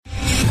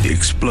The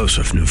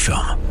explosive new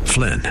film,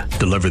 Flynn,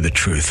 deliver the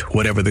truth,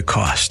 whatever the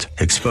cost,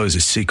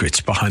 exposes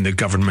secrets behind the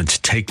government's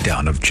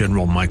takedown of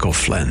General Michael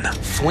Flynn.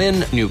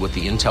 Flynn knew what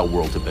the intel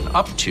world had been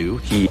up to.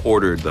 He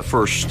ordered the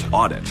first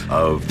audit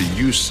of the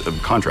use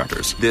of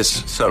contractors.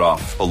 This set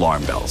off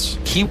alarm bells.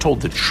 He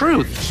told the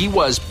truth. He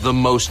was the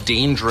most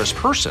dangerous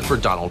person for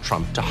Donald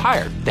Trump to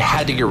hire. They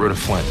had to get rid of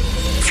Flynn.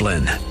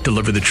 Flynn,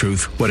 deliver the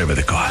truth, whatever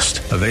the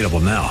cost. Available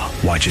now.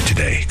 Watch it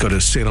today. Go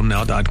to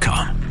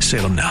salemnow.com.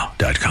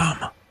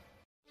 salemnow.com.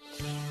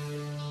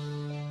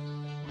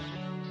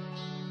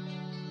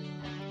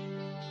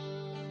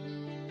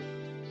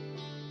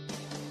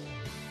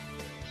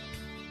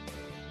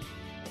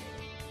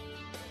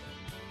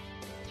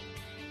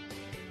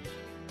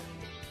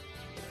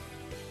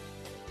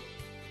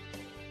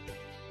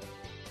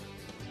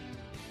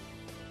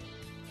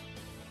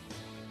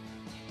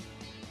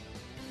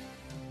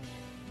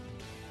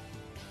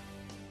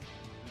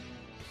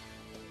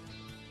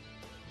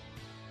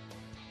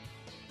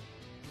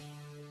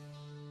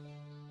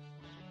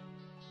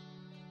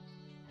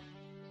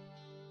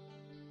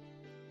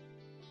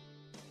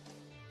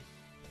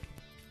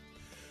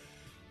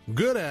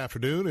 Good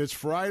afternoon. It's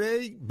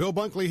Friday. Bill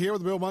Bunkley here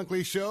with the Bill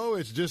Bunkley Show.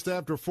 It's just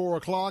after 4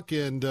 o'clock,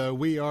 and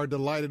we are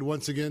delighted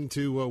once again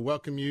to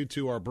welcome you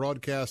to our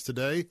broadcast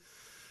today.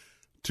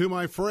 To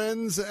my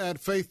friends at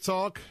Faith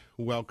Talk,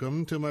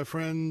 welcome. To my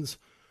friends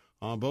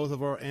on both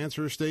of our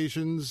answer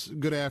stations,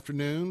 good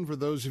afternoon. For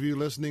those of you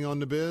listening on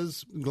the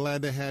Biz,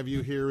 glad to have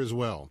you here as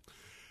well.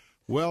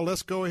 Well,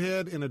 let's go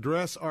ahead and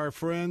address our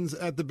friends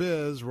at the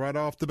Biz right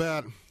off the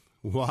bat.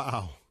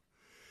 Wow.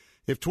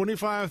 If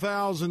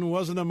 25,000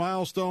 wasn't a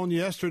milestone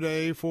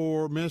yesterday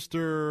for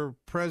Mr.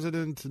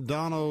 President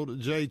Donald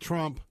J.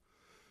 Trump,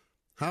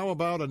 how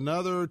about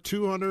another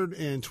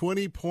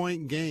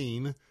 220-point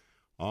gain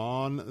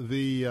on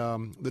the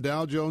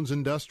Dow Jones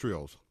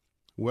Industrials?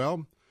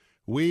 Well,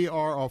 we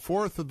are a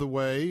fourth of the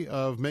way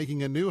of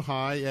making a new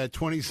high at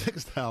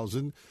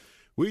 26,000.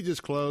 We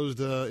just closed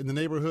in the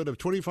neighborhood of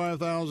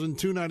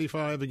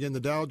 25,295. Again, the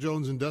Dow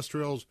Jones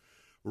Industrials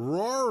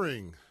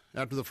roaring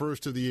after the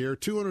first of the year,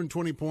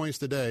 220 points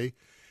today.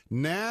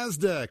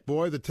 NASDAQ,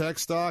 boy, the tech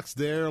stocks,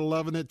 they're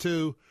loving it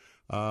too.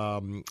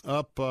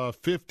 Up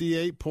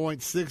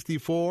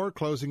 58.64,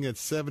 closing at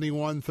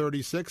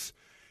 71.36.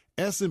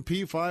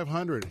 S&P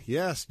 500,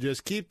 yes,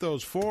 just keep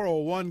those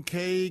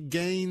 401k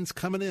gains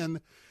coming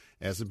in.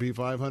 S&P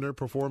 500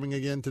 performing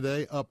again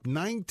today, up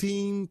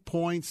 19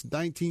 points,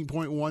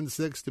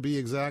 19.16 to be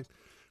exact,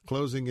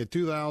 closing at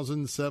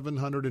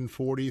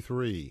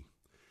 2,743.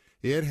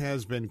 It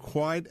has been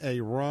quite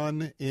a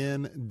run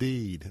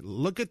indeed.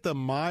 Look at the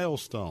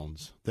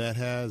milestones that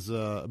has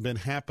been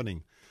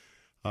happening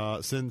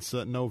since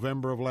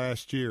November of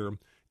last year.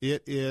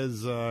 It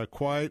is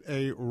quite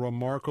a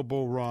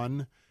remarkable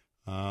run.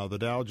 The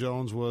Dow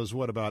Jones was,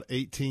 about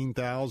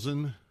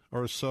 18,000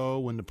 or so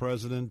when the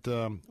president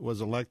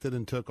was elected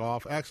and took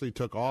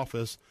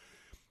office.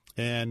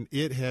 And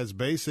it has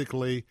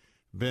basically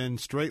been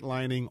straight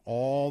lining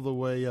all the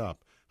way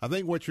up. I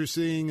think what you're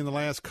seeing in the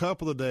last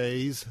couple of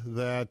days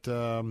that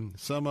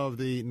some of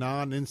the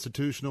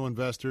non-institutional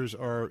investors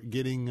are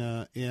getting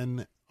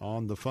in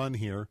on the fun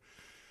here.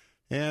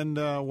 And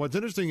what's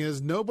interesting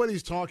is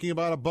nobody's talking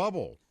about a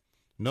bubble.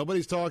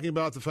 Nobody's talking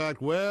about the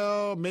fact,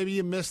 well, maybe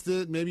you missed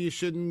it. Maybe you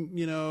shouldn't,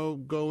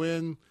 go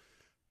in.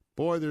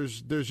 Boy,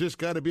 there's just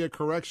got to be a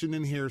correction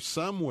in here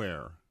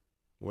somewhere.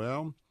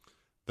 Well,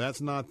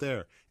 that's not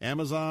there.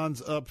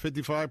 Amazon's up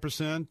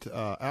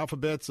 55%.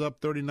 Alphabet's up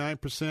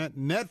 39%.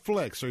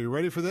 Netflix, are you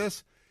ready for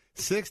this?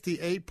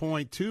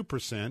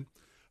 68.2%.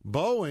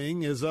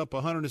 Boeing is up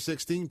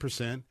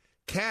 116%.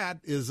 Cat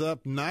is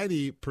up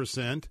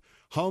 90%.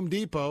 Home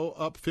Depot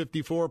up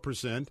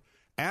 54%.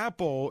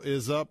 Apple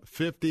is up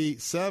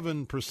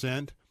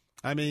 57%.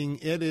 I mean,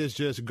 it is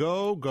just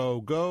go,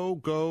 go, go,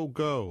 go,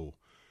 go.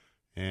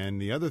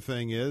 And the other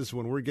thing is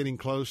when we're getting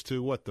close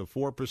to, the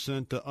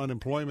 4%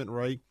 unemployment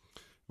rate,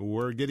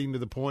 we're getting to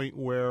the point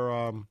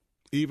where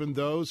even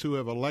those who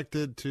have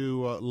elected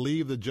to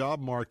leave the job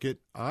market,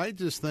 I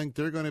just think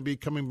they're going to be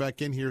coming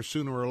back in here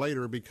sooner or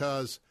later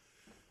because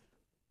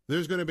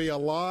there's going to be a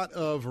lot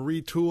of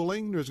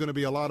retooling. There's going to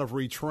be a lot of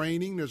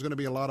retraining. There's going to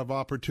be a lot of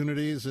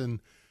opportunities. And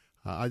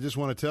I just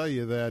want to tell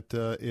you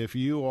that if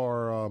you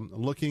are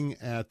looking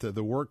at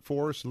the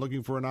workforce,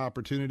 looking for an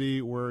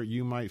opportunity where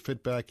you might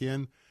fit back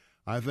in,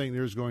 I think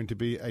there's going to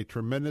be a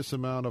tremendous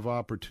amount of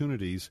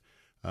opportunities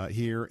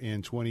here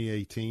in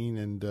 2018,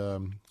 and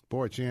a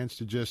chance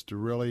to just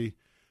really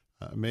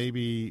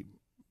maybe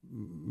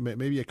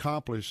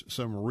accomplish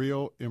some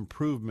real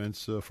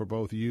improvements for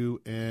both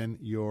you and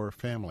your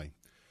family.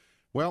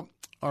 Well,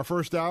 our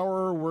first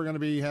hour, we're going to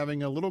be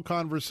having a little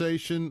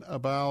conversation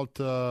about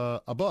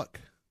a book,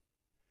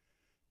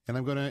 and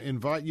I'm going to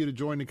invite you to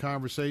join the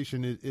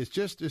conversation. It's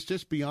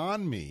just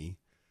beyond me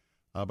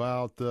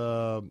about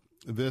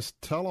this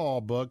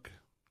tell-all book,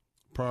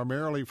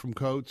 primarily from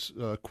quotes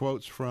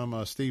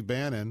from Steve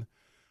Bannon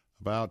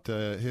about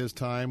his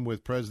time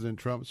with President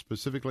Trump,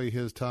 specifically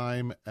his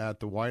time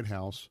at the White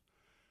House.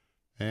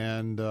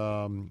 And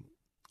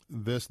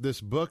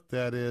this book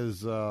that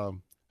is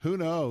who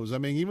knows? I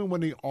mean, even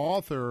when the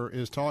author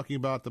is talking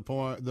about the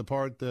point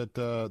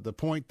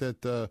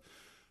that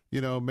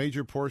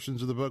major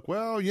portions of the book,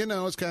 well,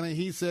 it's kind of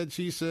he said,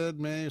 she said,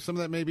 man, some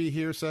of that may be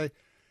hearsay.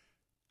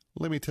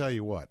 Let me tell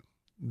you what,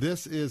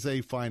 this is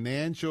a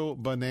financial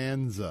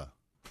bonanza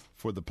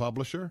for the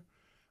publisher.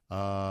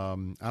 I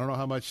don't know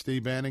how much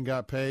Steve Bannon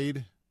got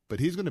paid, but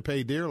he's going to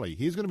pay dearly.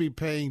 He's going to be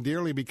paying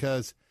dearly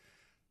because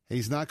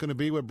he's not going to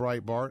be with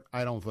Breitbart,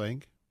 I don't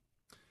think.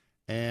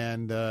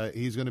 And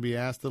he's going to be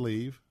asked to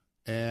leave.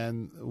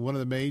 And one of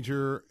the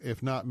major,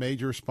 if not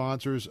major,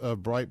 sponsors of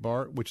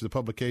Breitbart, which is the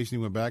publication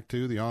he went back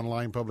to, the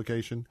online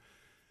publication,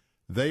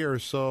 they are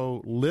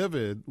so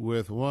livid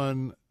with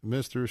one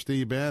Mr.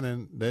 Steve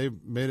Bannon, they've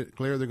made it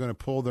clear they're going to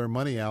pull their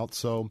money out.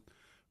 So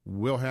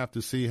we'll have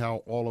to see how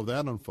all of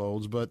that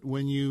unfolds. But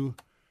when you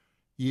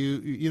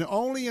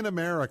only in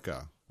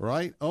America,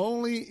 right?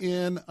 Only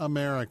in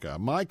America,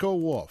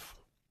 Michael Wolff,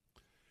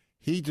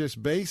 he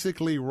just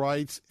basically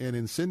writes an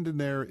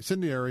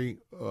incendiary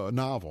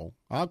novel.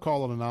 I'll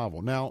call it a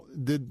novel. Now,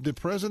 did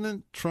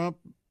President Trump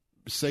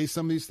say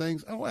some of these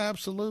things? Oh,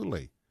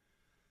 absolutely.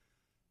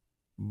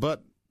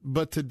 But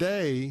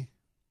today,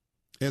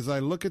 as I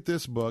look at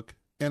this book,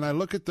 and I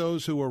look at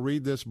those who will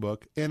read this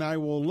book, and I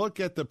will look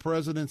at the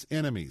president's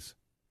enemies,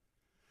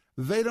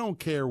 they don't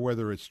care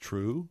whether it's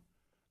true.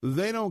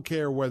 They don't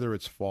care whether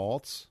it's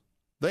false.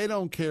 They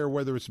don't care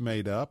whether it's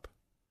made up.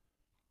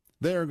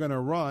 They're going to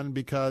run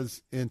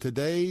because in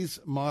today's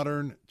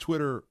modern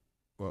Twitter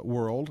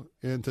world,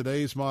 in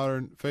today's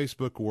modern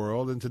Facebook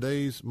world, in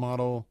today's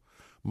modern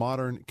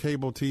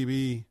cable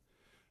TV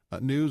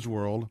news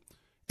world,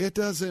 it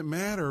doesn't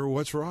matter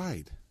what's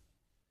right.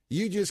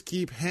 You just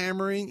keep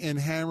hammering and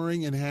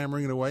hammering and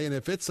hammering it away. And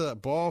if it's a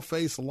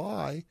bald-faced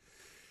lie,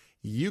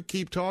 you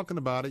keep talking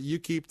about it. You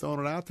keep throwing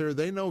it out there.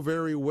 They know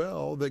very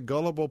well that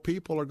gullible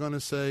people are going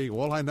to say,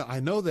 well, I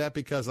know that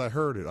because I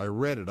heard it. I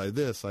read it. I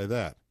this, I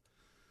that.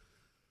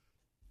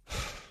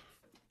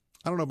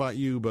 I don't know about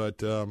you,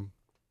 but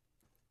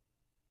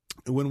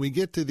when we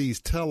get to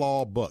these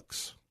tell-all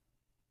books,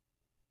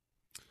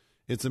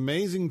 it's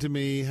amazing to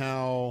me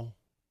how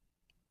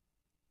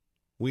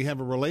we have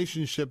a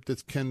relationship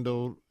that's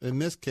kindled, in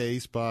this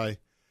case,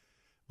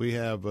 we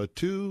have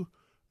two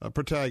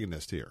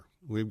protagonists here.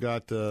 We've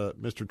got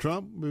Mr.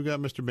 Trump, we've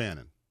got Mr.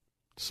 Bannon.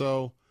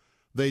 So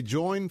they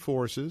join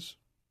forces.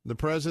 The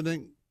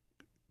president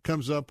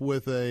comes up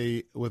with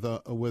a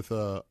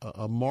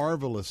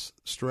marvelous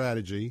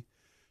strategy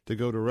to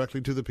go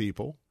directly to the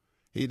people.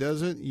 He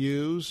doesn't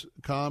use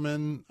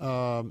common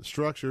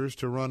structures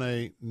to run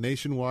a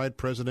nationwide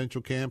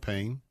presidential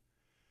campaign.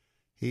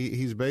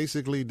 He's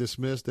basically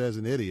dismissed as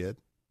an idiot,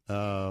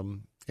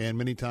 and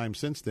many times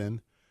since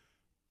then.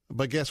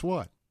 But guess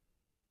what?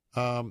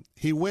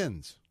 He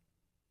wins.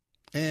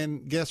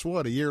 And guess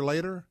what? A year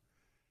later,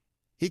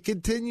 he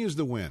continues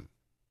to win.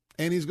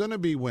 And he's going to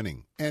be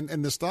winning. And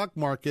the stock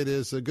market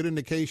is a good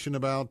indication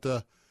about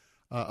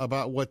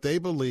what they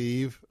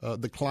believe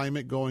the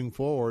climate going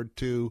forward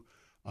to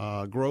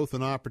growth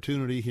and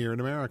opportunity here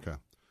in America.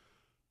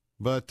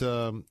 But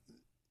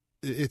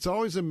it's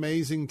always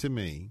amazing to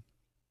me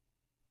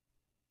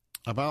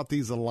about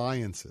these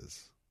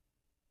alliances.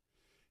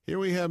 Here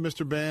we have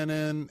Mr.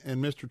 Bannon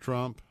and Mr.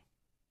 Trump,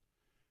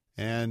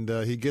 and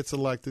he gets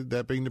elected,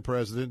 that being the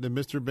president, and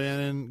Mr.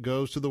 Bannon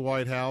goes to the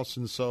White House,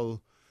 and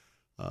so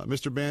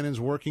Mr. Bannon's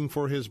working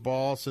for his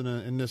boss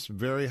in this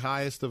very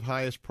highest of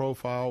highest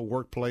profile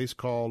workplace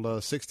called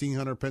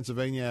 1600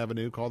 Pennsylvania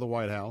Avenue, called the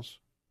White House.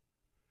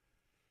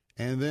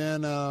 And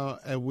then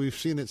and we've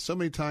seen it so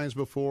many times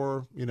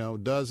before,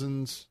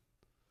 dozens,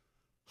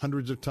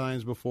 hundreds of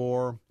times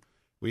before.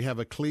 We have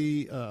a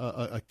key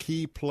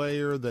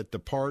player that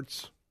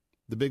departs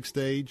the big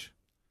stage,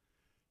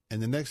 and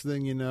the next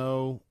thing you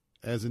know,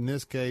 as in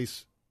this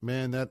case,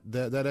 man,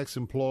 that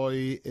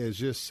ex-employee is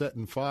just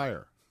setting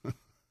fire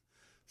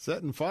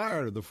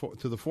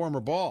to the former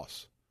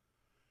boss.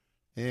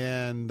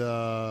 And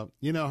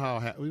you know how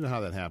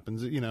that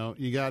happens.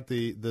 You got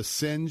the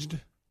singed,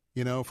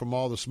 from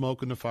all the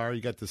smoke and the fire. You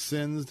got the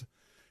singed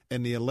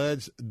and the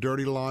alleged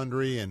dirty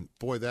laundry, and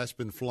boy, that's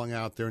been flung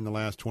out there in the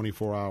last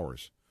 24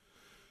 hours.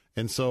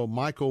 And so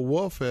Michael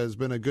Wolff has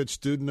been a good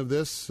student of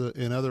this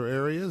in other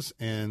areas,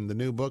 and the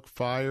new book,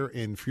 Fire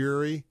and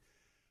Fury,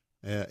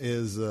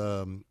 is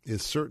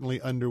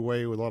certainly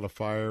underway with a lot of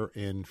fire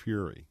and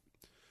fury.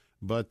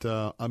 But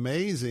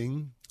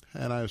amazing,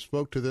 and I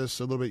spoke to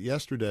this a little bit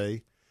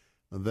yesterday,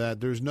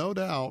 that there's no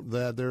doubt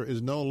that there is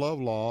no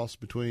love lost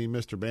between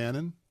Mr.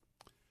 Bannon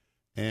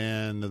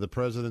and the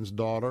president's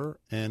daughter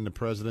and the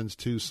president's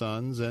two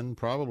sons and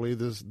probably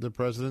the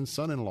president's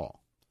son-in-law.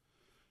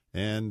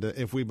 And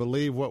if we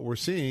believe what we're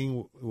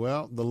seeing,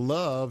 well, the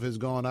love has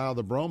gone out of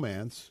the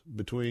bromance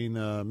between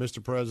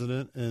Mr.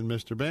 President and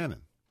Mr.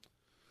 Bannon.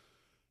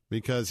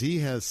 Because he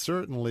has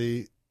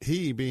certainly,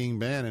 he being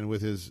Bannon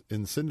with his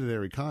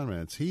incendiary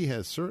comments, he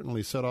has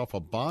certainly set off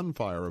a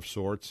bonfire of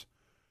sorts.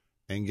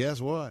 And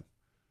guess what?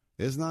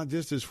 It's not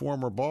just his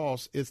former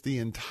boss, it's the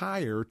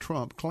entire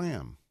Trump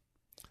clan.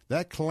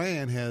 That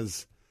clan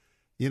has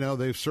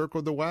they've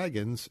circled the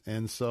wagons,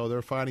 and so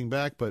they're fighting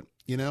back. But,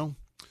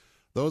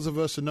 those of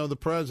us who know the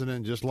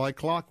president, just like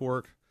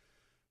clockwork,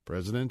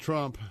 President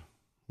Trump,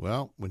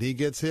 well, when he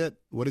gets hit,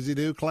 what does he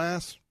do,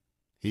 class?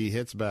 He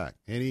hits back,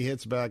 and he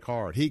hits back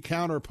hard. He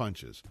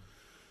counterpunches.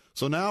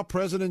 So now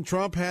President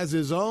Trump has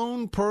his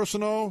own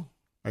personal,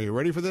 are you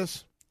ready for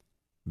this?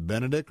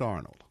 Benedict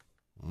Arnold.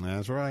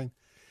 That's right.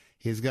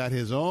 He's got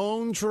his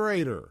own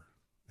traitor,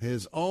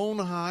 his own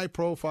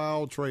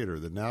high-profile traitor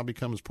that now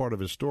becomes part of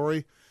his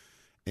story.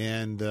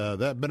 And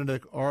that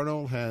Benedict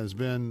Arnold has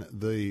been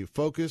the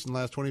focus in the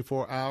last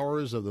 24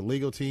 hours of the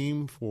legal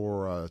team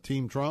for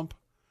Team Trump,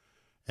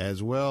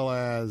 as well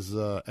as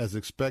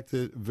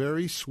expected,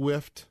 very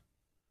swift,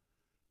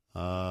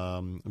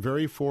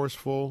 very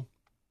forceful,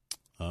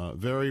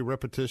 very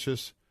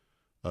repetitious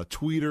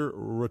tweeter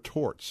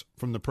retorts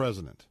from the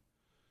president.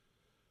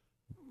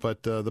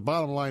 But the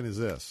bottom line is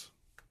this.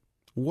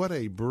 What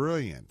a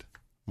brilliant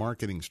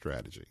marketing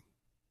strategy.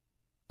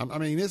 I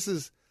mean, this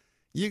is,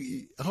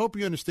 I hope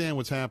you understand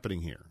what's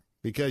happening here,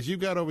 because you've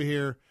got over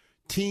here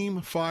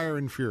Team Fire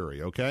and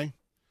Fury, okay?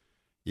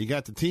 You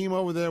got the team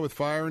over there with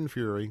Fire and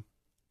Fury.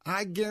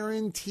 I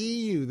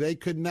guarantee you they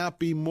could not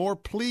be more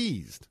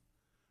pleased.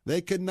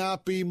 They could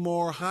not be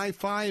more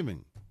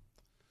high-fiving.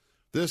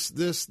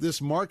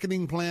 This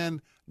marketing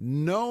plan,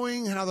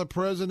 knowing how the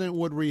president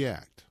would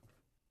react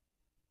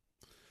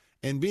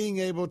and being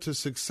able to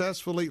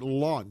successfully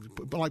launch,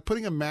 like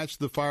putting a match to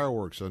the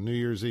fireworks on New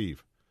Year's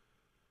Eve.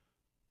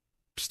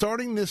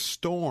 Starting this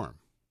storm,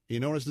 you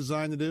know what it's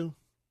designed to do?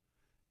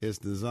 It's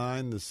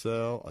designed to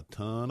sell a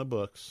ton of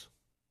books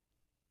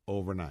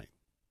overnight.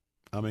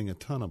 I mean, a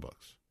ton of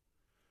books.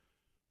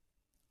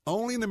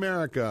 Only in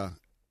America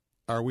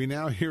are we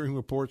now hearing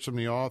reports from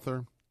the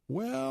author.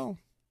 Well,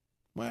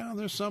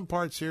 there's some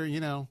parts here,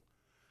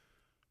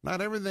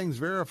 not everything's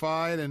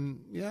verified,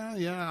 and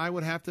yeah, I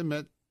would have to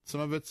admit some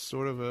of it's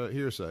sort of a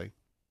hearsay.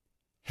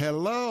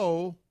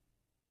 Hello?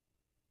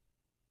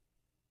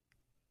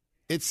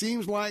 It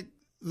seems like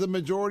the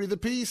majority of the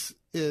piece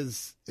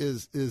is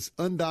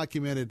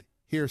undocumented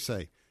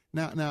hearsay.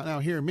 Now,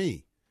 hear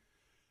me.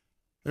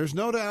 There's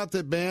no doubt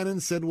that Bannon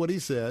said what he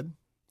said,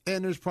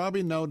 and there's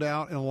probably no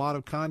doubt in a lot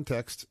of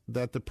context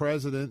that the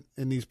president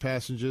in these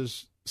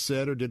passages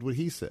said or did what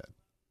he said.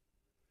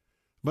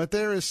 But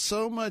there is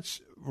so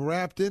much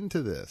wrapped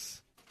into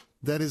this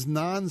that is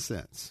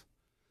nonsense.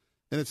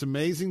 And it's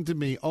amazing to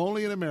me,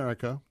 only in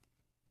America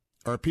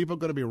are people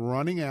going to be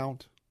running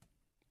out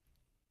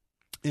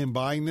and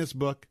buying this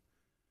book,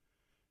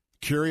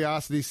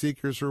 curiosity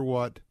seekers or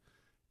what.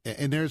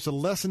 And there's a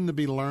lesson to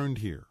be learned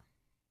here.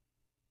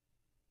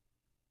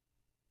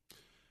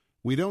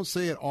 We don't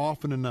say it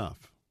often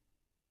enough.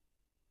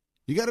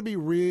 You got to be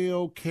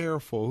real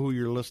careful who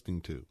you're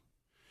listening to.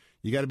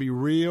 You got to be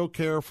real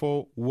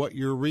careful what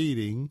you're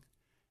reading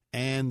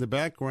and the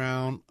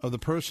background of the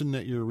person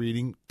that you're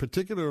reading,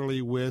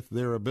 particularly with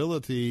their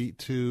ability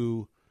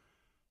to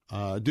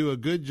do a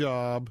good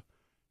job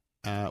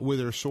with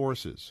their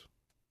sources.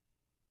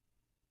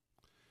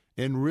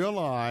 And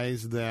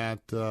realize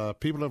that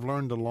people have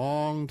learned a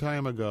long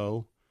time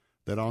ago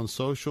that on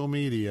social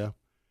media,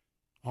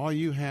 all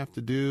you have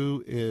to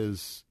do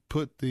is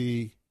put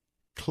the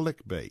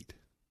clickbait.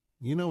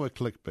 You know what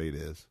clickbait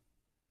is.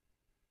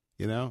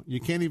 You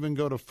can't even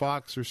go to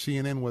Fox or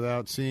CNN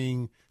without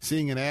seeing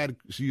an ad.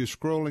 So you're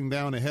scrolling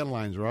down the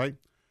headlines, right?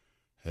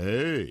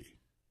 Hey,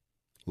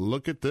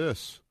 look at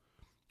this.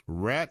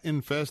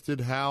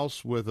 Rat-infested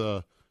house with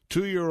a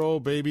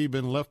 2-year-old baby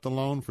been left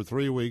alone for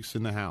 3 weeks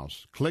in the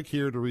house. Click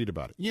here to read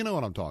about it. You know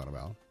what I'm talking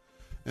about.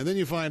 And then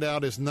you find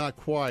out it's not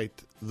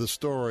quite the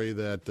story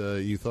that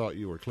you thought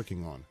you were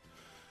clicking on.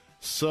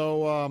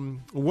 So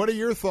what are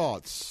your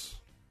thoughts?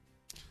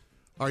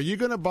 Are you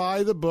going to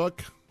buy the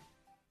book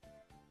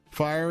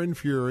Fire and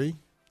Fury?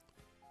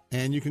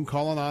 And you can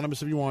call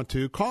Anonymous if you want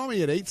to. Call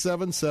me at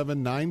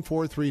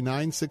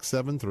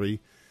 877-943-9673.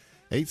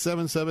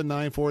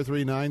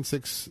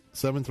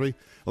 877-943-9673.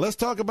 Let's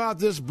talk about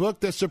this book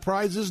that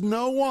surprises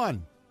no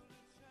one.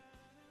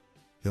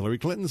 Hillary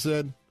Clinton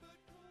said,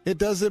 it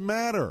doesn't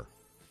matter.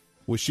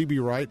 Would she be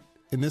right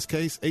in this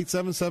case?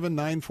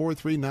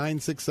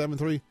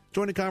 877-943-9673.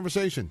 Join the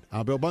conversation.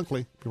 I'm Bill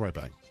Bunkley. Be right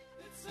back.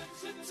 It's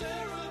such a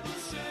terrible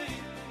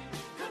shame.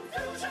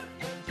 Confusion.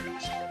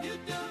 You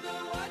don't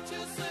know what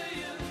you're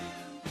saying.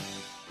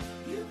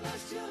 You've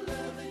lost your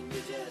love and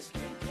you just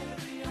can't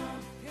carry on.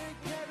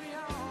 Can't carry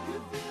on. You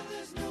feel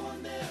there's no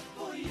one there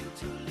for you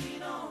to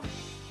lean on.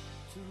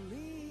 To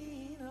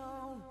lean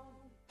on.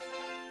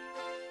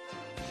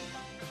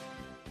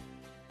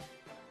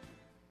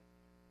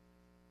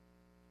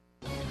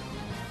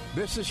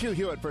 This is Hugh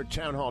Hewitt for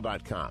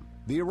townhall.com.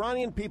 The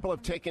Iranian people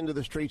have taken to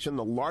the streets in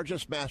the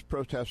largest mass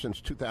protest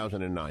since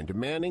 2009,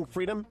 demanding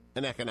freedom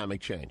and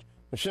economic change.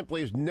 There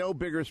simply is no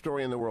bigger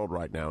story in the world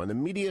right now, and the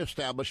media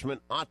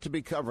establishment ought to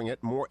be covering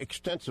it more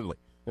extensively.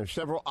 There are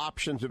several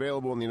options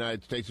available in the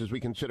United States as we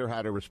consider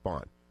how to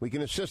respond. We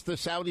can assist the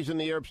Saudis and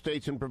the Arab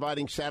states in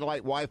providing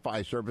satellite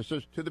Wi-Fi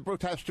services to the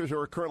protesters who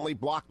are currently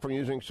blocked from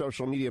using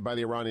social media by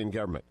the Iranian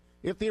government.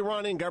 If the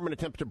Iranian government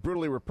attempts to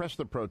brutally repress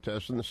the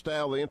protests in the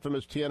style of the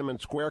infamous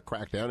Tiananmen Square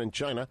crackdown in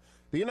China,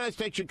 the United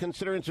States should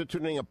consider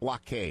instituting a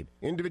blockade.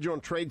 Individual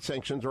and trade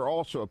sanctions are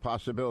also a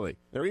possibility.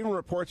 There are even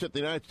reports that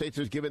the United States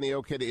has given the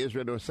okay to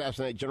Israel to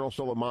assassinate General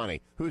Soleimani,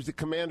 who is the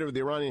commander of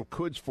the Iranian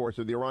Quds Force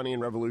of the Iranian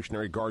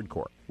Revolutionary Guard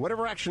Corps.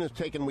 Whatever action is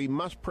taken, we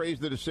must praise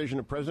the decision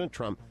of President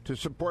Trump to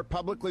support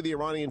publicly the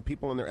Iranian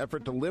people in their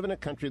effort to live in a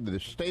country that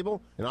is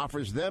stable and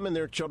offers them and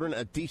their children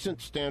a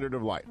decent standard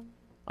of life.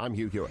 I'm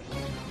Hugh Hewitt.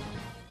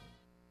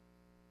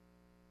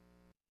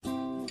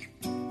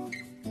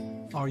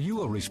 Are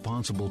you a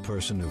responsible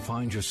person who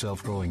finds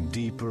yourself growing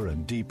deeper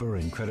and deeper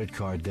in credit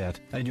card debt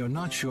and you're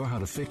not sure how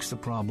to fix the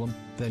problem?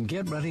 Then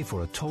get ready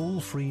for a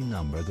toll-free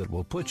number that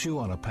will put you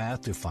on a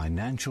path to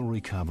financial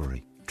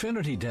recovery.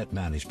 Trinity Debt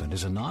Management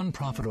is a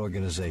nonprofit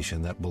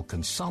organization that will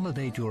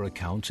consolidate your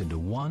accounts into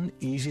one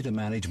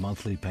easy-to-manage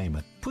monthly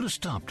payment, put a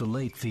stop to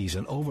late fees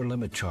and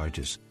over-limit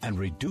charges, and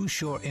reduce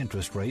your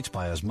interest rates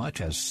by as much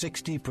as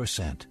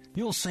 60%.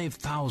 You'll save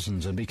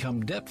thousands and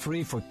become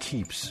debt-free for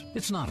keeps.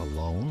 It's not a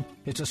loan.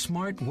 It's a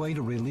smart way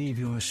to relieve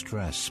your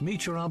stress,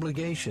 meet your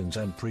obligations,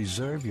 and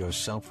preserve your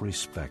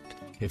self-respect.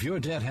 If your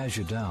debt has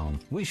you down,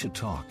 we should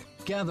talk.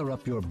 Gather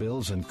up your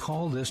bills and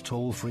call this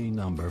toll-free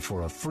number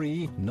for a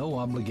free,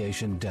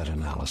 no-obligation debt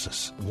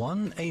analysis.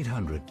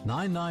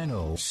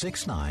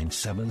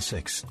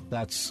 1-800-990-6976.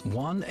 That's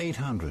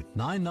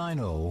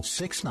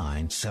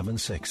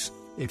 1-800-990-6976.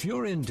 If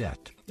you're in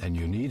debt and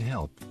you need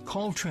help,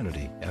 call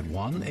Trinity at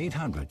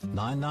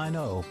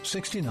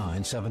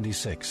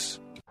 1-800-990-6976.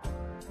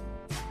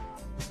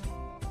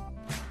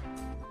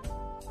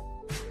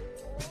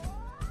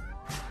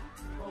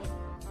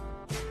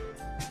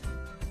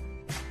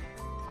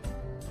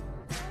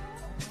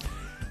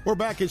 We're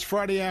back. It's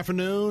Friday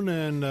afternoon,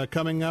 and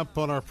coming up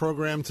on our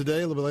program today,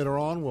 a little bit later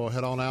on, we'll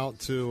head on out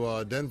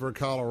to Denver,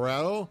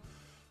 Colorado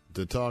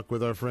to talk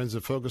with our friends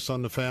at Focus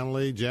on the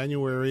Family.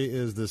 January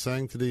is the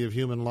Sanctity of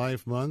Human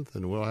Life Month,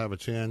 and we'll have a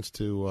chance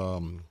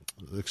to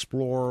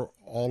explore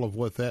all of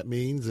what that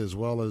means, as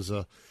well as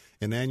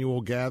an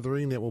annual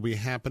gathering that will be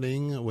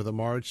happening with a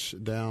march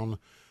down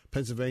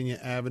Pennsylvania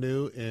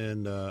Avenue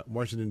in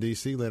Washington,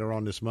 D.C. later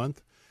on this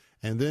month.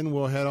 And then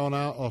we'll head on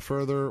out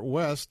further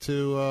west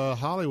to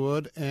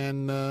Hollywood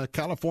and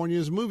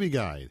California's Movie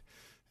Guide.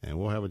 And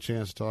we'll have a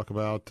chance to talk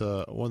about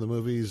one of the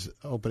movies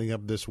opening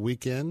up this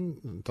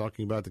weekend,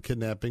 talking about the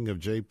kidnapping of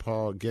J.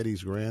 Paul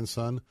Getty's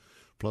grandson.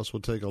 Plus, we'll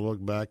take a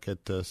look back at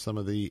some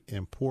of the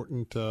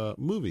important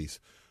movies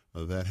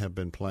that have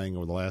been playing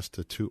over the last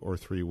 2 or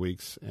 3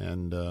 weeks.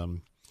 And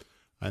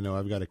I know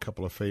I've got a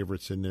couple of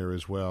favorites in there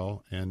as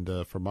well. And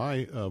for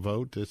my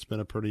vote, it's been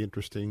a pretty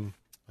interesting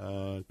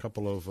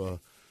couple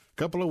of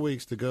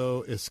weeks to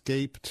go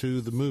escape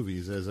to the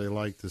movies, as they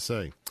like to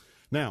say.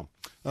 Now,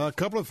 a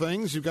couple of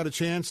things. You've got a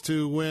chance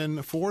to win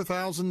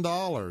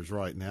 $4,000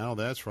 right now.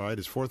 That's right.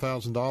 It's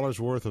 $4,000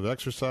 worth of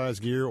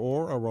exercise gear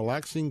or a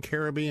relaxing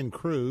Caribbean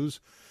cruise.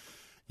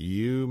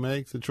 You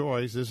make the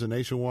choice. This is a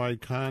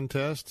nationwide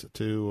contest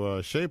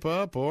to shape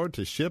up or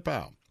to ship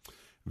out.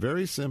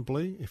 Very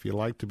simply, if you'd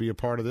like to be a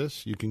part of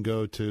this, you can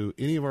go to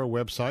any of our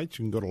websites.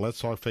 You can go to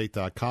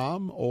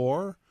letstalkfaith.com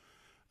or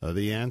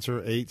The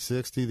Answer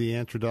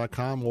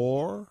 860theanswer.com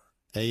or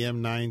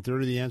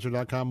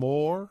AM930theanswer.com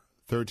or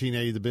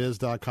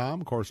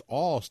 1380thebiz.com. Of course,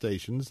 all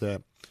stations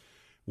that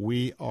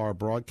we are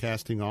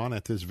broadcasting on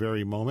at this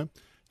very moment.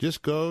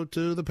 Just go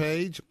to the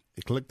page,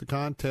 click the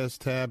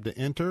contest tab to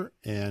enter,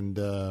 and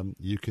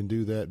you can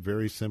do that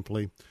very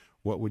simply.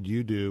 What would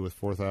you do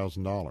with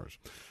 $4,000?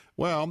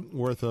 Well,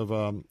 worth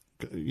of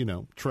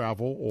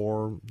travel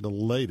or the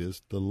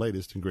latest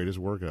and greatest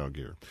workout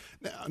gear.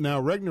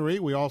 Now, Regnery,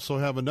 we also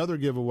have another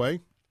giveaway.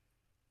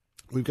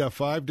 We've got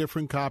 5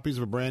 different copies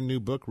of a brand new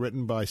book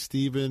written by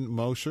Stephen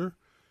Mosher.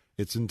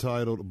 It's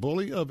entitled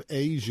Bully of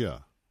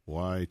Asia,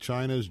 Why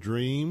China's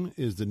Dream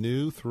is the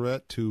New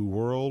Threat to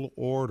World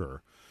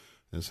Order.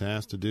 This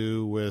has to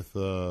do with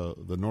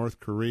the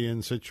North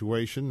Korean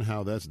situation,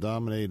 how that's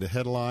dominated the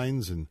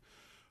headlines, and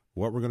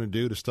what we're going to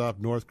do to stop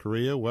North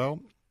Korea.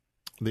 Well,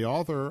 the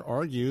author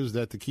argues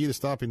that the key to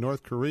stopping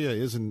North Korea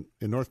isn't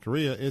in North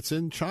Korea, it's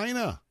in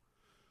China.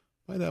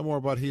 Find out more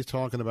about what he's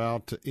talking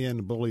about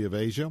in Bully of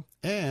Asia.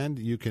 And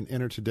you can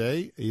enter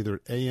today either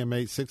at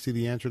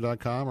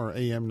am860theanswer.com or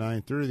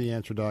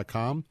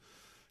am930theanswer.com,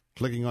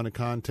 clicking on the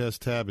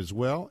contest tab as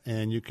well,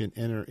 and you can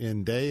enter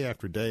in day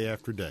after day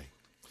after day.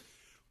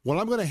 Well,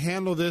 I'm going to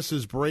handle this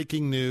as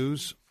breaking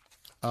news,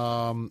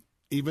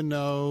 even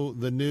though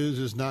the news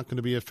is not going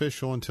to be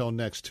official until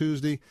next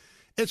Tuesday.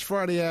 It's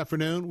Friday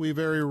afternoon. We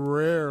very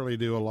rarely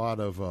do a lot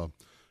of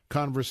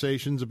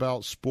conversations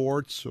about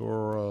sports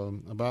or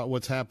about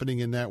what's happening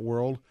in that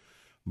world.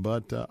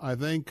 But I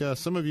think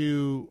some of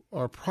you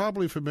are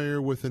probably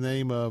familiar with the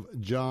name of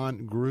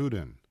Jon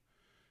Gruden.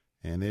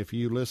 And if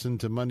you listen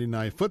to Monday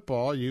Night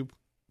Football, you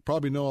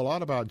probably know a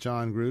lot about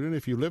Jon Gruden.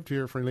 If you lived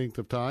here for a length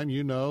of time,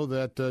 you know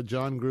that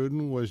Jon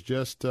Gruden was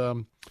just,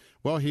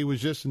 he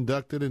was just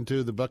inducted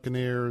into the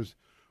Buccaneers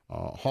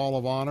Hall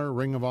of Honor,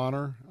 Ring of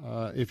Honor,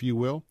 if you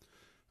will.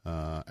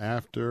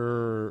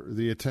 After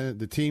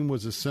the team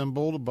was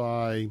assembled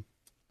by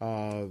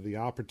the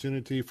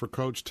opportunity for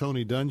Coach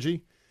Tony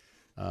Dungy,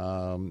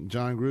 John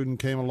Gruden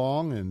came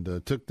along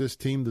and took this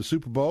team to the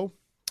Super Bowl.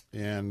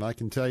 And I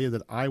can tell you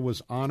that I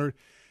was honored.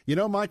 You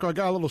know, Michael, I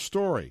got a little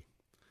story.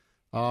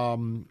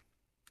 When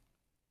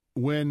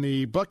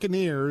the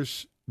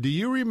Buccaneers, do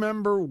you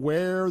remember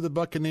where the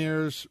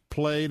Buccaneers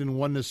played and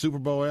won the Super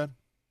Bowl at?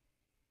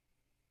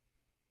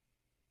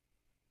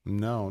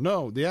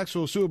 No, the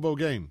actual Super Bowl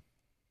game.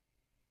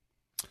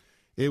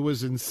 It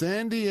was in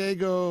San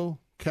Diego,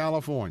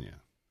 California.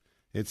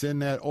 It's in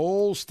that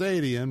old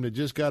stadium that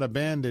just got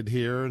abandoned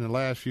here in the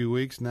last few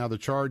weeks. Now the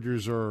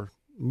Chargers are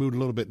moved a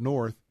little bit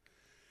north.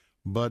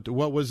 But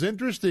what was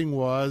interesting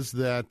was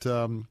that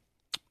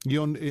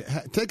you'll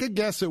take a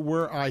guess at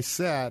where I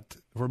sat,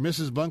 where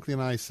Mrs. Bunkley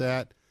and I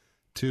sat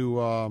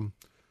to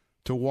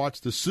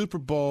watch the Super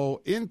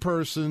Bowl in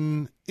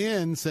person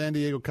in San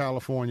Diego,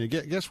 California.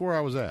 Guess where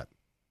I was at?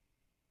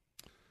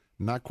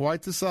 Not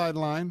quite the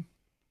sideline.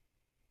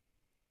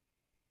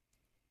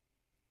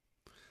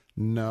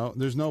 No,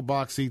 there's no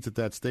box seats at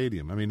that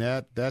stadium. I mean,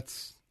 that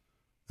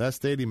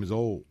stadium is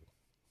old.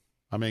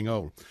 I mean,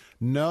 old.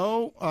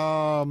 No,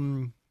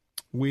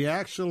 we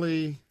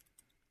actually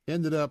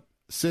ended up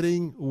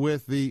sitting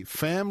with the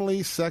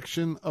family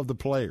section of the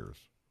players.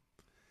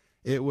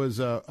 It was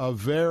it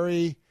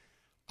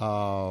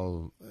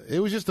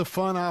was just a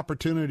fun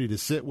opportunity to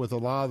sit with a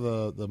lot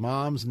of the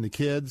moms and the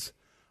kids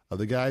of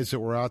the guys that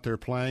were out there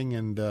playing.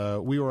 And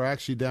we were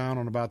actually down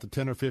on about the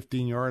 10 or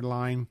 15-yard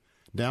line,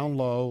 down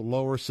low,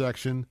 lower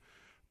section.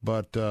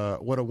 But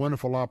what a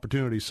wonderful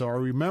opportunity. So I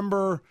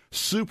remember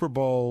Super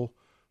Bowl,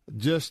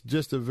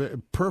 just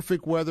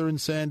perfect weather in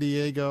San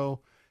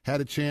Diego.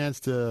 Had a chance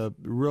to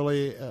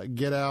really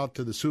get out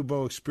to the Super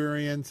Bowl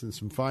experience and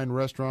some fine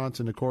restaurants.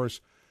 And, of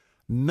course,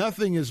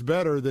 nothing is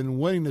better than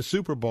winning the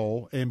Super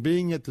Bowl and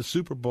being at the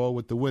Super Bowl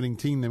with the winning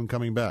team then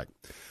coming back.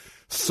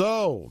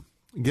 So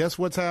guess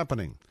what's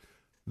happening?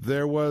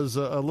 There was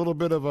a little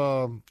bit of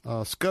a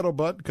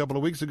scuttlebutt a couple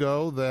of weeks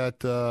ago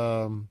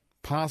that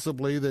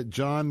possibly that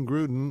John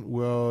Gruden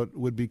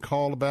would be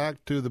called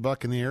back to the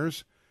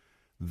Buccaneers.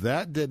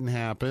 That didn't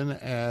happen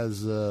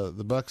as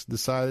the Bucs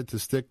decided to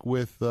stick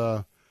with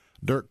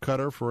Dirk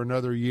Cutter for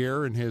another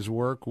year in his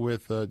work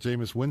with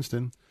Jameis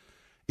Winston.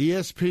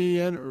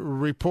 ESPN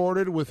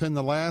reported within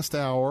the last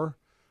hour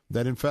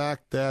that, in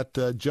fact, that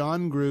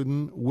John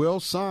Gruden will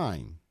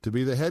sign to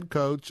be the head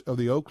coach of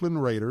the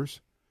Oakland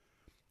Raiders.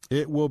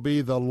 It will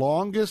be the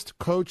longest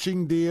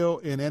coaching deal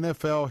in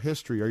NFL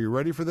history. Are you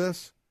ready for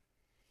this?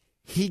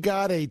 He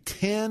got a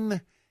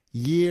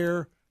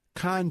 10-year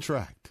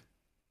contract.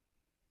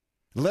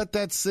 Let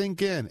that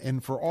sink in.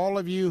 And for all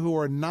of you who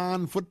are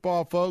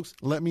non-football folks,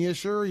 let me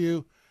assure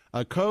you,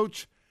 a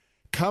coach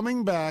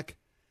coming back,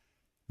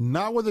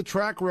 not with a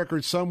track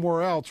record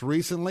somewhere else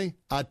recently,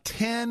 a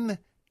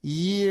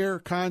 10-year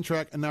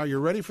contract. And now you're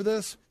ready for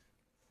this?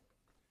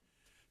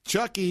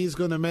 Chucky's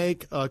going to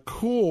make a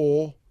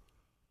cool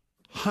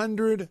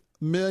 $100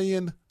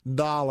 million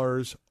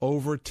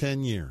over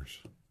 10 years.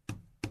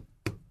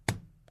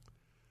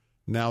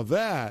 Now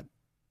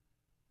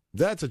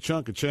that's a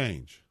chunk of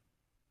change.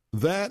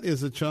 That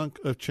is a chunk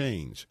of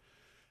change.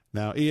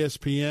 Now,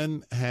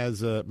 ESPN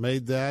has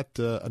made that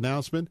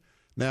announcement.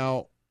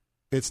 Now,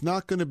 it's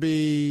not going to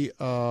be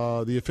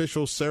the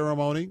official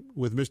ceremony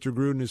with Mr.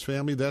 Gruden and his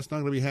family. That's not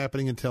going to be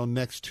happening until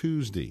next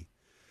Tuesday.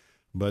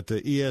 But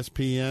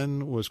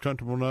ESPN was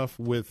comfortable enough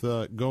with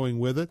going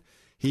with it.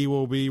 He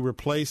will be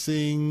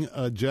replacing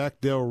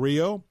Jack Del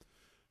Rio,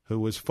 who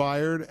was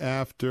fired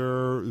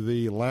after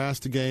the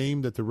last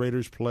game that the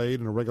Raiders played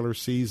in a regular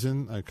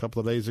season a couple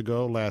of days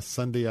ago, last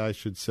Sunday, I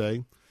should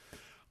say.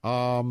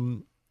 ESPN's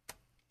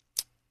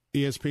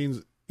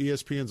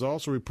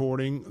also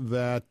reporting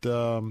that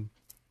the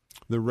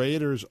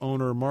Raiders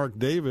owner Mark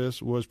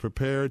Davis was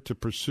prepared to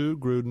pursue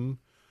Gruden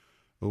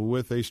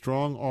with a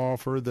strong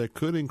offer that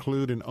could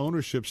include an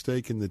ownership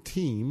stake in the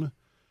team,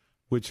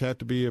 which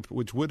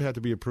would have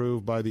to be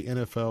approved by the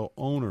NFL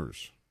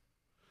owners.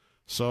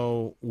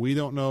 So we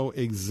don't know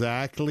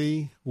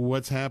exactly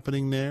what's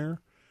happening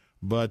there,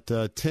 but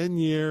 10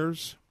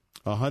 years,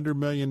 $100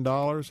 million.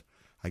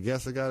 I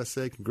guess I got to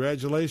say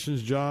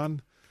congratulations,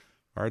 John.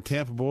 Our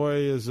Tampa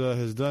boy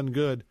has done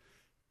good,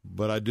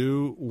 but I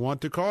do want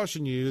to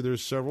caution you.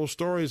 There's several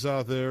stories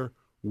out there.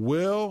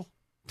 Will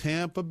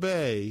Tampa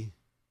Bay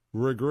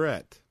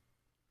regret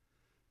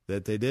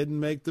that they didn't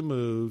make the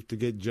move to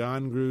get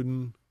John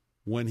Gruden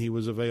when he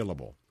was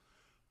available?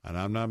 And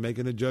I'm not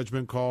making a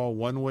judgment call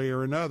one way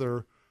or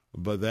another,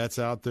 but that's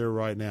out there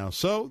right now.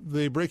 So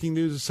the breaking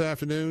news this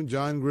afternoon,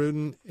 John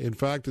Gruden, in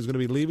fact, is going to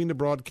be leaving the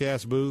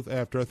broadcast booth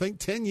after, I think,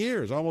 10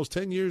 years, almost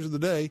 10 years of the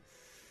day.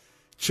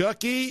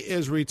 Chucky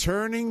is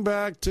returning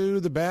back to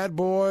the bad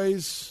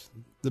boys,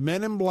 the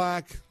men in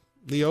black,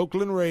 the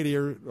Oakland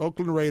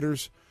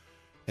Raiders.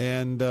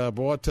 And,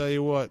 boy, I'll tell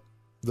you what,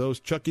 those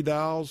Chucky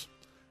dolls,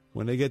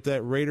 when they get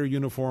that Raider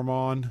uniform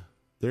on,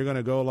 they're going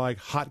to go like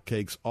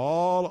hotcakes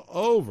all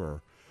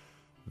over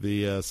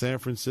the San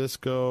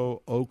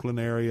Francisco, Oakland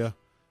area.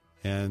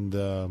 And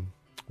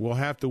we'll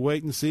have to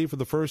wait and see for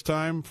the first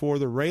time for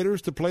the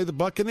Raiders to play the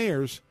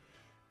Buccaneers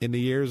in the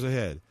years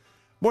ahead.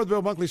 More of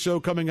the Bill Bunkley Show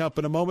coming up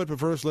in a moment, but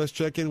first let's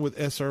check in with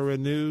SRN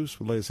News.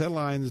 For the latest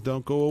headlines,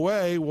 don't go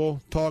away. We'll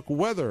talk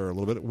weather a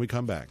little bit when we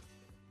come back.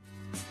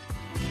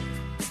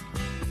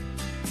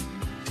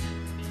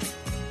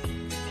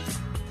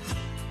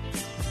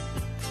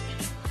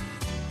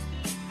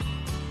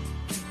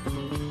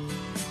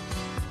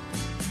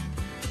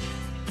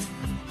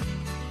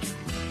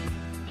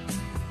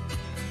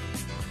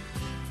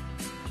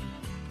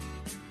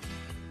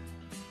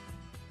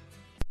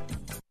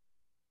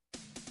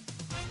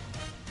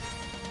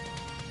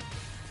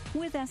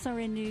 With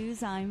SRN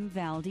News, I'm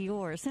Val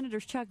Dior.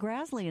 Senators Chuck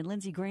Grassley and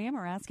Lindsey Graham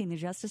are asking the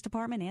Justice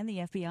Department and the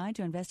FBI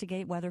to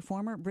investigate whether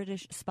former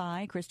British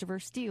spy Christopher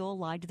Steele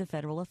lied to the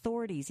federal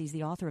authorities. He's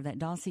the author of that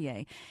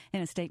dossier.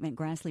 In a statement,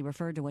 Grassley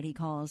referred to what he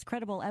calls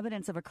credible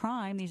evidence of a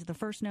crime. These are the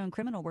first known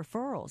criminal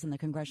referrals in the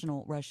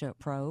congressional Russia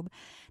probe.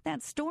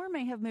 That storm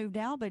may have moved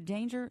out, but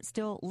danger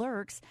still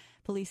lurks.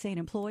 Police say an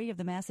employee of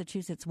the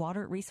Massachusetts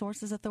Water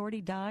Resources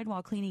Authority died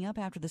while cleaning up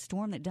after the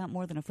storm that dumped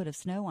more than a foot of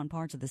snow on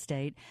parts of the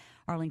state.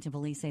 Arlington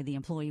police say the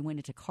employee went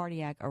into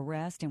cardiac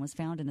arrest and was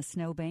found in a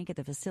snowbank at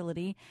the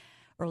facility.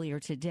 Earlier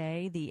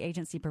today, the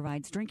agency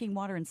provides drinking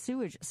water and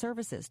sewage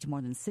services to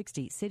more than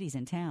 60 cities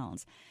and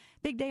towns.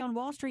 Big day on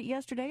Wall Street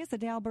yesterday as the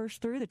Dow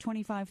burst through the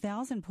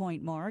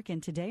 25,000-point mark.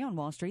 And today on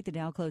Wall Street, the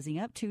Dow closing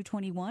up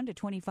 221 to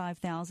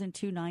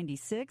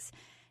 25,296.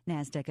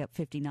 NASDAQ up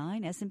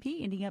 59,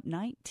 S&P ending up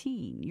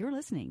 19. You're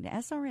listening to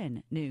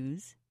SRN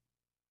News.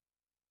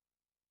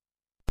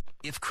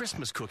 If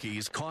Christmas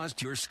cookies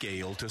caused your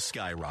scale to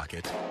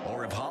skyrocket,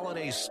 or if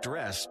holiday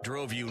stress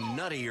drove you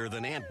nuttier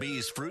than Aunt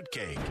Bee's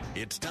fruitcake,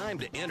 it's time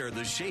to enter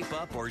the Shape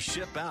Up or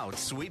Ship Out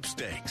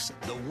sweepstakes.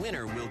 The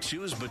winner will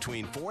choose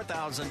between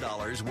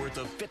 $4,000 worth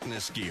of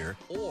fitness gear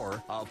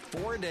or a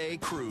 4-day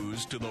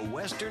cruise to the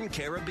Western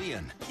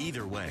Caribbean.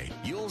 Either way,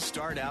 you'll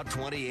start out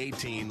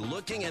 2018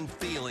 looking and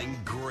feeling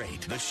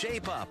great. The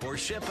Shape Up or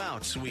Ship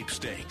Out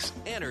sweepstakes.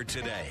 Enter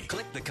today.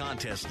 Click the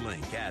contest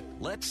link at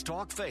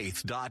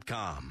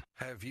letstalkfaith.com.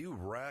 Have you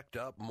racked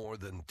up more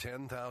than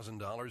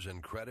 $10,000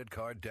 in credit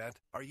card debt?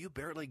 Are you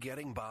barely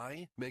getting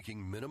by,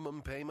 making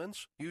minimum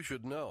payments? You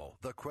should know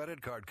the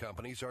credit card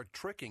companies are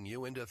tricking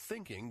you into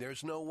thinking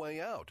there's no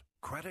way out.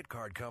 Credit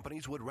card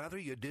companies would rather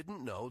you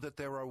didn't know that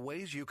there are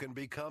ways you can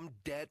become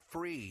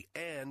debt-free,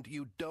 and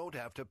you don't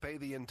have to pay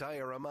the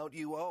entire amount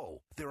you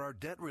owe. There are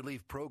debt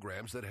relief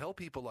programs that help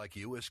people like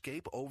you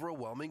escape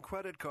overwhelming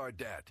credit card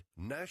debt.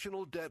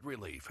 National Debt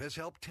Relief has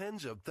helped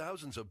tens of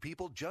thousands of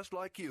people just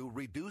like you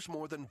reduce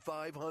more than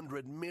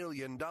 $500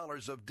 million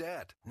of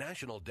debt.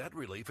 National Debt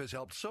Relief has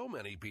helped so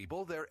many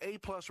people they're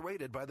A-plus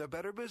rated by the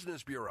Better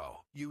Business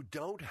Bureau. You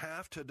don't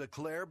have to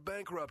declare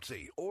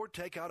bankruptcy or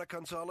take out a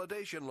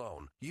consolidation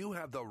loan. You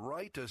have the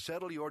right to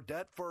settle your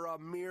debt for a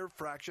mere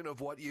fraction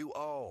of what you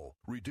owe.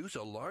 Reduce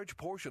a large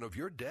portion of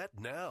your debt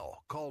now.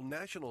 Call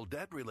National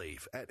Debt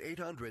Relief at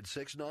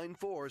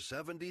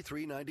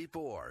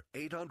 800-694-7394.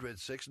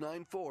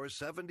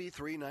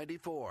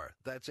 800-694-7394.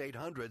 That's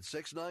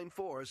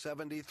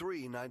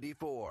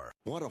 800-694-7394.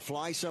 Want to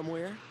fly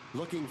somewhere?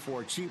 Looking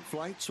for cheap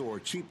flights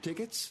or cheap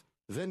tickets?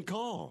 Then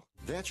call.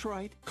 That's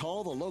right.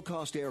 Call the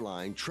low-cost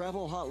airline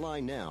travel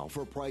hotline now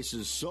for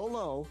prices so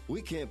low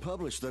we can't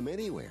publish them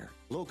anywhere.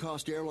 Low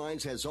Cost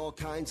Airlines has all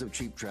kinds of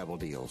cheap travel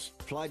deals.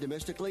 Fly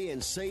domestically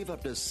and save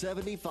up to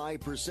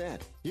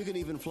 75%. You can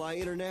even fly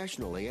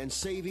internationally and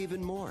save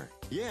even more.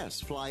 Yes,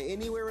 fly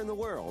anywhere in the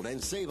world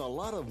and save a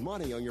lot of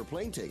money on your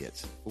plane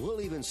tickets.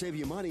 We'll even save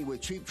you money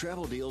with cheap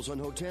travel deals on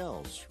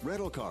hotels,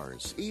 rental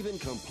cars, even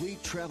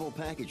complete travel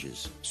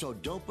packages. So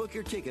don't book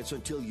your tickets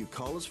until you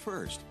call us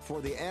first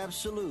for the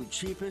absolute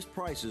cheapest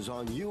prices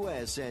on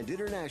U.S. and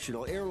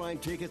international airline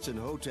tickets and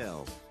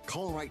hotels.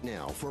 Call right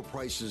now for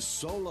prices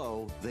so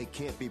low they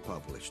can't be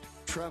published.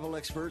 Travel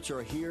experts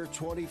are here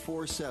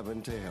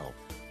 24/7 to help.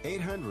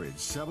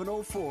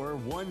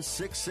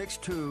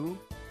 800-704-1662.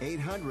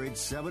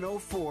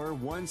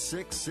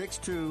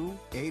 800-704-1662.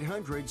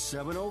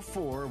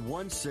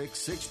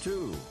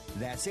 800-704-1662.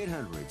 That's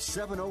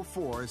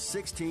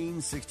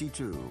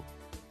 800-704-1662.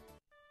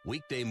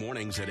 Weekday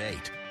mornings at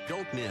 8.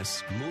 Don't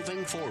miss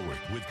Moving Forward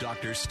with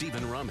Dr.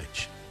 Stephen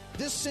Rummage.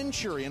 This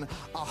centurion,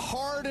 a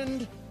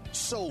hardened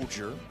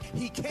soldier,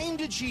 he came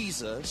to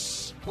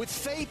Jesus with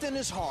faith in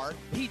his heart.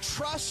 He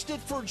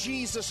trusted for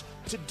Jesus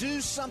to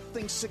do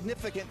something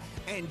significant,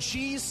 and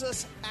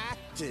Jesus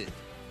acted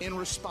in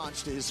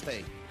response to his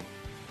faith.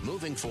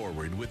 Moving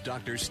Forward with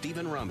Dr.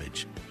 Stephen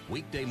Rummage.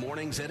 Weekday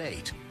mornings at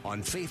 8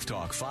 on Faith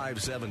Talk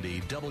 570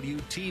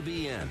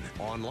 WTBN.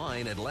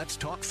 Online at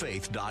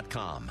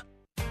letstalkfaith.com.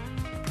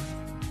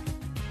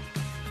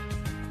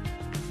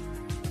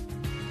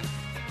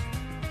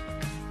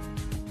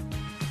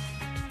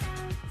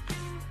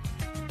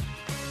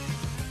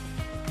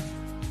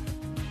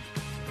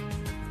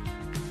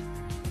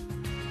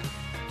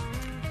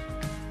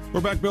 We're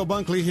back. Bill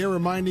Bunkley here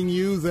reminding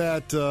you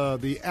that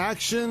the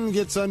action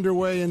gets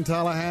underway in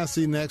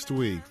Tallahassee next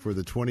week for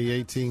the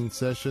 2018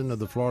 session of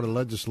the Florida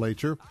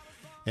Legislature.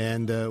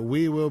 And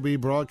we will be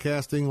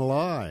broadcasting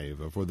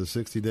live for the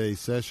 60-day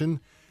session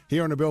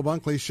here on the Bill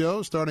Bunkley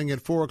Show, starting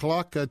at 4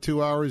 o'clock,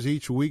 2 hours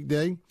each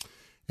weekday.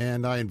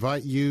 And I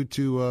invite you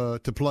to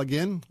plug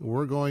in.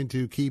 We're going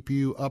to keep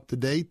you up to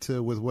date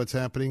with what's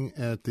happening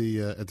at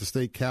the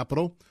state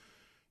capitol.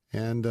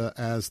 And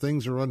as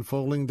things are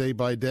unfolding day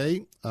by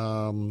day,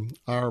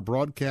 our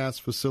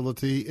broadcast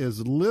facility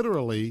is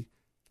literally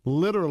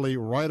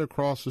right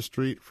across the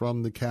street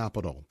from the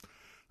Capitol.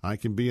 I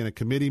can be in a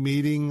committee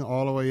meeting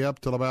all the way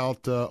up till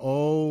about 6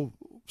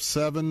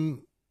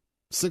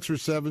 or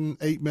 7,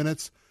 8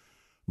 minutes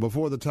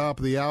before the top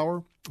of the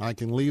hour. I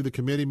can leave the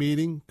committee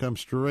meeting, come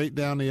straight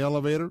down the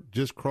elevator,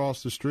 just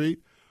cross the street,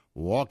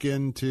 walk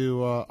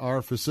into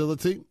our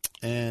facility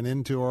and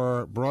into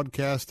our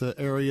broadcast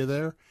area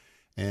there,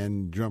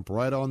 and jump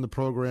right on the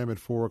program at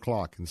 4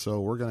 o'clock. And so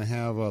we're going to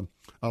have a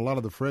lot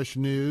of the fresh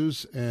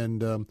news,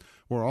 and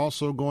we're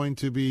also going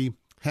to be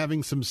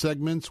having some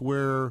segments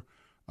where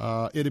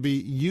it'll be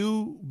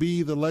you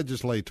be the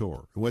legislator.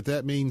 What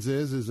that means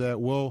is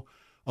that we'll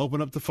open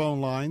up the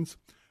phone lines.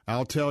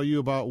 I'll tell you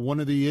about one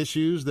of the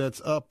issues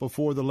that's up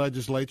before the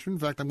legislature. In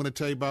fact, I'm going to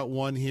tell you about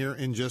one here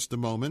in just a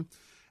moment.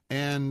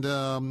 And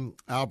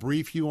I'll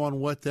brief you on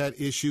what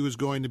that issue is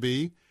going to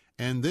be.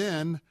 And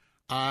then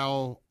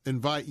I'll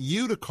invite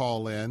you to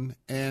call in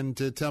and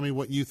to tell me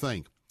what you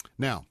think.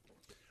 Now,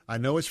 I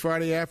know it's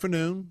Friday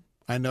afternoon.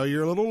 I know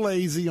you're a little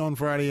lazy on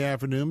Friday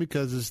afternoon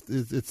because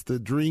it's the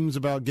dreams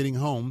about getting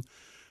home.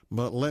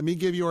 But let me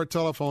give you our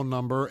telephone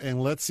number,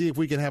 and let's see if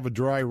we can have a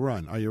dry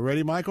run. Are you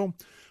ready, Michael?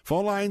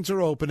 Phone lines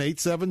are open,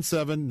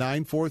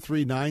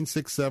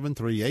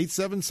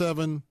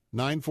 877-943-9673,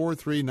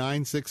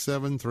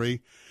 877-943-9673.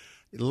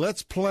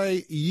 Let's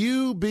play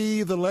You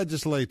Be the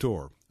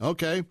Legislator.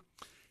 Okay.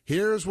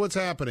 Here's what's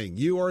happening.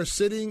 You are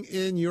sitting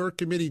in your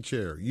committee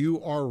chair.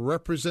 You are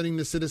representing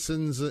the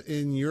citizens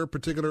in your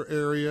particular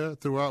area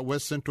throughout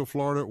West Central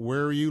Florida,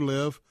 where you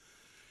live,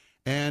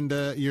 and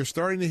you're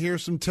starting to hear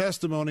some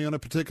testimony on a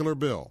particular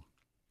bill.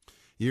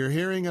 You're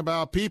hearing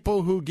about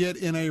people who get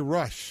in a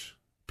rush,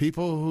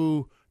 people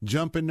who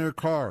jump in their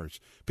cars,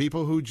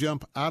 people who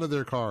jump out of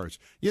their cars.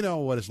 You know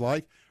what it's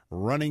like,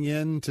 running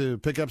in to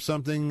pick up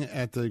something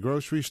at the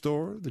grocery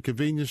store, the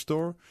convenience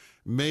store.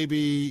 Maybe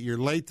you're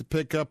late to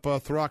pick up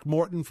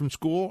Throckmorton from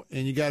school,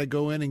 and you got to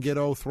go in and get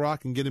old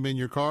Throck and get him in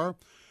your car.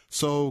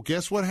 So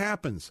guess what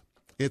happens?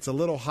 It's a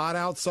little hot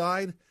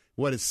outside.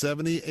 What is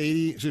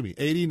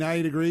 80,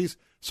 90 degrees?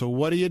 So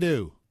what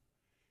do?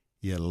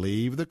 You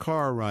leave the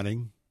car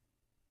running.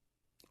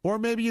 Or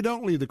maybe you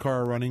don't leave the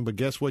car running, but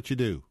guess what you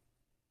do?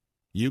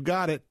 You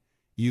got it.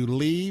 You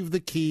leave the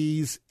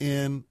keys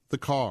in the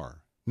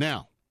car.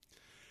 Now,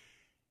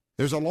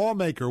 there's a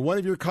lawmaker, one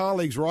of your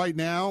colleagues right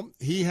now,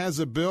 he has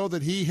a bill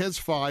that he has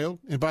filed.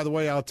 And by the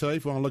way, I'll tell you,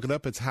 if you want to look it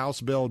up, it's House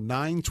Bill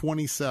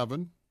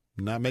 927.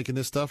 I'm not making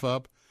this stuff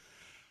up.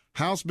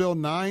 House Bill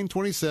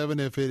 927,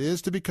 if it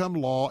is to become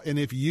law, and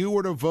if you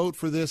were to vote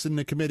for this in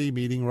the committee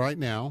meeting right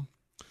now,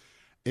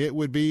 it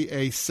would be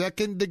a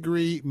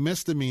second-degree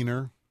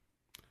misdemeanor,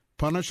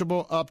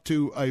 punishable up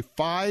to a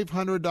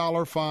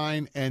 $500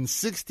 fine and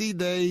 60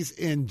 days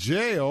in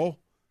jail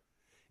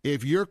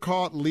if you're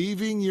caught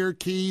leaving your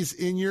keys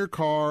in your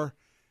car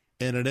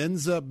and it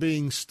ends up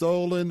being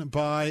stolen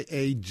by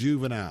a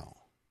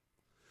juvenile.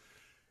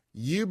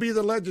 You be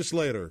the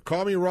legislator.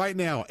 Call me right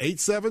now,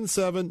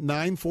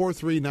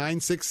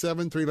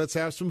 877-943-9673. Let's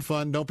have some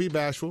fun. Don't be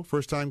bashful.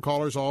 First-time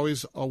callers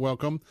always are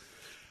welcome.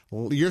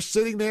 You're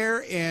sitting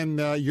there, and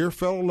your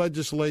fellow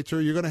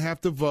legislator, you're going to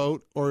have to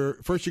vote, or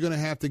first you're going to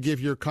have to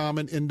give your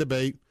comment in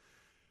debate.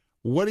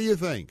 What do you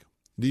think?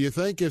 Do you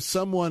think if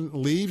someone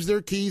leaves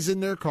their keys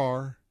in their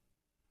car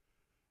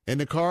and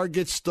the car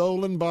gets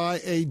stolen by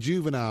a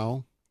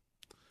juvenile,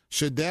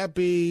 should that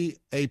be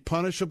a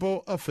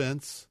punishable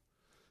offense?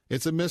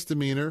 It's a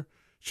misdemeanor.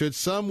 Should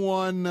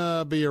someone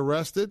be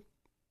arrested?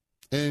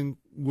 And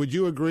would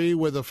you agree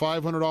with a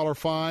 $500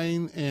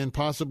 fine and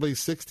possibly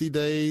 60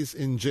 days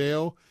in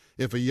jail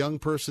if a young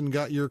person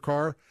got your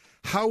car?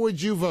 How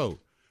would you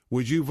vote?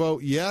 Would you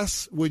vote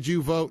yes? Would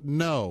you vote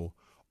no?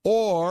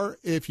 Or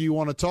if you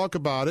want to talk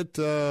about it,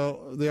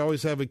 they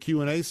always have a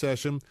Q&A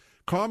session.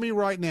 Call me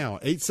right now,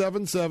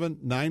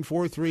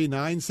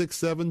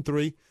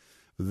 877-943-9673.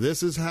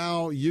 This is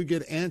how you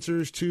get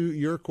answers to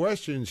your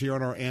questions here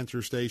on our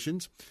answer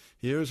stations.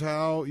 Here's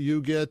how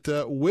you get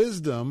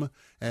wisdom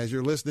as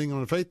you're listening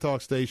on the Faith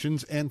Talk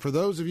stations. And for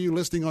those of you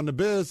listening on the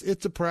Biz,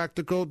 it's a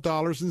practical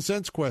dollars and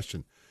cents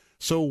question.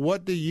 So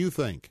what do you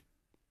think?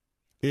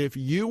 If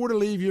you were to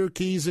leave your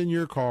keys in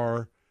your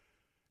car,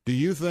 do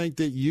you think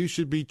that you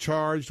should be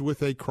charged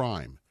with a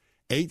crime?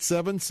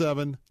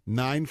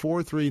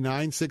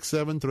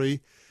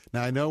 877-943-9673.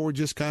 Now, I know we're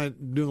just kind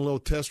of doing a little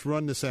test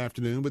run this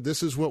afternoon, but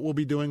this is what we'll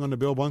be doing on the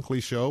Bill Bunkley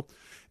Show.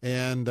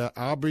 And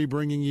I'll be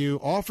bringing you,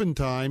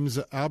 oftentimes,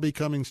 I'll be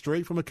coming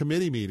straight from a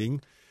committee meeting,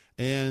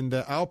 And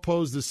I'll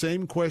pose the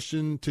same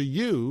question to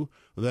you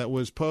that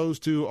was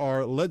posed to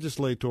our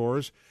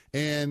legislators.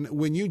 And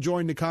when you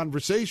join the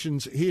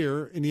conversations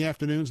here in the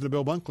afternoons of the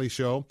Bill Bunkley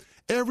Show,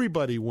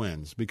 everybody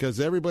wins because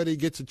everybody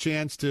gets a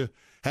chance to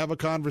have a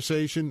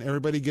conversation.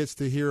 Everybody gets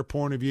to hear a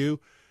point of view.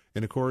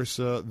 And, of course,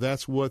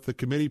 that's what the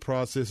committee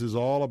process is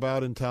all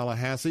about in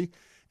Tallahassee,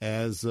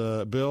 as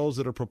bills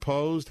that are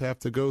proposed have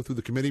to go through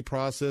the committee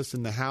process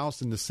in the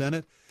House and the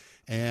Senate.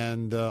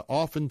 And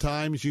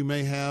oftentimes you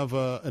may have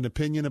an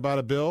opinion about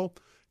a bill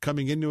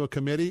coming into a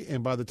committee,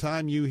 and by the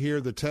time you hear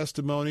the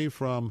testimony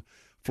from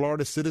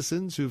Florida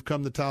citizens who've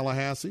come to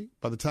Tallahassee,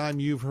 by the time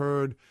you've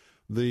heard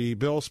the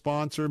bill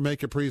sponsor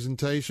make a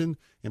presentation,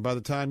 and by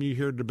the time you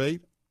hear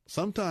debate,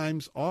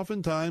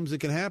 oftentimes it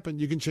can happen,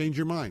 you can change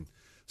your mind.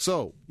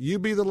 So you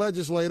be the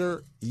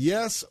legislator,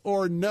 yes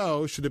or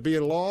no, should it be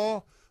a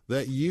law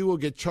that you will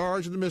get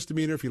charged with a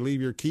misdemeanor if you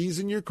leave your keys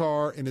in your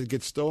car and it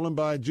gets stolen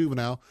by a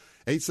juvenile?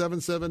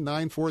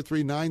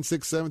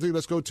 877-943-9673.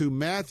 Let's go to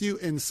Matthew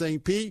in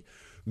St. Pete.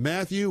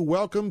 Matthew,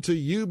 welcome to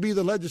You Be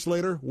the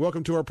Legislator.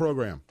 Welcome to our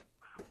program.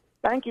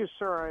 Thank you,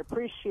 sir. I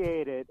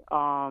appreciate it.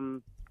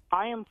 I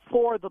am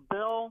for the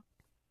bill.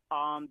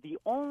 The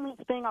only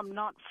thing I'm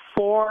not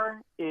for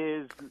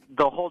is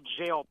the whole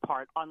jail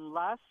part,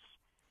 unless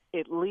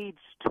it leads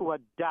to a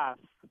death.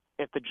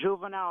 If the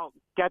juvenile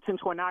gets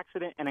into an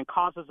accident and it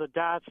causes a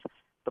death,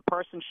 the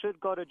person should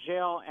go to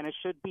jail, and it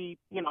should be,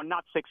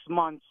 not 6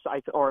 months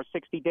or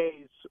 60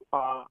 days.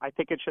 I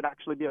think it should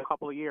actually be a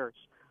couple of years.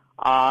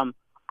 I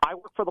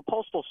work for the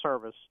Postal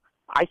Service.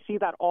 I see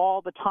that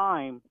all the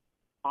time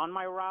on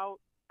my route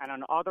and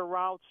on other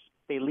routes.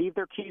 They leave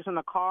their keys in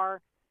the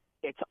car.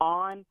 It's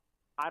on.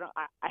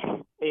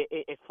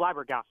 It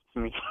flabbergasts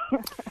me.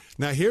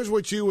 Now, here's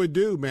what you would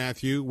do,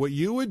 Matthew. What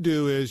you would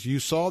do is you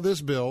saw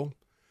this bill.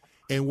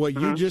 And what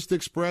you just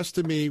expressed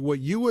to me,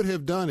 what you would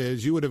have done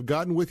is you would have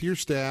gotten with your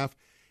staff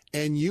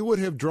and you would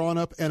have drawn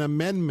up an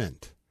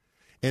amendment.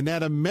 And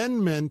that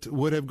amendment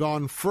would have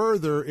gone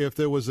further if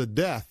there was a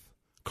death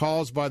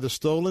caused by the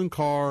stolen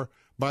car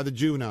by the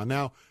juvenile.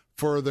 Now,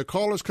 for the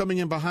callers coming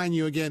in behind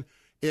you again,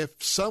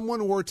 if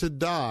someone were to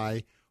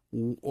die,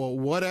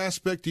 what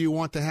aspect do you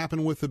want to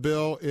happen with the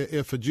bill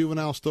if a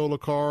juvenile stole a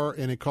car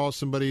and it caused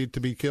somebody to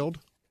be killed?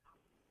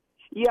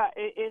 Yeah,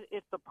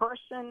 if the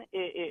person,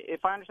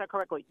 if I understand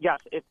correctly, yes,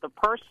 if the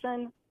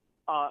person,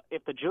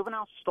 if the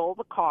juvenile stole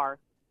the car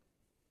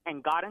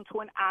and got into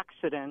an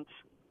accident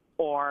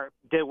or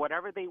did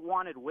whatever they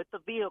wanted with the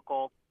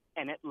vehicle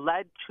and it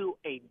led to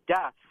a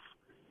death,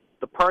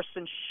 the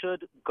person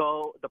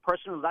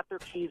who left their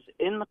keys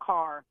in the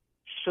car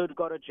should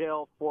go to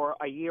jail for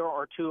a year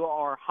or two,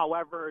 or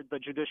however the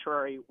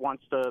judiciary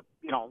wants to,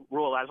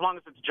 rule, as long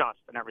as it's just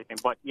and everything.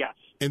 But yes.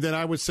 And then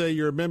I would say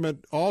your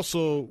amendment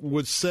also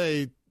would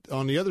say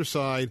on the other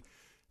side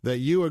that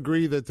you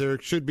agree that there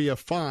should be a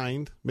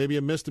fine, maybe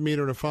a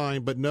misdemeanor and a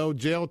fine, but no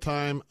jail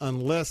time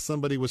unless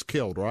somebody was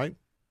killed, right?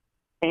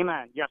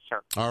 Amen. Yes,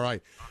 sir. All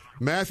right.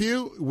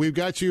 Matthew, we've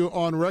got you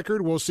on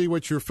record. We'll see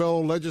what your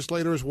fellow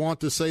legislators want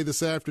to say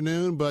this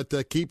afternoon, but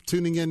keep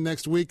tuning in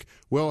next week.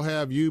 We'll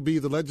have you be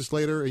the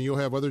legislator, and you'll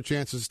have other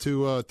chances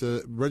to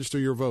register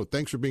your vote.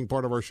 Thanks for being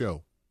part of our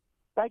show.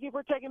 Thank you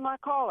for taking my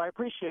call. I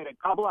appreciate it.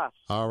 God bless.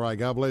 All right.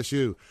 God bless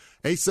you.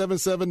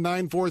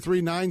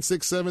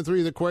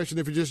 877-943-9673. The question,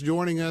 if you're just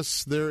joining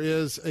us, there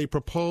is a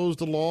proposed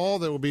law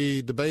that will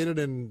be debated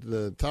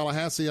in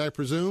Tallahassee, I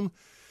presume.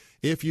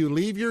 If you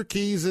leave your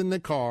keys in the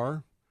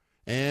car,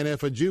 and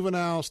if a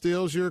juvenile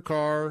steals your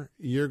car,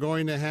 you're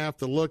going to have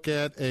to look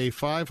at a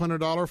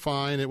 $500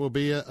 fine. It will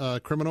be a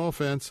criminal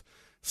offense,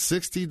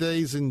 60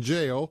 days in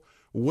jail.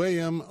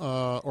 William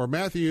or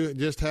Matthew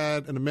just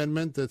had an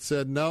amendment that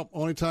said, nope,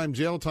 only time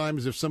jail time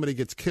is if somebody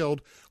gets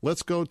killed.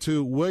 Let's go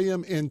to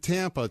William in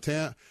Tampa.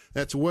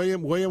 That's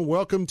William. William,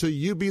 welcome to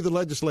You Be the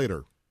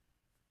Legislator.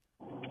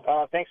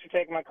 Thanks for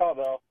taking my call,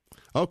 Bill.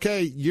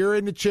 Okay, you're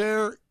in the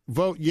chair.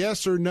 Vote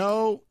yes or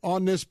no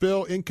on this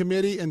bill in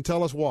committee and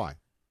tell us why.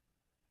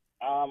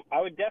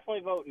 I would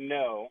definitely vote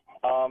no.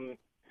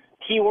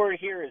 Keyword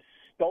here is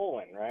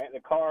stolen, right? The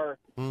car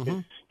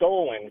is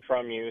stolen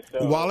from you.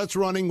 So while it's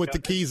running with the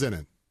keys in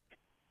it.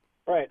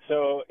 Right.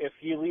 So if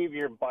you leave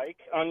your bike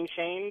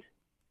unchained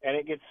and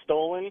it gets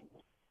stolen,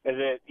 is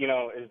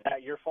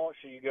that your fault?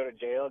 Should you go to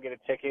jail, get a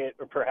ticket,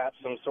 or perhaps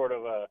some sort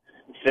of a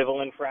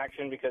civil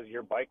infraction because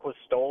your bike was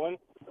stolen?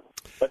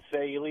 Let's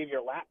say you leave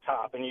your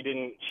laptop and you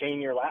didn't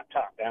chain your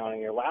laptop down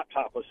and your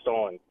laptop was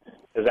stolen.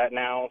 Is that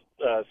now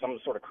some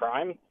sort of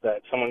crime,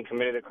 that someone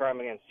committed a crime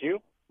against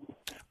you?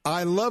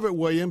 I love it,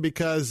 William,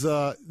 because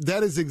that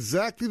is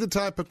exactly the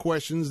type of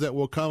questions that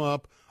will come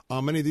up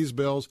on many of these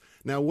bills.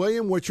 Now,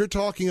 William, what you're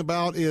talking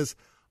about is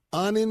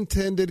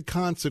unintended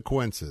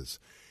consequences.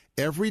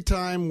 Every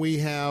time we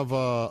have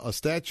a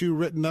statute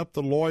written up,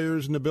 the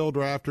lawyers and the bill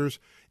drafters,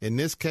 in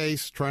this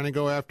case, trying to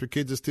go after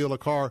kids that steal a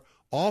car,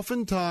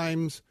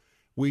 oftentimes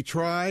we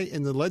try,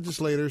 and the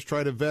legislators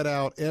try to vet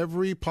out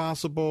every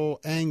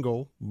possible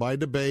angle by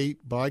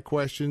debate, by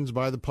questions,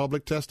 by the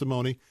public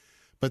testimony.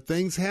 But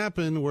things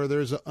happen where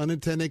there's an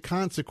unintended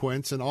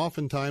consequence, and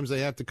oftentimes they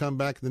have to come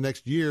back the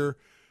next year.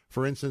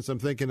 For instance, I'm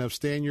thinking of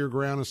Stand Your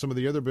Ground and some of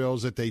the other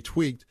bills that they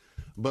tweaked.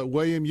 But,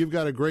 William, you've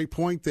got a great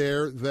point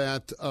there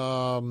that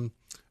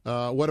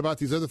what about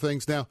these other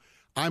things? Now,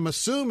 I'm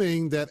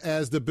assuming that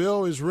as the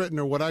bill is written,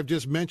 or what I've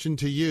just mentioned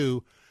to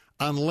you,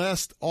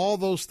 unless all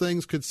those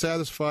things could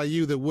satisfy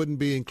you that wouldn't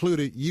be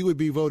included, you would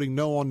be voting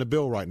no on the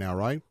bill right now,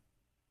 right?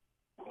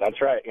 That's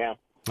right, yeah.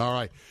 All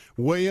right.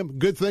 William,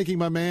 good thinking,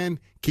 my man.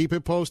 Keep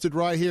it posted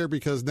right here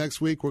because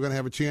next week we're going to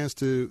have a chance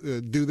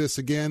to do this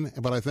again.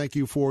 But I thank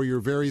you for your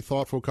very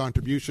thoughtful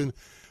contribution.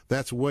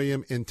 That's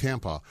William in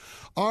Tampa.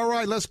 All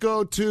right, let's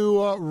go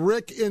to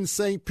Rick in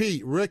St.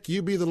 Pete. Rick,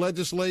 you be the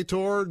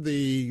legislator.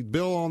 The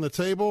bill on the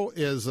table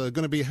is going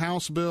to be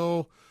House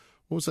Bill.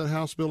 What was that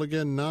House Bill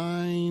again?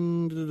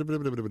 9.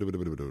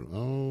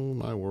 Oh,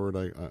 my word.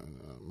 I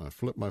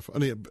flipped my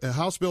phone.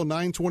 House Bill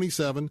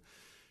 927.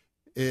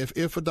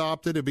 If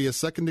adopted, it'd be a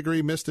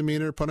second-degree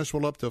misdemeanor,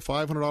 punishable up to a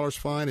 $500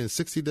 fine and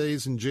 60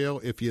 days in jail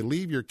if you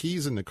leave your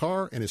keys in the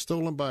car and it's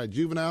stolen by a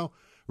juvenile.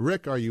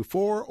 Rick, are you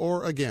for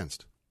or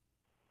against?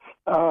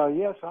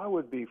 Yes, I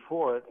would be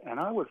for it, and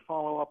I would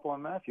follow up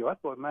on Matthew. I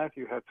thought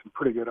Matthew had some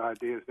pretty good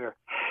ideas there.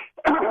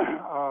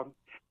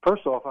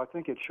 First off, I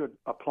think it should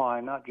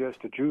apply not just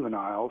to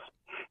juveniles,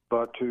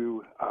 but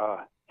to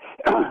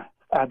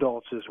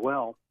adults as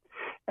well.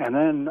 And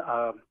then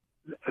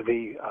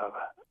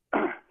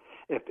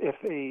if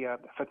a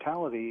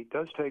fatality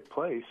does take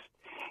place,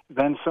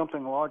 then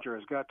something larger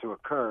has got to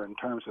occur in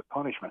terms of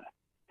punishment.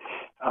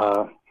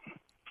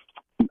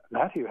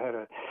 Matthew had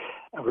a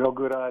real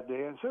good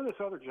idea, and so this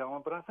other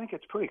gentleman, but I think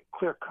it's pretty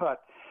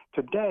clear-cut.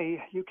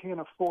 Today, you can't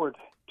afford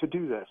to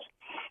do this.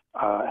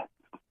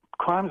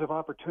 Crimes of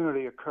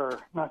opportunity occur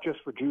not just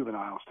for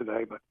juveniles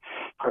today, but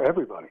for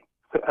everybody.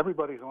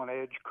 Everybody's on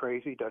edge,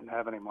 crazy, doesn't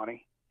have any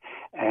money.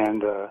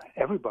 And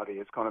everybody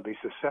is going to be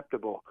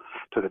susceptible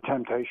to the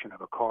temptation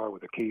of a car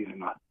with the keys in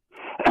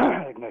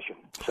the ignition.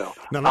 So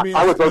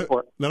I would vote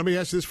for it. Now, let me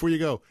ask you this before you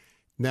go.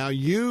 Now,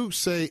 you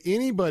say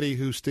anybody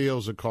who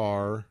steals a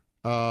car,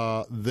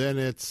 then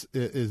it's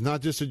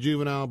not just a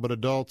juvenile, but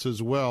adults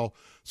as well.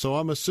 So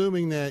I'm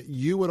assuming that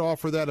you would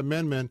offer that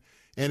amendment.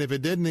 And if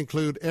it didn't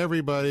include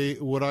everybody,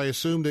 would I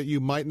assume that you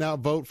might not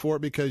vote for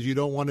it because you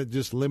don't want it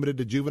just limited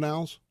to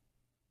juveniles?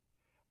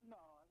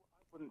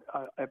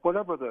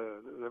 Whatever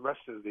the rest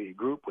of the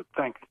group would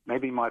think,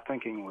 maybe my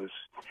thinking was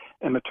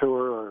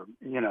immature or,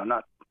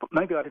 not,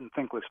 maybe I didn't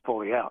think was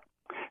fully out.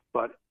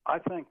 But I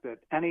think that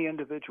any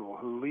individual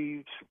who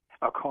leaves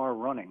a car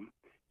running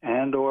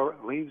and or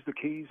leaves the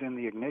keys in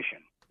the ignition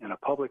in a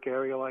public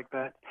area like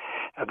that,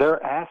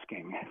 they're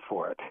asking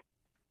for it.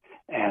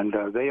 And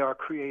they are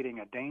creating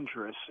a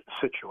dangerous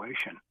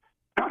situation.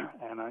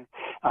 And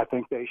I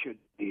think they should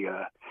be...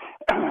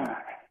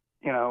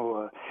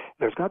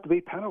 there's got to be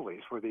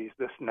penalties for this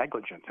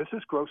negligence. This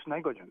is gross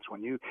negligence.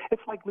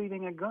 It's like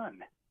leaving a gun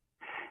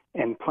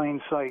in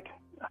plain sight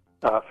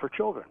for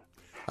children.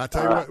 I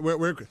tell you what,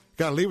 we're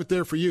got to leave it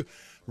there for you,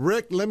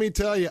 Rick. Let me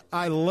tell you,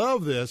 I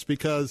love this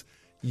because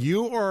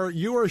you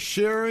are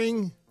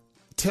sharing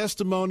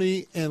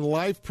testimony and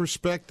life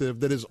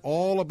perspective that is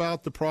all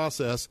about the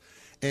process.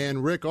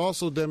 And Rick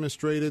also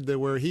demonstrated that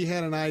where he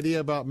had an idea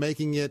about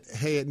making it,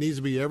 hey, it needs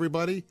to be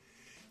everybody.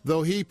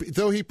 Though he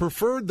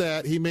preferred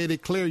that, he made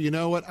it clear, you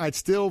know what, I'd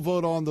still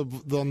vote on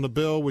the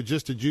bill with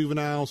just the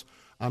juveniles.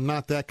 I'm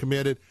not that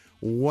committed.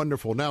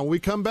 Wonderful. Now, when we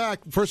come back,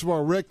 first of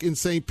all, Rick in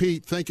St.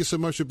 Pete, thank you so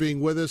much for being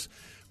with us.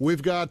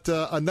 We've got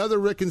another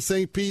Rick in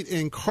St. Pete,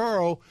 and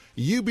Carl,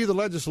 you be the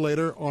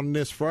legislator on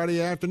this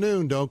Friday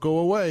afternoon. Don't go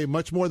away.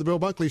 Much more of the Bill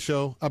Bunkley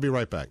Show. I'll be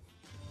right back.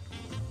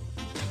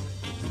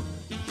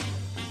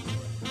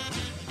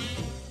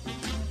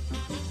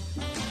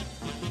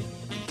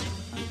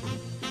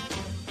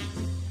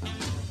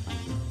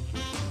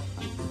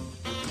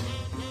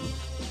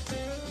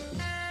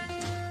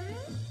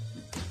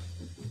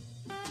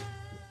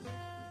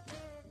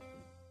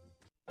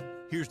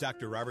 Here's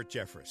Dr. Robert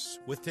Jeffress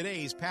with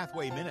today's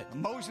Pathway Minute.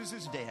 Moses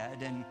is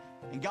dead, and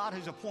God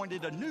has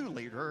appointed a new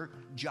leader,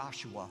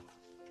 Joshua.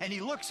 And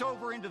he looks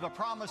over into the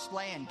promised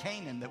land,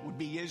 Canaan, that would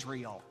be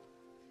Israel.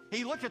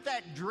 He looked at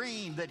that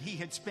dream that he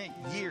had spent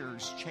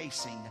years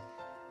chasing,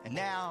 and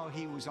now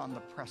he was on the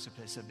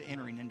precipice of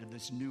entering into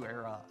this new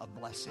era of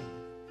blessing.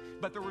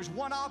 But there was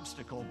one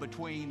obstacle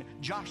between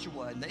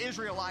Joshua and the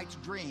Israelites'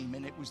 dream,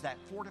 and it was that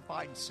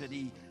fortified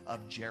city of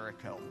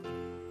Jericho.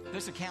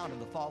 This account of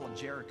the fall of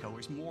Jericho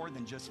is more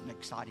than just an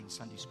exciting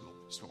Sunday school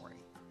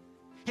story.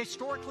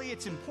 Historically,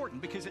 it's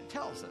important because it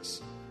tells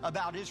us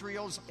about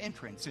Israel's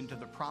entrance into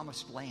the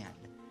promised land.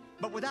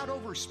 But without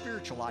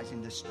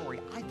over-spiritualizing this story,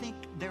 I think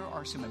there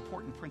are some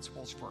important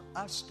principles for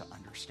us to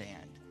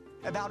understand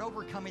about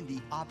overcoming the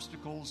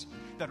obstacles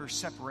that are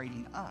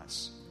separating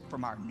us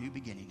from our new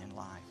beginning in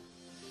life.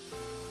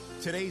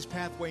 Today's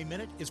Pathway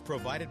Minute is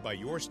provided by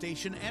your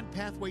station and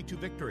Pathway to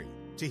Victory.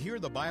 To hear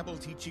the Bible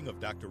teaching of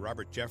Dr.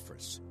 Robert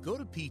Jeffress, go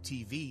to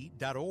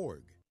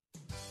ptv.org.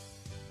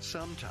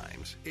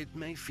 Sometimes it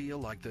may feel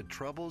like the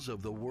troubles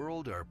of the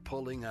world are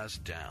pulling us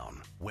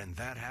down. When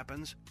that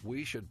happens,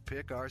 we should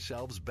pick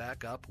ourselves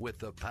back up with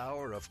the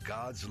power of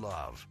God's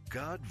love.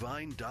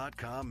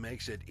 Godvine.com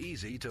makes it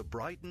easy to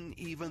brighten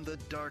even the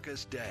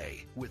darkest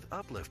day with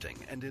uplifting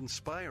and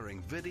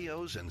inspiring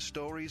videos and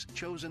stories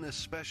chosen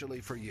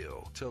especially for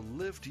you to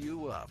lift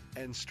you up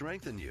and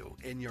strengthen you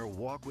in your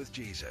walk with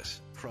Jesus.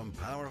 From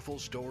powerful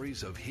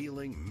stories of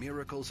healing,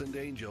 miracles, and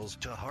angels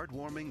to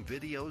heartwarming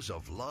videos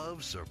of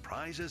love,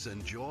 surprises,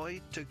 and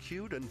joy to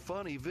cute and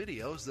funny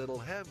videos that'll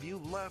have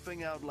you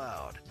laughing out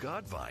loud.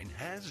 Godvine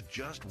has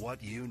just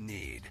what you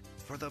need.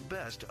 For the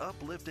best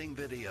uplifting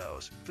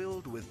videos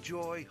filled with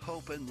joy,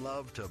 hope, and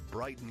love to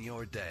brighten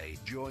your day,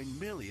 join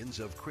millions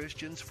of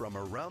Christians from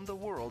around the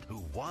world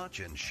who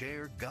watch and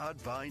share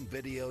Godvine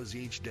videos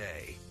each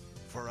day.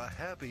 For a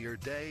happier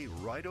day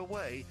right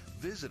away,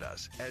 visit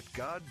us at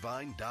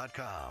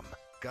Godvine.com.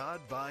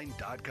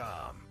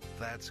 Godvine.com.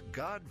 That's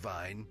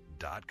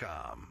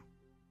Godvine.com.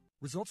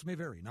 Results may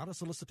vary, not a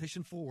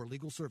solicitation for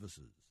legal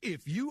services.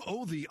 If you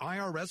owe the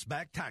IRS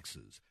back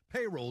taxes,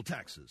 payroll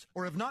taxes,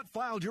 or have not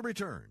filed your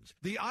returns,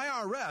 the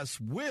IRS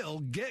will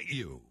get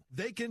you.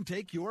 They can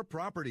take your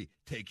property,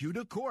 take you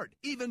to court,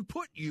 even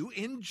put you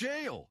in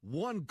jail.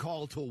 One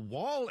call to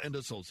Wall &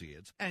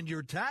 Associates, and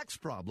your tax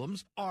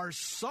problems are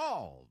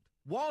solved.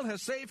 Wall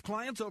has saved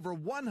clients over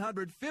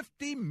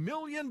 $150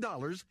 million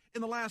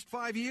in the last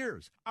 5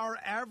 years. Our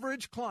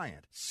average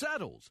client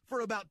settles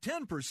for about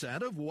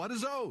 10% of what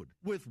is owed.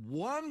 With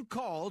one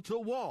call to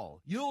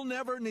Wall, you'll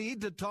never need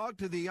to talk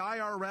to the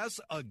IRS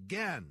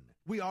again.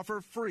 We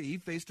offer free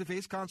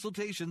face-to-face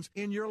consultations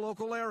in your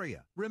local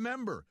area.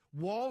 Remember,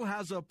 Wall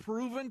has a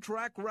proven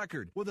track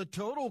record with a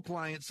total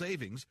client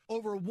savings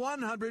over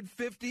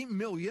 $150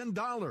 million.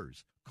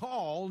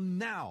 Call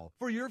now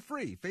for your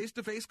free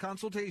face-to-face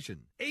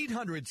consultation.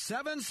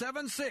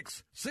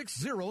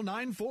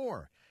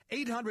 800-776-6094.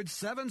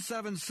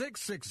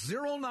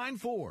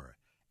 800-776-6094.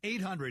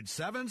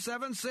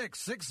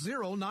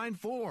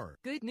 800-776-6094.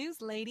 Good news,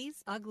 ladies.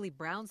 Ugly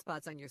brown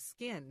spots on your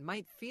skin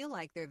might feel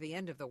like they're the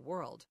end of the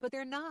world, but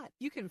they're not.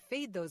 You can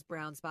fade those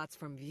brown spots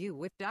from view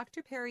with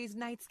Dr. Perry's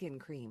Night Skin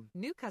Cream.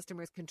 New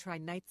customers can try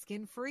Night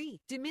Skin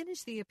free.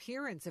 Diminish the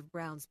appearance of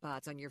brown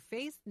spots on your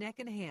face, neck,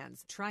 and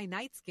hands. Try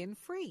Night Skin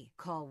free.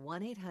 Call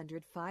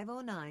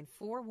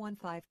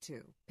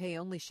 1-800-509-4152. Pay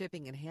only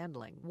shipping and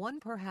handling.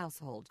 One per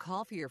household.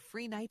 Call for your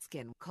free Night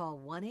Skin.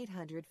 Call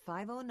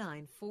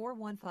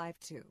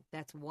 1-800-509-4152.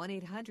 That's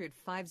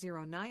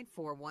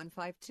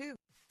 1-800-509-4152.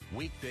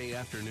 Weekday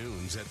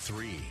afternoons at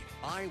 3.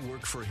 I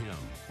Work for Him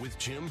with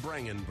Jim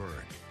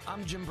Brangenberg.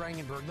 I'm Jim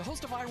Brangenberg, the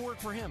host of I Work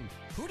for Him.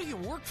 Who do you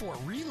work for,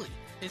 really?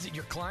 Is it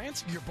your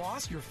clients, your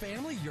boss, your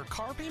family, your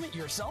car payment,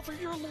 yourself, or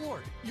your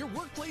Lord? Your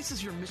workplace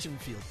is your mission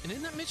field. And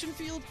in that mission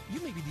field, you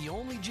may be the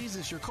only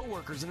Jesus your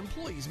coworkers and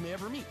employees may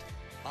ever meet.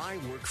 I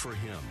Work for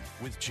Him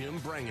with Jim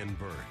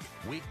Brangenberg.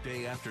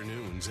 Weekday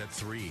afternoons at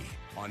 3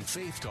 on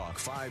Faith Talk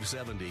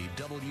 570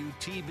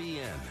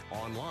 WTBN.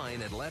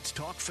 Online at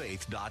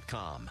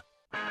letstalkfaith.com.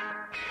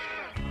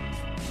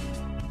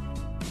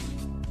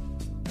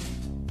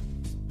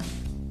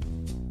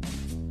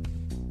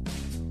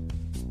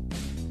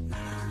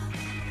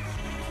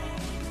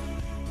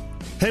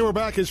 Hey, we're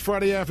back. It's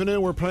Friday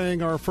afternoon. We're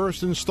playing our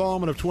first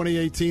installment of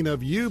 2018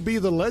 of You Be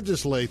the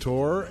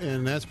Legislator,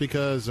 and that's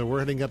because we're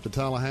heading up to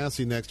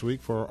Tallahassee next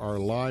week for our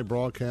live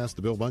broadcast,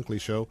 The Bill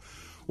Bunkley Show.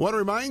 I want to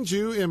remind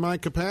you, in my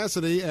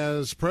capacity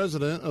as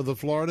president of the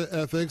Florida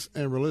Ethics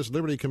and Religious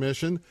Liberty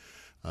Commission,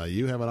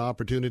 you have an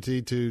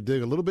opportunity to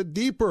dig a little bit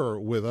deeper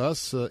with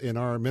us in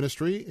our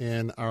ministry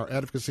and our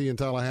advocacy in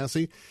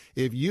Tallahassee.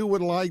 If you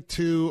would like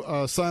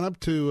to sign up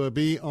to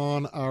be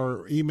on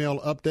our email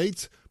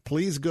updates,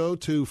 please go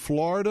to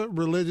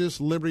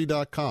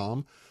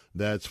FloridaReligiousLiberty.com.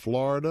 That's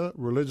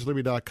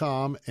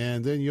FloridaReligiousLiberty.com,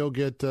 and then you'll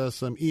get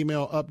some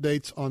email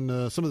updates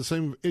on some of the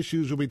same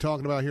issues we'll be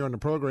talking about here on the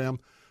program,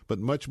 but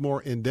much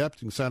more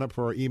in-depth. You can sign up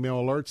for our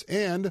email alerts.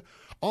 And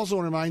also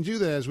want to remind you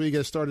that as we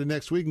get started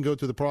next week and go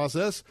through the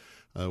process,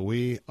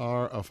 we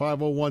are a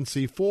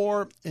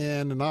 501c4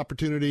 and an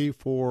opportunity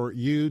for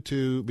you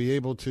to be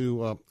able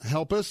to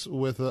help us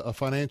with a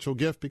financial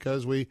gift,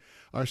 because we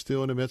are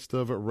still in the midst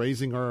of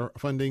raising our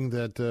funding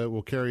that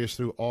will carry us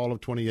through all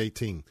of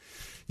 2018.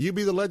 You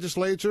Be the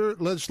Legislator.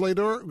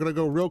 We're going to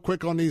go real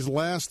quick on these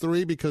last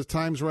three because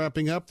time's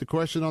wrapping up. The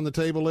question on the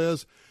table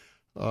is,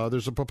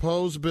 there's a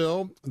proposed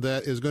bill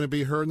that is going to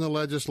be heard in the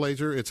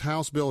legislature. It's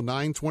House Bill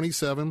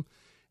 927.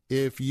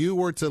 If you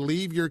were to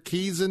leave your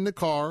keys in the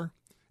car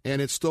and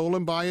it's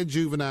stolen by a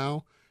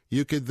juvenile,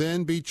 you could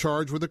then be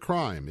charged with a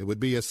crime. It would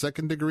be a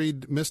second-degree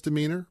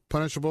misdemeanor,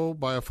 punishable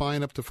by a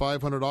fine up to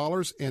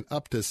 $500 and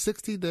up to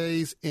 60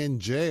 days in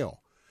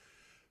jail.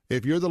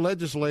 If you're the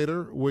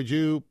legislator, would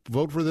you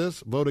vote for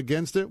this, vote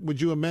against it?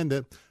 Would you amend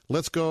it?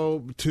 Let's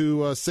go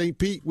to St.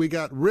 Pete. We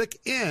got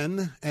Rick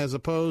in as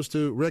opposed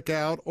to Rick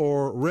out,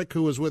 or Rick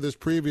who was with us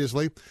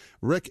previously.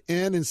 Rick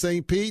in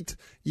St. Pete.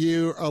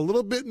 You're a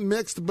little bit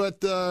mixed,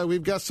 but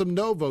we've got some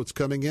no votes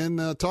coming in.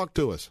 Talk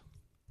to us.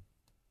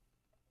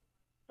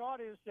 thought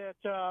is that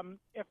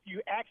if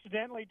you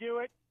accidentally do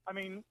it, I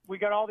mean, we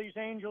got all these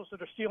angels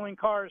that are stealing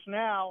cars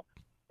now.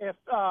 If,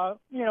 a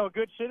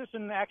good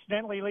citizen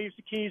accidentally leaves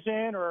the keys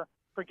in or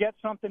forgets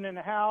something in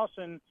the house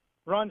and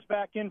runs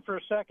back in for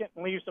a second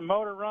and leaves the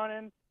motor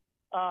running,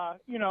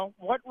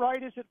 what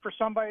right is it for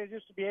somebody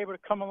just to be able to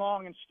come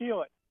along and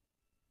steal it?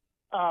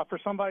 For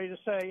somebody to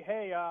say,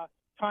 hey,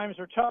 times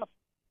are tough,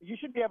 you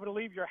should be able to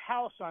leave your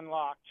house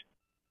unlocked,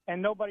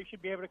 and nobody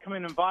should be able to come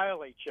in and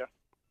violate you.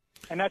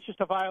 And that's just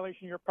a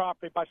violation of your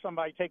property by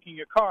somebody taking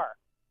your car.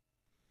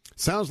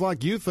 Sounds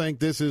like you think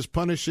this is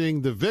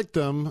punishing the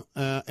victim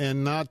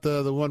and not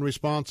the one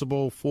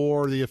responsible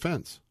for the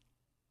offense.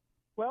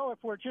 Well, if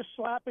we're just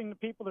slapping the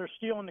people that are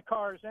stealing the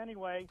cars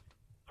anyway,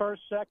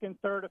 first, second,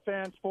 third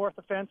offense, fourth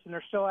offense, and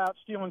they're still out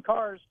stealing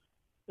cars,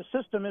 the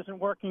system isn't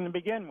working to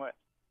begin with.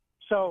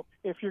 So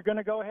if you're going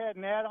to go ahead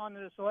and add on to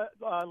this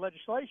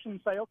legislation and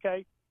say,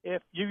 okay,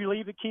 if you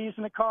leave the keys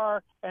in the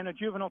car and a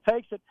juvenile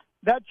takes it,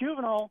 that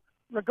juvenile,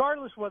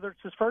 regardless whether it's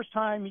his first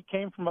time, he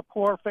came from a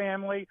poor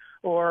family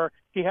or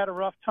he had a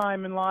rough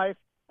time in life,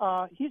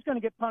 he's going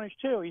to get punished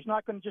too. He's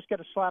not going to just get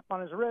a slap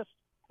on his wrist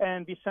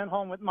and be sent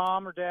home with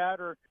mom or dad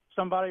or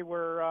somebody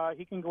where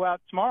he can go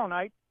out tomorrow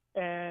night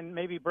and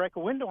maybe break a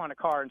window on a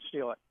car and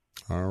steal it.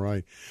 All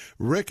right.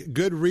 Rick,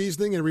 good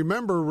reasoning. And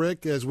remember,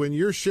 Rick, as when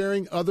you're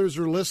sharing, others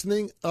are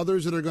listening,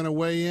 others that are going to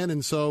weigh in.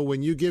 And so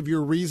when you give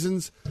your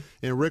reasons,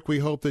 and Rick, we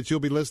hope that you'll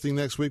be listening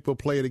next week. We'll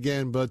play it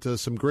again. But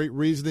some great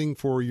reasoning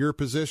for your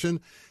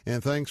position.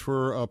 And thanks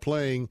for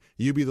playing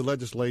You Be the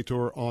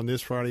Legislator on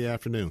this Friday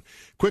afternoon.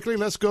 Quickly,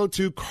 let's go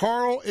to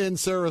Carl in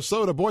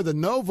Sarasota. Boy, the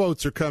no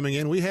votes are coming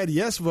in. We had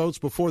yes votes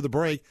before the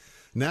break.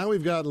 Now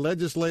we've got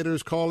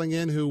legislators calling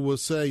in who will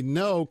say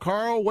no.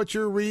 Carl, what's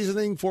your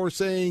reasoning for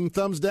saying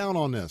thumbs down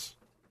on this?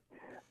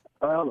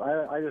 Well,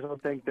 I just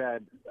don't think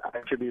that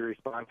I should be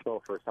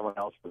responsible for someone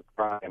else's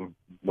crime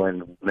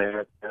when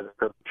they're the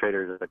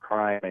perpetrators of the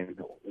crime. And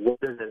where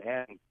does it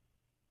end?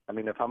 I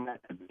mean, if I'm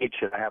at the beach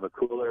and I have a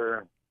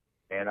cooler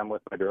and I'm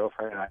with my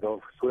girlfriend and I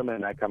go swimming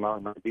and I come out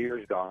and my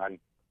beer's gone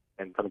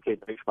and some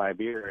kid takes my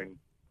beer and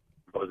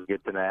goes and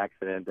gets in an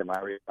accident, am I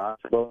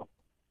responsible?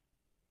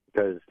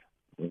 Because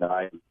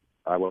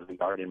I wasn't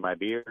guarding my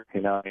beer,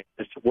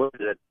 it's worth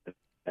it,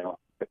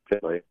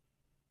 particularly.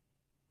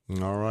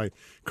 All right.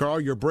 Carl,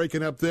 you're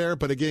breaking up there,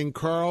 but again,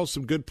 Carl,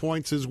 some good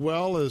points as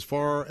well as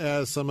far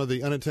as some of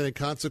the unintended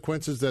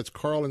consequences. That's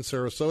Carl in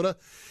Sarasota.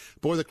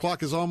 Boy, the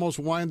clock is almost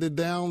winded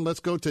down. Let's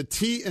go to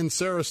T in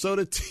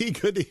Sarasota. T,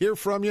 good to hear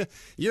from you.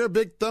 You're a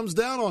big thumbs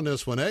down on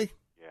this one, eh?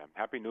 Yeah,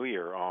 Happy New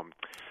Year.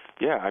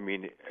 Yeah, I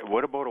mean,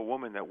 what about a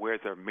woman that wears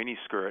a mini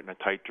skirt and a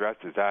tight dress?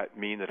 Does that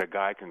mean that a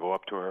guy can go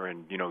up to her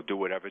and, do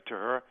whatever to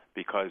her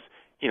because,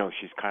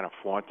 she's kind of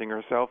flaunting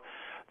herself?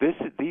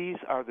 These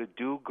are the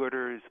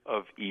do-gooders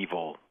of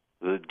evil,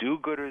 the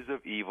do-gooders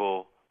of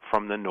evil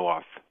from the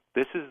North.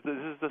 This is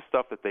the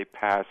stuff that they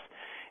pass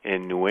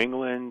in New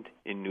England,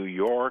 in New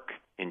York,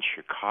 in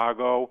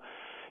Chicago.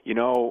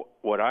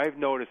 What I've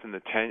noticed in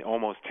the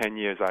almost 10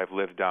 years I've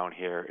lived down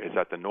here is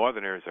that the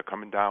Northerners are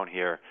coming down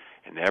here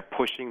and they're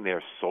pushing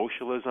their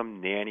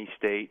socialism, nanny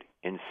state,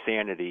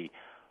 insanity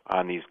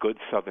on these good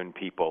Southern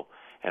people.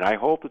 And I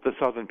hope that the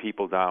Southern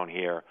people down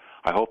here,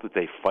 I hope that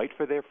they fight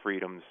for their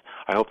freedoms.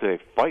 I hope that they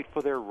fight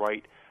for their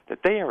right, that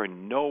they are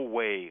in no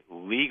way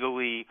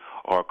legally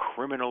or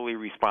criminally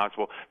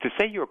responsible. To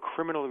say you're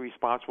criminally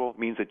responsible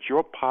means that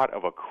you're part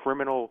of a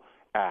criminal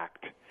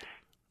act.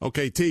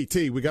 Okay,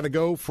 T, we got to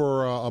go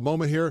for a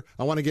moment here.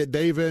 I want to get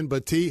Dave in,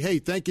 but T, hey,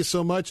 thank you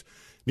so much.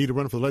 Need to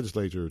run for the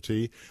legislature,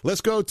 T.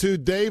 Let's go to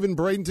Dave in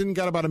Bradenton.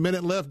 Got about a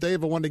minute left.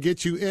 Dave, I wanted to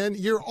get you in.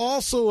 You're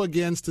also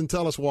against, and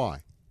tell us why.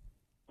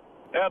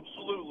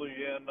 Absolutely,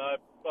 and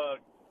I'm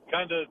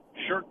kind of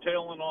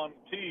shirt-tailing on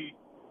T.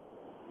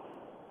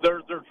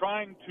 They're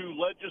trying to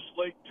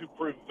legislate to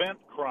prevent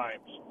crimes.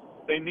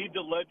 They need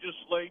to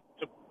legislate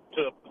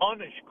to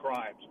punish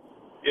crimes.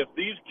 If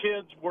these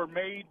kids were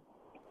made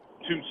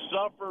to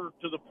suffer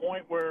to the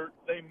point where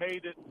they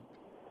made it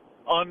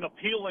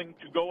unappealing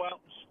to go out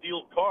and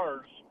steal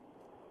cars,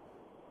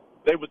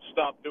 they would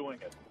stop doing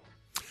it.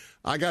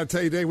 I got to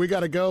tell you, Dave, we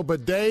got to go.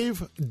 But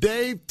Dave,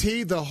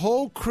 T, the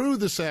whole crew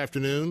this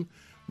afternoon,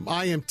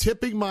 I am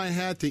tipping my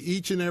hat to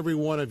each and every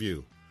one of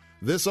you.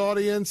 This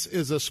audience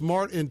is a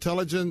smart,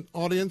 intelligent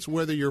audience,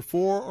 whether you're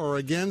for or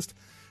against.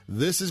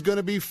 This is going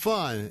to be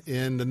fun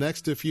in the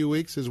next few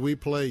weeks as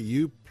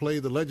you play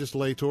the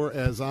legislator,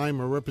 as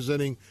I'm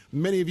representing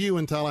many of you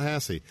in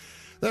Tallahassee.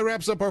 That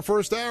wraps up our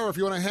first hour. If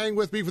you want to hang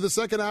with me for the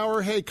second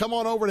hour, hey, come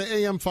on over to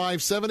AM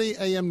 570,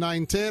 AM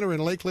 910, or in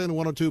Lakeland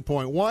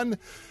 102.1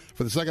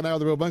 for the second hour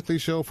of the Bill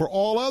Bunkley Show. For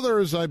all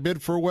others, I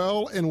bid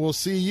farewell, and we'll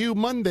see you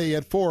Monday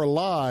at 4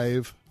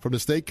 live from the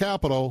state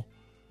capitol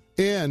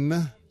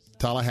in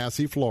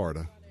Tallahassee,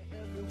 Florida.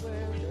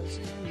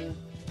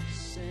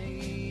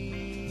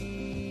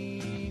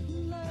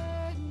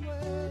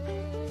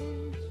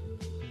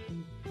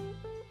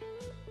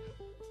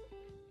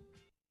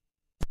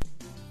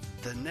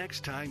 The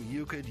Next time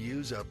you could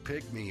use a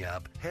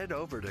pick-me-up, head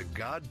over to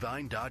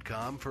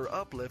godvine.com for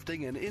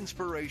uplifting and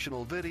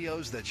inspirational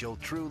videos that you'll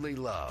truly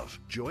love.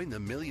 Join the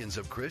millions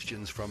of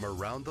Christians from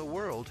around the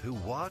world who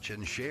watch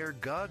and share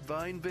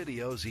Godvine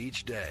videos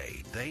each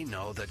day. They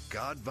know that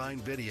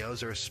Godvine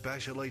videos are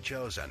specially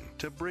chosen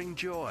to bring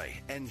joy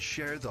and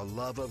share the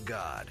love of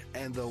God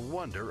and the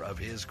wonder of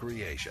His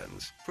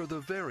creations. For the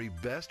very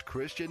best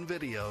Christian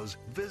videos,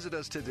 visit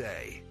us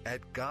today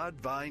at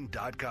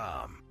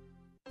godvine.com.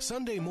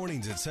 Sunday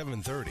mornings at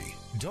 7:30.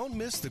 Don't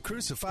miss the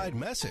Crucified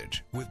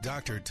Message with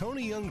Dr.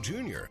 Tony Young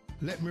Jr.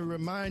 Let me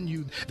remind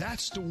you,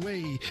 that's the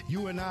way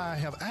you and I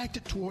have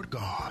acted toward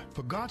God.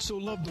 For God so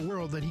loved the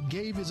world that He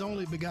gave His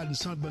only begotten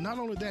Son. But not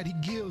only that, He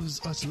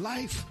gives us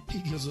life, He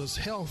gives us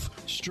health,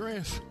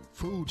 strength,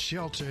 food,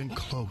 shelter, and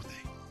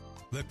clothing.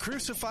 The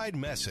Crucified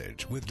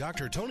Message with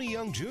Dr. Tony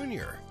Young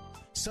Jr.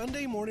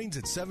 Sunday mornings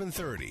at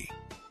 7:30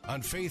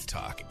 on Faith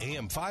Talk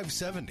AM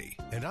 570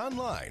 and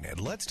online at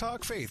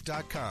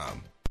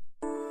letstalkfaith.com.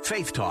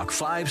 Faith Talk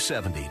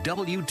 570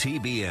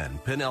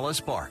 WTBN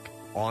Pinellas Park.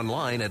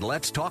 Online at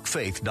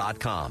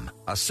letstalkfaith.com,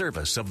 a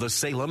service of the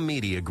Salem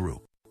Media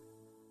Group.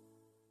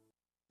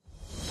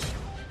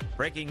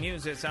 Breaking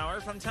news this hour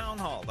from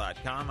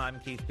townhall.com. I'm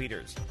Keith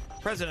Peters.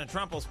 President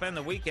Trump will spend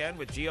the weekend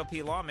with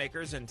GOP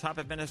lawmakers and top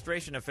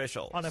administration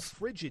officials. On a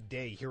frigid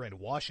day here in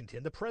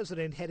Washington, the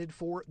president headed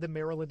for the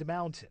Maryland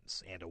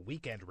mountains and a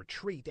weekend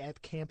retreat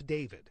at Camp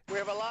David. We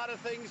have a lot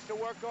of things to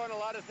work on, a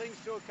lot of things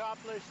to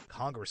accomplish.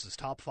 Congress's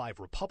top 5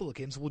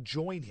 Republicans will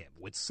join him,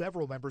 with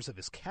several members of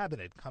his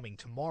cabinet coming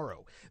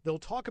tomorrow. They'll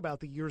talk about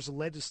the year's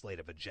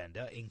legislative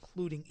agenda,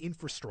 including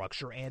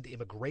infrastructure and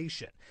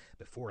immigration.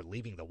 Before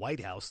leaving the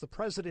White House, the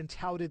president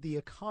touted the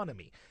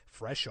economy,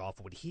 fresh off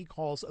what he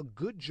calls a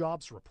good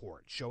jobs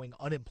report showing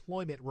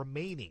unemployment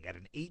remaining at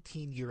an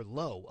 18-year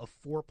low of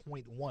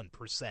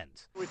 4.1%.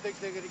 We think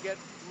they're going to get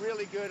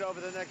really good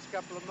over the next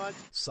couple of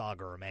months.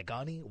 Sagar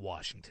Meghani,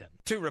 Washington.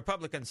 2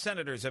 Republican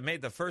senators have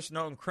made the first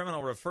known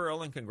criminal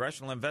referral in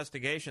congressional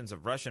investigations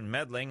of Russian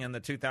meddling in the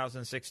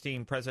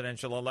 2016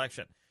 presidential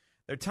election.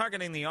 They're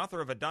targeting the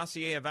author of a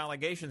dossier of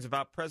allegations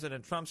about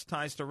President Trump's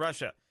ties to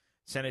Russia.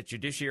 Senate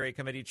Judiciary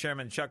Committee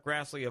Chairman Chuck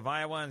Grassley of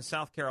Iowa and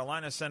South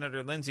Carolina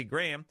Senator Lindsey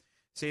Graham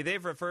say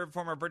they've referred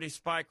former British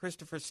spy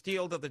Christopher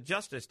Steele to the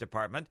Justice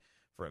Department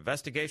for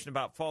investigation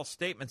about false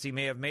statements he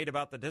may have made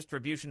about the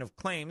distribution of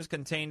claims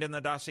contained in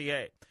the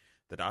dossier.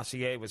 The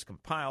dossier was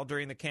compiled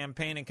during the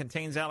campaign and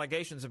contains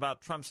allegations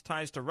about Trump's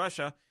ties to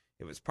Russia.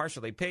 It was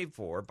partially paid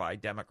for by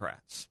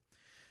Democrats.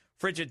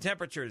 Frigid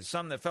temperatures,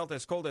 some that felt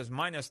as cold as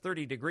minus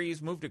 30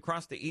 degrees, moved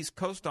across the East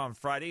Coast on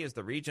Friday as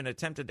the region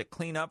attempted to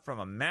clean up from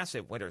a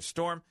massive winter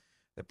storm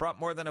that brought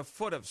more than a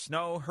foot of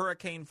snow,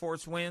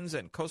 hurricane-force winds,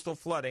 and coastal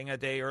flooding a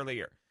day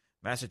earlier.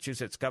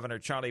 Massachusetts Governor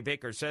Charlie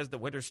Baker says the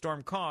winter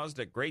storm caused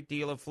a great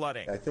deal of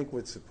flooding. I think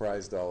what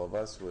surprised all of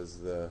us was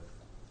the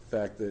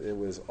fact that it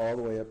was all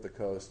the way up the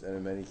coast, and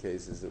in many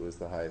cases it was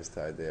the highest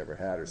tide they ever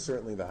had, or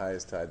certainly the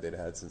highest tide they'd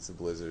had since the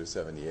blizzard of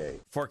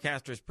 '78.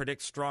 Forecasters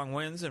predict strong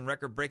winds and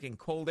record-breaking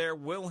cold air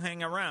will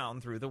hang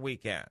around through the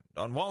weekend.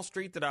 On Wall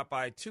Street, they're up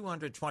by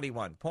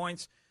 221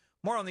 points.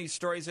 More on these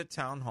stories at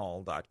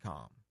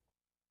townhall.com.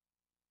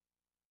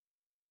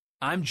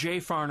 I'm Jay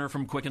Farner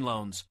from Quicken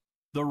Loans.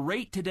 The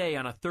rate today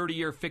on a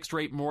 30-year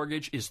fixed-rate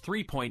mortgage is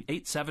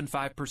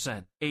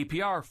 3.875%,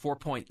 APR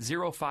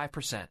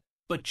 4.05%.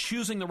 But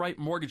choosing the right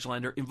mortgage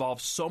lender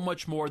involves so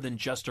much more than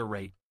just a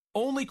rate.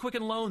 Only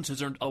Quicken Loans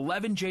has earned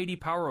 11 J.D.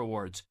 Power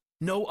Awards.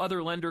 No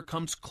other lender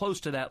comes close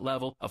to that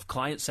level of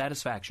client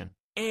satisfaction.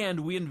 And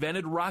we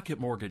invented Rocket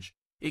Mortgage.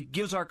 It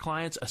gives our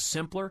clients a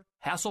simpler,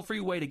 hassle-free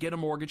way to get a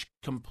mortgage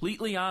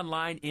completely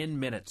online in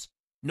minutes.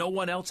 No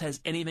one else has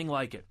anything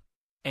like it.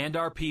 And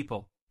our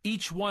people.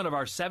 Each one of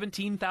our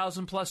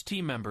 17,000-plus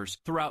team members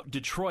throughout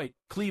Detroit,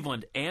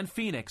 Cleveland, and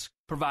Phoenix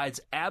provides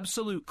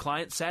absolute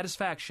client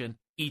satisfaction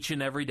each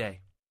and every day.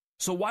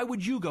 So why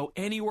would you go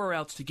anywhere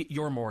else to get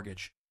your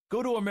mortgage?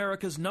 Go to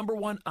America's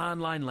 #1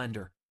 online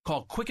lender.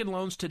 Call Quicken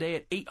Loans today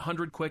at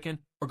 800-QUICKEN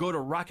or go to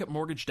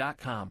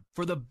rocketmortgage.com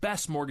for the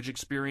best mortgage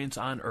experience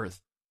on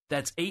earth.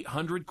 That's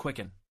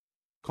 800-QUICKEN.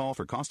 Call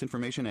for cost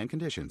information and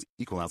conditions.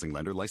 Equal housing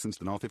lender licensed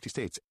in all 50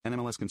 states.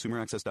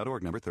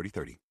 NMLSconsumeraccess.org number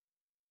 3030.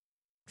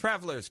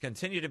 Travelers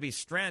continue to be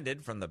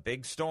stranded from the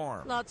big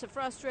storm. Lots of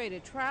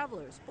frustrated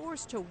travelers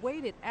forced to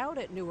wait it out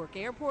at Newark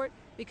Airport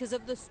because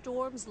of the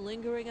storm's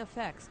lingering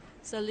effects.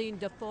 Celine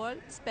Defort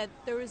spent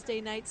Thursday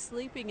night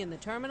sleeping in the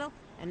terminal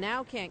and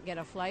now can't get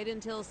a flight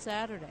until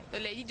Saturday. The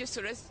lady just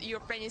told us,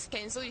 your plane is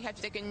canceled, you have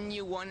to take a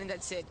new one, and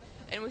that's it.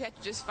 And we had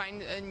to just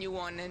find a new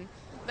one, and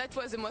that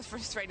was the most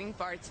frustrating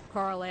part.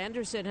 Carl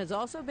Anderson has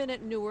also been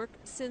at Newark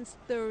since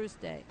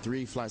Thursday.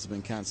 3 flights have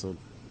been canceled.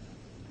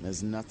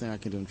 There's nothing I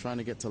can do. I'm trying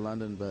to get to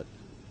London, but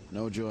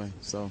no joy.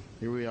 So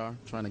here we are,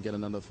 trying to get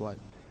another flight.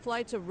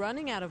 Flights are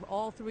running out of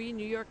all 3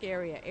 New York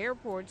area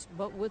airports,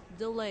 but with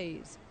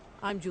delays.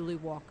 I'm Julie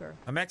Walker.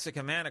 A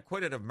Mexican man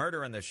acquitted of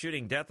murder in the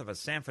shooting death of a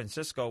San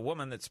Francisco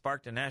woman that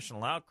sparked a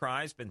national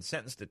outcry has been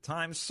sentenced to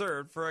time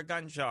served for a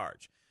gun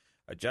charge.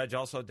 A judge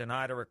also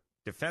denied a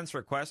defense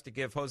request to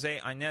give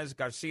Jose Inez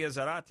Garcia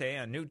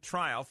Zarate a new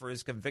trial for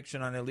his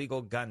conviction on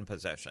illegal gun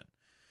possession.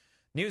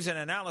 News and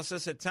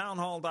analysis at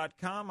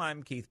townhall.com.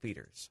 I'm Keith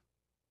Peters.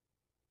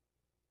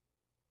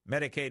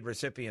 Medicaid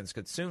recipients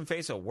could soon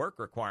face a work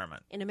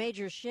requirement. In a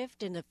major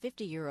shift in the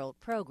 50-year-old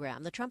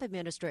program, the Trump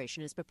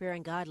administration is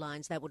preparing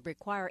guidelines that would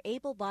require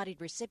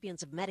able-bodied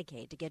recipients of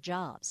Medicaid to get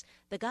jobs.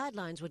 The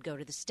guidelines would go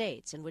to the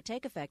states and would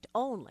take effect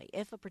only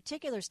if a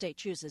particular state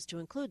chooses to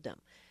include them.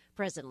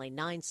 Presently,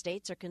 9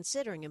 states are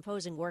considering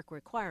imposing work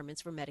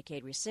requirements for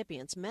Medicaid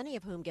recipients, many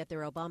of whom get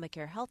their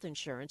Obamacare health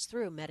insurance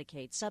through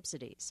Medicaid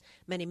subsidies.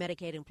 Many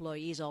Medicaid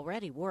employees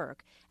already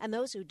work, and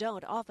those who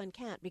don't often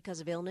can't because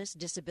of illness,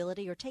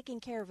 disability, or taking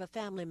care of a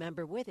family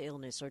member with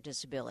illness or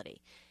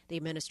disability. The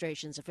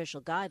administration's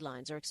official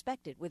guidelines are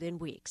expected within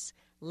weeks.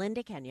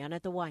 Linda Kenyon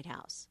at the White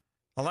House.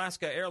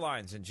 Alaska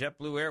Airlines and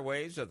JetBlue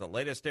Airways are the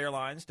latest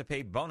airlines to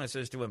pay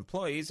bonuses to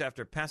employees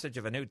after passage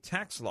of a new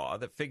tax law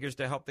that figures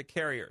to help the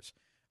carriers.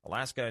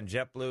 Alaska and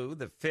JetBlue,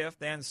 the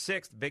 5th and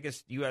 6th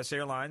biggest U.S.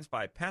 airlines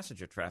by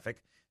passenger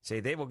traffic, say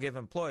they will give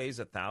employees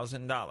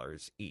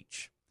 $1,000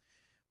 each.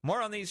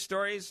 More on these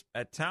stories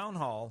at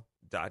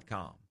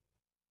townhall.com.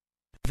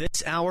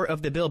 This hour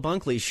of the Bill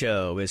Bunkley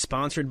Show is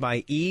sponsored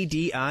by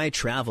EDI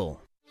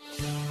Travel.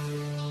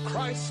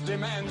 Christ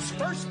demands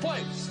first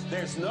place.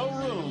 There's no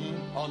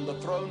room on the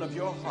throne of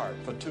your heart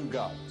for two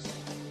gods.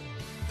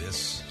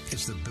 This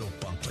is the Bill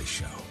Bunkley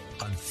Show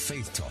on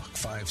Faith Talk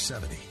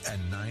 570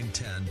 and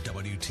 910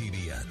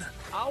 WTBN.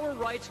 Our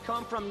rights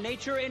come from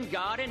nature and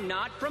God and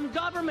not from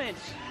government.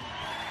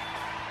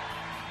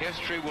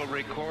 History will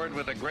record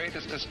with the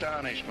greatest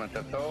astonishment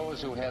that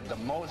those who had the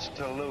most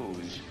to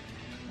lose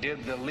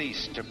did the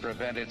least to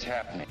prevent its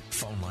happening.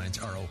 Phone lines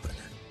are open.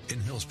 In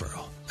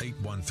Hillsborough,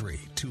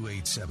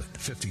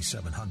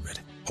 813-287-5700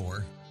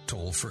 or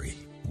toll free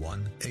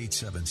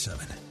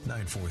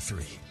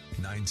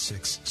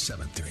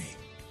 1-877-943-9673.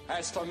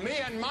 As for me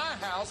and my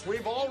house,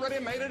 we've already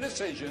made a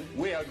decision.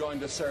 We are going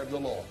to serve the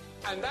Lord.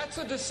 And that's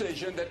a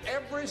decision that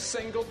every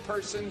single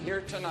person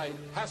here tonight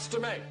has to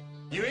make.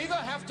 You either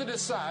have to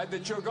decide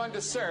that you're going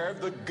to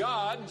serve the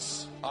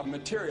gods of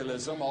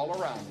materialism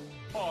all around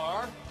you,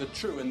 or the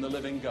true and the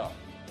living God.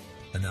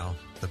 And now,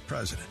 the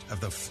president of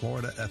the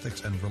Florida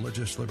Ethics and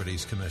Religious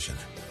Liberties Commission.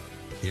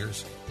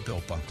 Here's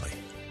Bill Bunkley.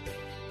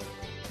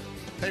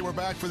 Hey, we're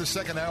back for the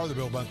second hour of the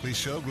Bill Bunkley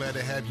Show. Glad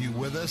to have you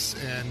with us.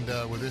 And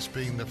with this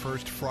being the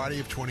first Friday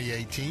of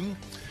 2018,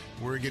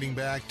 we're getting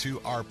back to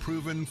our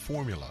proven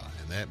formula.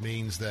 And that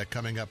means that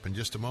coming up in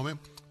just a moment,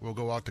 we'll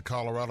go out to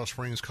Colorado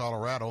Springs,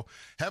 Colorado,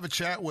 have a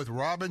chat with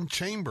Robin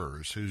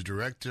Chambers, who's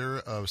director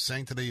of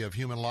Sanctity of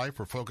Human Life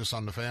for Focus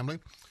on the Family.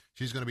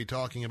 She's going to be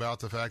talking about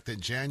the fact that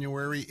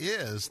January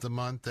is the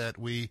month that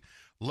we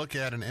look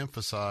at and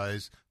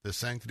emphasize the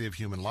sanctity of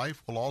human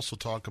life. We'll also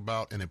talk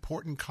about an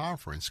important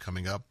conference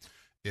coming up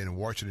in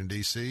Washington,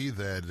 D.C.,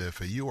 that if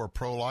you are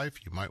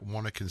pro-life, you might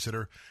want to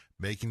consider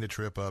making the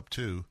trip up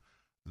to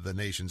the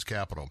nation's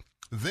capital.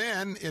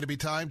 Then it'll be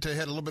time to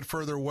head a little bit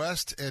further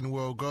west, and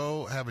we'll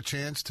go have a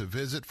chance to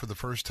visit for the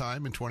first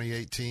time in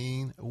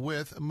 2018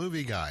 with a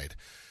movie guide.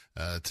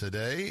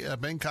 Today,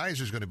 Ben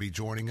Kaiser is going to be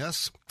joining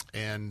us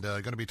and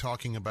going to be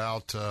talking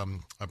about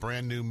a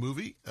brand new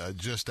movie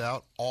just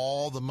out,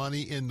 All the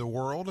Money in the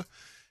World.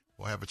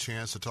 We'll have a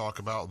chance to talk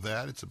about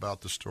that. It's about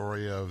the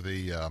story of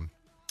the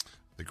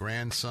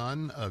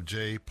grandson of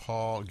J.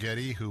 Paul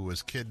Getty, who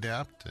was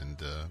kidnapped, and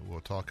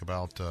we'll talk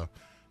about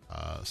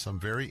some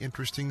very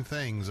interesting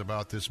things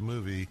about this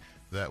movie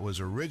that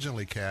was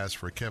originally cast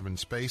for Kevin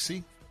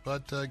Spacey,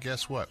 but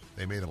guess what?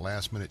 They made a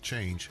last-minute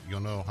change.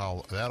 You'll know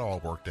how that all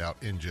worked out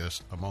in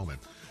just a moment.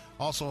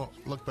 Also,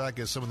 look back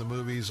at some of the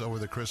movies over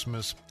the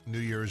Christmas, New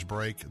Year's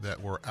break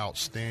that were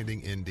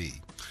outstanding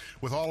indeed.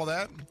 With all of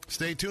that,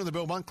 stay tuned. The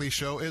Bill Bunkley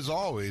Show, as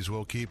always,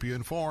 will keep you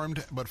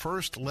informed. But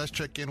first, let's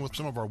check in with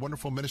some of our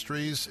wonderful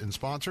ministries and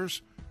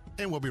sponsors,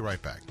 and we'll be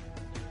right back.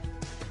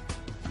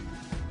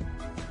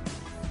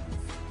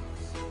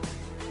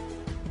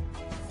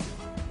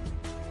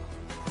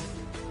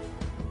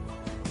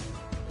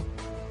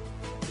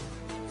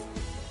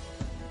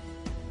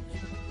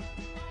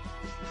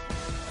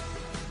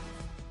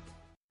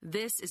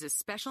 This is a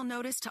special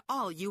notice to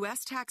all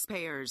U.S.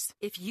 taxpayers.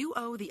 If you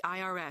owe the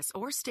IRS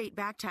or state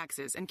back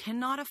taxes and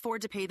cannot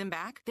afford to pay them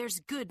back, there's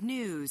good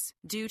news.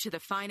 Due to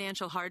the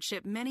financial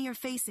hardship many are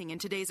facing in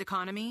today's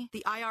economy,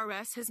 the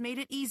IRS has made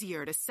it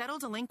easier to settle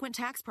delinquent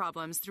tax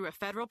problems through a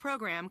federal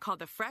program called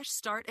the Fresh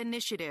Start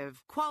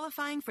Initiative.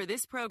 Qualifying for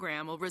this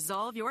program will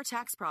resolve your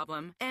tax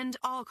problem, end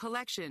all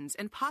collections,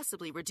 and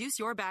possibly reduce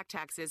your back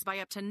taxes by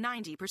up to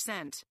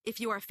 90%. If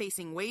you are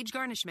facing wage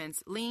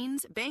garnishments,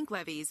 liens, bank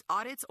levies,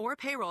 audits, or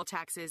payroll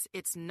payroll taxes,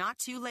 it's not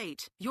too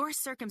late. Your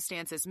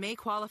circumstances may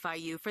qualify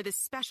you for this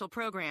special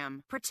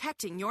program,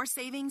 protecting your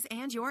savings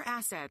and your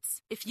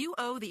assets. If you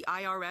owe the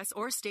IRS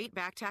or state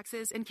back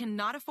taxes and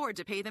cannot afford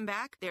to pay them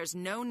back, there's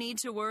no need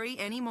to worry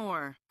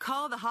anymore.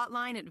 Call the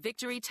hotline at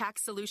Victory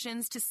Tax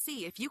Solutions to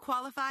see if you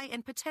qualify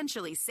and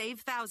potentially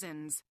save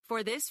thousands.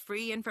 For this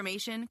free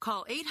information,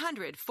 call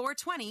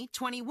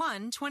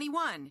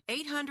 800-420-2121.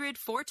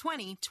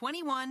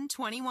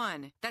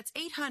 800-420-2121. That's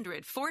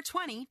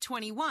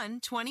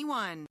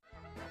 800-420-2121.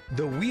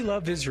 The We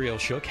Love Israel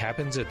Shuk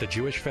happens at the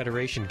Jewish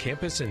Federation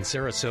campus in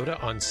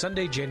Sarasota on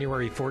Sunday,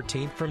 January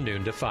 14th from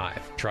noon to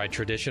 5. Try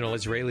traditional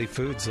Israeli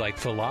foods like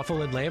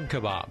falafel and lamb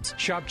kebabs.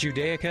 Shop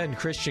Judaica and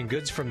Christian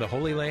goods from the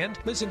Holy Land.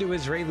 Listen to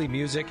Israeli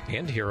music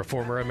and hear a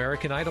former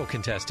American Idol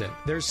contestant.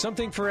 There's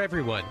something for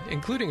everyone,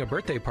 including a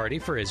birthday party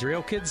for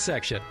Israel Kids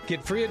section.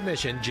 Get free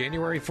admission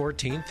January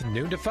 14th,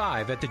 noon to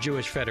 5 at the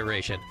Jewish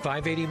Federation,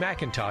 580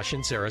 McIntosh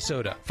in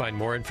Sarasota. Find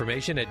more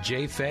information at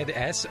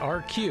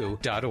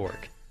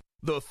jfedsrq.org.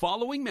 The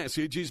following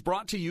message is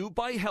brought to you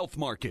by Health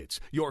Markets,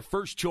 your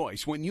first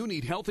choice when you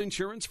need health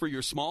insurance for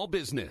your small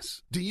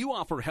business. Do you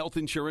offer health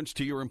insurance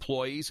to your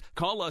employees?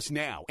 Call us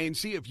now and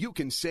see if you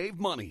can save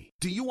money.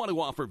 Do you want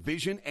to offer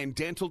vision and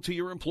dental to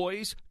your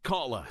employees?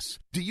 Call us.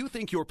 Do you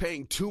think you're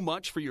paying too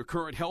much for your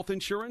current health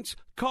insurance?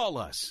 Call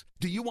us.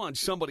 Do you want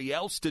somebody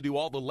else to do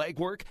all the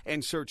legwork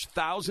and search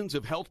thousands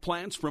of health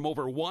plans from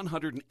over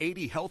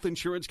 180 health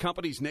insurance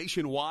companies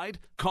nationwide?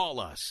 Call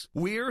us.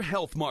 We're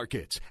Health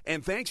Markets,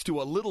 and thanks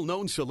to a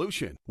little-known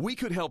solution, we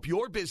could help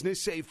your business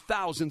save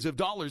thousands of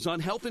dollars on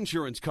health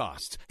insurance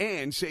costs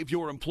and save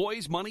your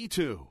employees money,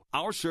 too.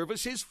 Our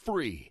service is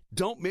free.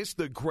 Don't miss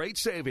the great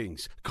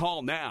savings.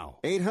 Call now.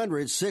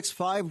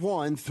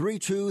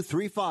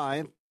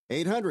 800-651-3235.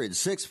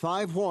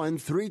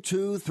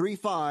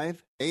 800-651-3235.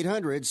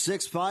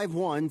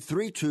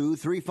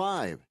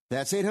 800-651-3235.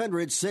 That's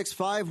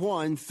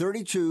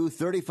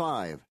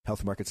 800-651-3235.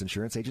 Health Markets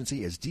Insurance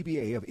Agency is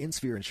DBA of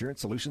InSphere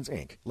Insurance Solutions,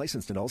 Inc.,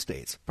 licensed in all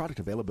states. Product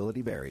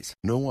availability varies.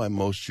 Know why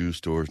most shoe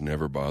stores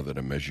never bother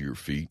to measure your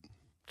feet?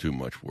 Too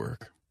much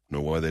work.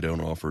 Know why they don't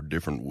offer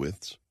different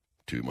widths?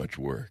 Too much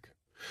work.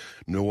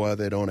 Know why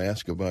they don't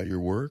ask about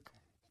your work?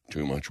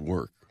 Too much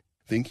work.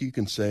 Think you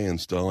can say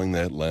installing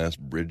that last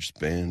bridge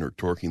span or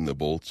torquing the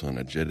bolts on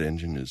a jet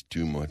engine is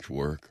too much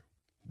work?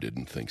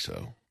 Didn't think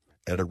so.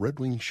 At a Red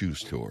Wing shoe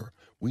store,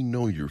 we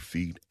know your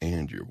feet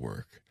and your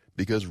work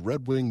because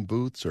Red Wing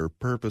boots are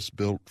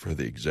purpose-built for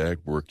the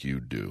exact work you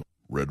do.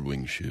 Red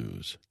Wing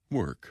shoes.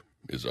 Work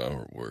is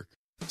our work.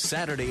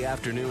 Saturday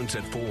afternoons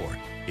at 4.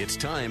 It's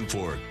time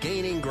for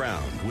Gaining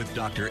Ground with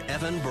Dr.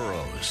 Evan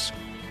Burrows.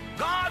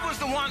 God was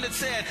the one that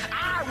said,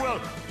 I will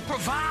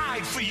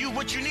provide for you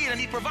what you need. And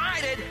he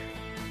provided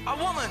a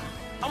woman,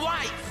 a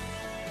wife.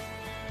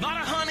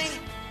 Not a honey,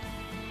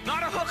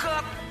 not a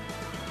hookup,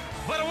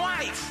 but a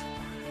wife.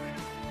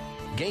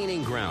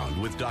 Gaining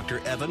Ground with Dr.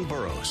 Evan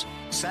Burrows.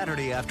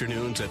 Saturday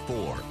afternoons at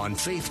 4 on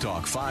Faith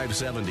Talk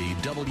 570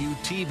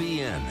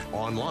 WTBN.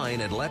 Online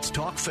at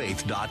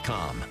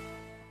letstalkfaith.com.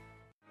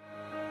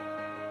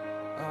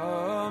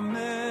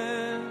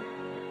 Amen.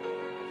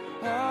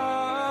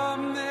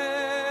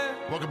 Amen.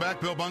 Welcome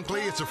back, Bill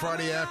Bunkley. It's a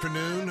Friday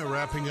afternoon,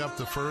 wrapping up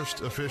the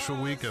first official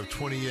week of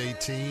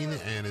 2018.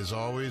 And as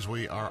always,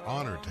 we are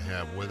honored to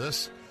have with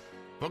us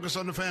Focus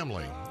on the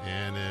Family.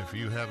 And if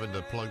you haven't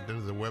plugged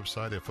into the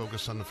website at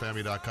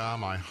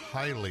focusonthefamily.com, I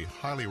highly,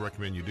 highly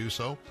recommend you do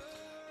so.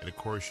 And, of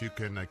course, you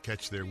can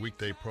catch their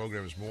weekday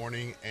programs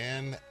morning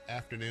and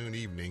afternoon,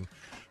 evening,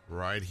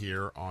 right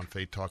here on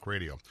Faith Talk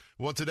Radio.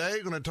 Well, today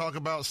we're going to talk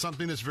about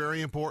something that's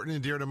very important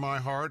and dear to my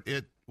heart.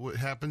 It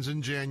happens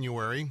in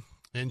January,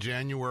 and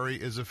January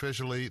is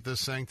officially the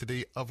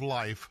Sanctity of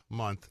Life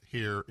month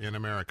here in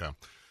America.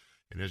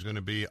 And there's going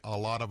to be a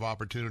lot of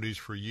opportunities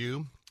for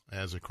you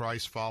as a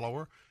Christ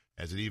follower,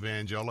 as an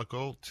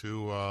evangelical,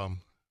 to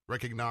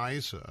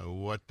recognize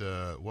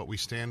what we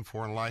stand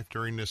for in life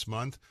during this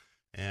month.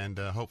 And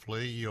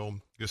hopefully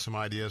you'll get some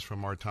ideas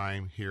from our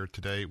time here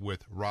today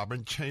with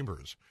Robin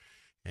Chambers.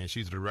 And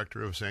she's the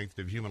Director of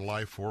Sanctity of Human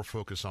Life for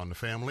Focus on the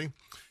Family.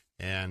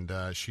 And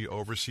she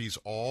oversees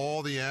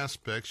all the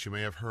aspects you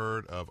may have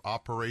heard of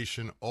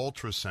Operation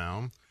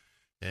Ultrasound.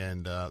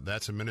 And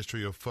that's a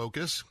ministry of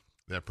Focus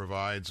that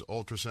provides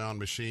ultrasound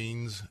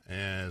machines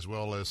as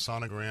well as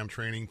sonogram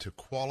training to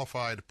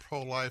qualified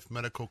pro-life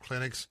medical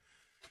clinics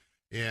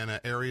in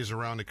areas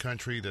around the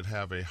country that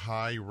have a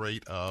high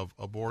rate of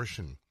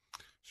abortion.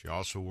 She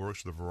also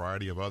works with a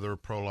variety of other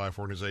pro-life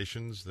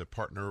organizations that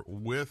partner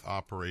with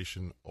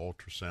Operation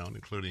Ultrasound,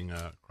 including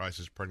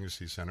Crisis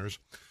Pregnancy Centers,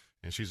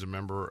 and she's a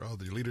member of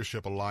the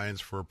Leadership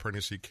Alliance for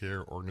Pregnancy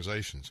Care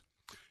Organizations.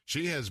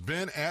 She has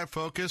been at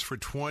Focus for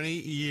 20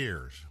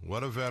 years.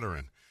 What a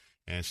veteran.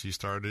 And she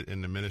started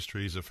in the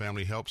Ministries of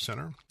Family Help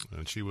Center,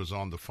 and she was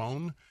on the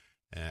phone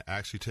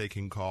actually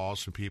taking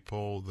calls from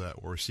people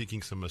that were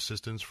seeking some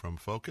assistance from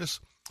Focus.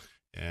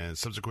 And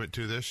subsequent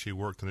to this, she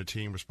worked on a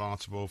team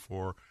responsible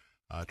for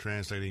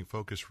translating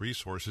Focus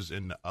resources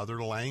into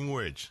other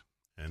language.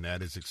 and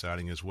that is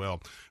exciting as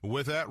well.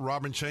 With that,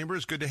 Robin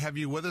Chambers, good to have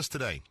you with us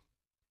today.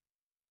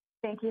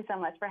 Thank you so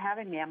much for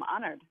having me. I'm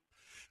honored.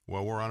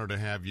 Well, we're honored to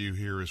have you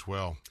here as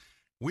well.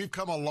 We've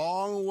come a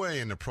long way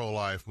in the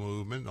pro-life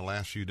movement in the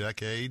last few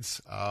decades,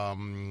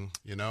 coming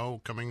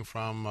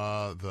from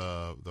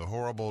the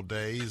horrible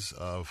days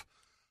of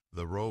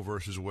the Roe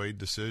versus Wade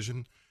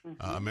decision.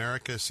 Mm-hmm.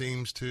 America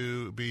seems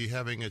to be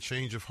having a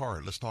change of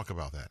heart. Let's talk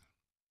about that.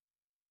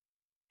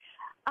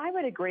 I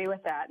would agree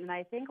with that. And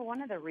I think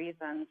one of the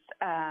reasons,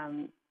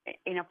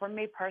 for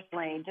me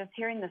personally, just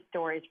hearing the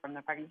stories from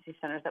the pregnancy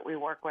centers that we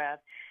work with,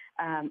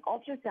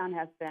 ultrasound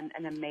has been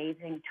an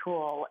amazing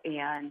tool.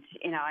 And,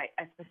 I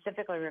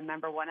specifically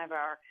remember one of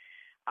our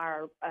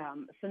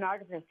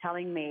sonographers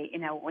telling me,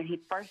 when he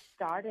first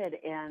started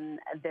in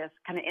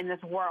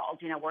this world,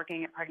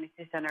 working at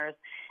pregnancy centers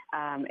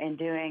and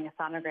doing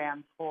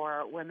sonograms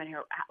for women who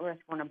are at risk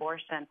for an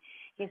abortion,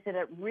 he said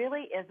it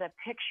really is a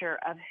picture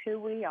of who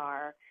we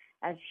are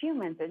as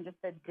humans and just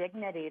the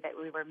dignity that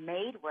we were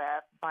made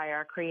with by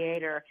our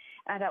Creator.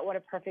 And I thought, what a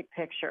perfect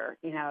picture,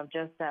 of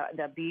just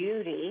the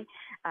beauty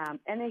and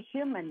the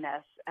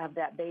humanness of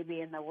that baby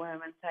in the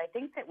womb. And so I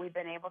think that we've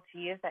been able to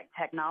use that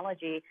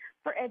technology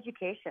for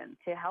education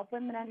to help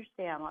women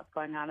understand what's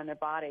going on in their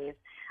bodies.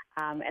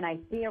 And I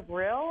see a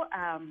real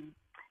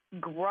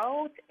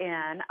growth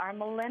in our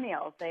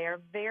millennials. They are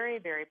very,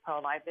 very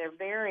pro-life. They're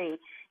very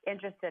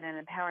interested in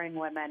empowering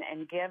women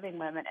and giving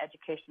women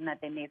education that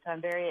they need. So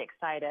I'm very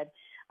excited.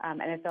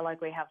 And I feel like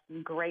we have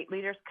some great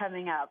leaders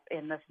coming up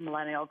in this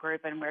millennial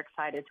group, and we're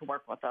excited to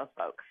work with those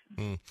folks.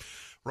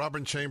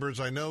 Robin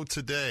Chambers, I know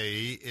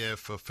today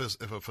if a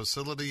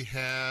facility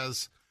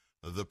has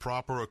the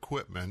proper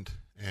equipment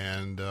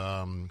and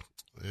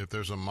if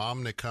there's a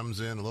mom that comes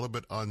in a little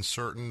bit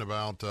uncertain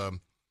about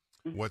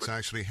what's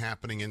actually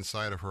happening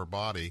inside of her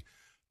body.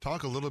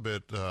 Talk a little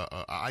bit.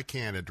 I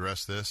can't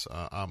address this.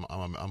 I'm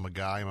a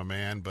guy. I'm a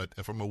man. But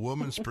from a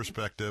woman's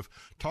perspective,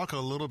 talk a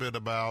little bit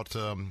about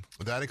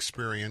that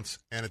experience,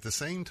 and at the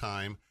same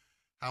time,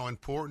 how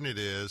important it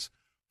is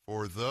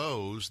for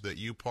those that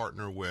you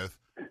partner with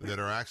that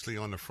are actually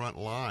on the front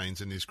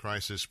lines in these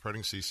crisis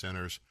pregnancy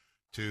centers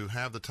to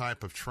have the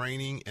type of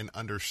training and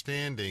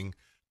understanding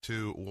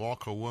to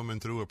walk a woman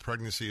through a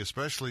pregnancy,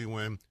 especially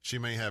when she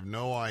may have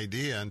no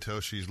idea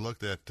until she's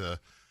looked at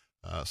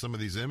some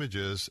of these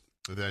images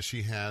that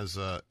she has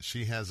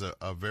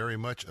a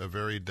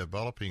very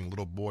developing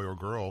little boy or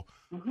girl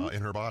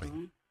in her body.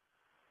 Mm-hmm.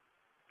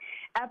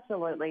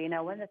 Absolutely.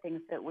 One of the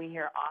things that we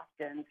hear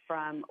often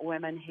from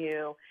women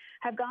who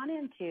have gone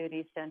into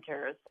these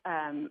centers,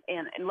 and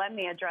let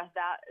me address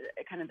that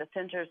kind of the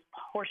centers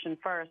portion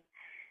first.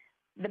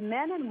 The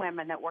men and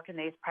women that work in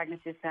these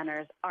pregnancy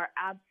centers are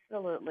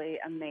absolutely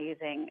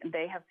amazing.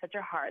 They have such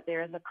a heart.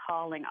 There is a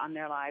calling on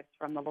their lives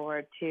from the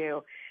Lord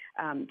to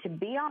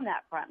be on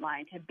that front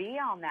line, to be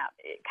on that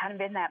kind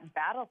of in that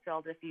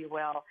battlefield, if you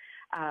will,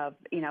 of,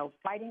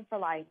 fighting for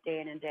life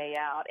day in and day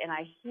out. And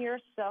I hear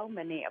so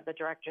many of the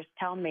directors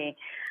tell me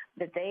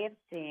that they have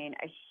seen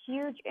a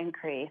huge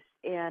increase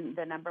in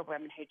the number of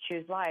women who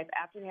choose life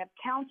after they have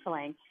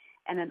counseling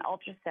and an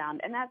ultrasound.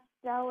 And that's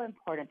so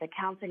important, the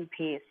counseling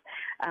piece.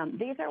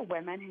 These are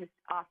women who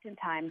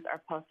oftentimes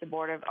are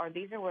post-abortive, or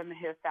these are women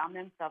who have found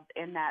themselves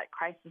in that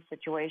crisis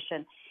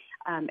situation,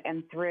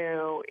 and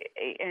through,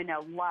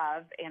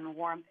 love and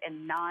warmth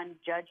and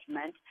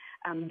non-judgment,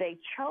 they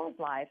chose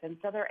life. And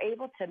so they're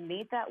able to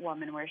meet that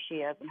woman where she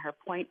is in her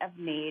point of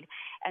need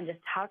and just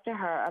talk to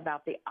her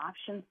about the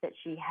options that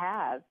she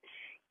has.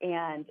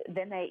 And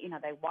then they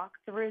walk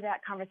through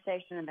that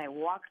conversation and they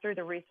walk through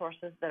the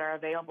resources that are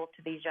available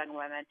to these young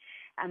women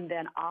and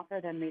then offer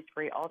them these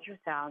free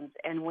ultrasounds.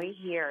 And we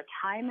hear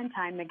time and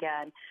time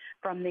again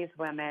from these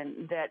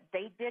women that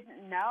they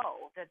didn't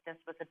know that this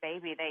was a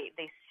baby.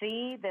 They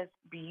see this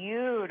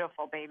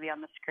beautiful baby on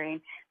the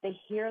screen. They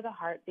hear the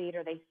heartbeat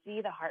or they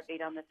see the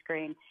heartbeat on the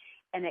screen,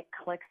 and it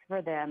clicks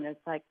for them. It's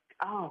like,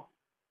 oh,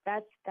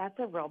 that's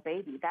a real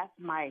baby. That's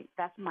my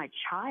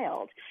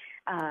child.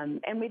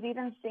 And we've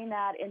even seen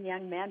that in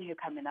young men who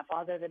come in, the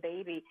father of the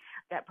baby,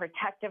 that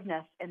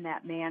protectiveness in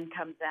that man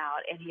comes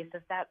out, and he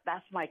says,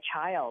 that's my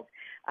child.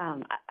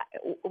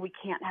 We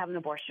can't have an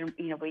abortion.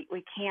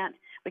 We can't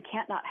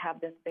not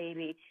have this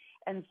baby.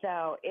 And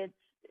so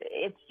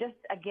it's just,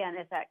 again,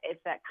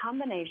 it's that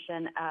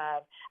combination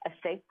of a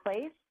safe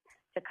place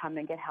to come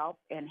and get help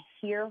and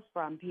hear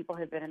from people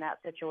who've been in that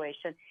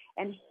situation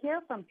and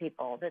hear from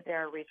people that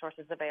there are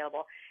resources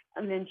available,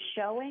 and then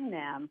showing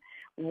them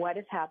what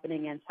is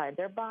happening inside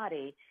their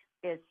body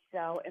is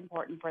so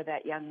important for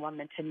that young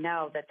woman to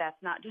know that that's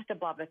not just a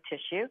blob of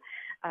tissue.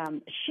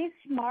 She's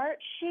smart.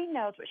 She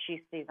knows what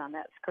she sees on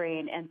that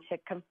screen, and to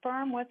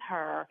confirm with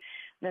her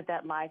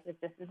that life is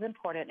just as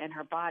important in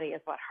her body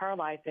as what her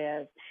life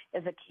is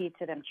a key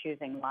to them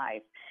choosing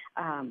life.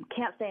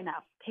 Can't say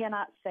enough,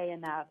 cannot say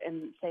enough,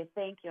 and say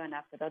thank you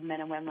enough to the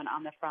men and women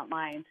on the front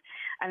lines.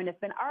 I mean, it's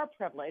been our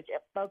privilege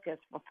at Focus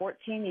for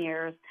 14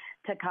 years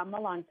to come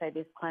alongside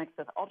these clinics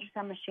with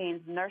ultrasound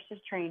machines, nurses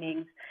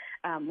trainings.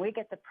 We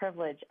get the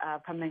privilege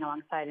of coming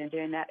alongside and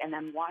doing that, and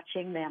then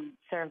watching them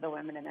serve the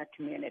women in their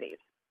communities.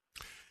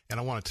 And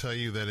I want to tell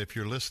you that if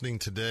you're listening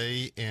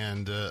today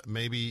and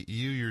maybe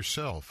you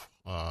yourself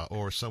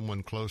or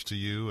someone close to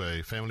you,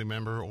 a family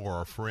member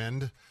or a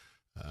friend,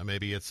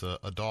 maybe it's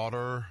a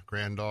daughter,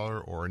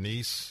 granddaughter, or a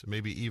niece,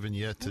 maybe even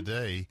yet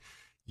today,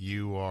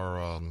 you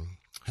are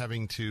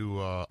having to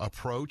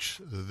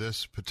approach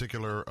this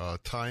particular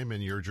time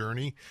in your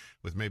journey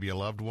with maybe a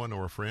loved one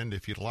or a friend.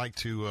 If you'd like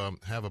to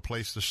have a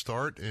place to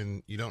start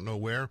and you don't know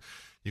where,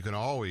 you can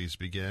always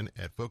begin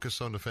at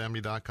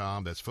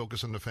FocusOnTheFamily.com. That's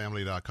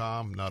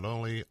FocusOnTheFamily.com. Not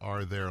only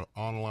are there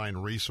online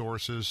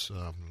resources,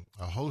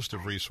 a host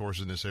of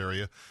resources in this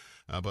area,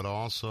 but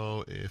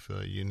also if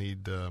you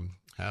need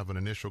have an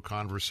initial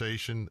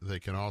conversation,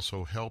 they can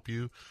also help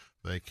you.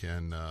 They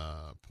can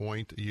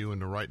point you in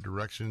the right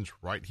directions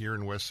right here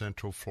in West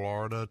Central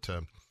Florida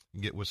to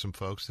get with some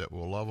folks that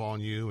will love on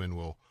you and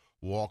will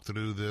walk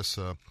through this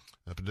a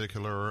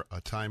particular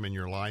time in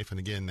your life. And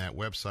again, that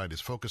website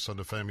is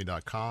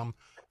FocusOnTheFamily.com,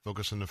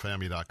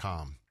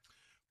 FocusOnTheFamily.com.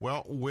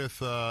 Well,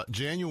 with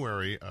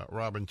January,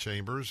 Robin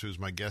Chambers, who's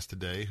my guest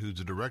today, who's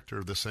the director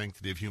of the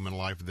Sanctity of Human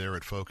Life there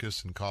at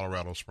Focus in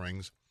Colorado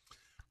Springs,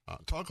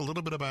 talk a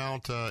little bit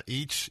about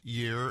each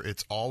year.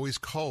 It's always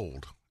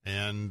cold,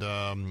 and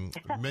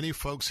many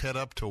folks head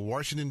up to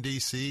Washington,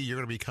 D.C. You're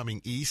going to be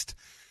coming east.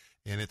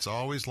 And it's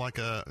always like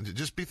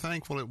just be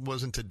thankful it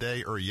wasn't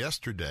today or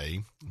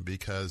yesterday,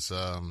 because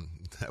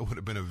that would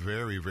have been a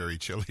very, very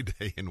chilly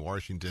day in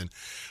Washington.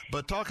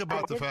 But talk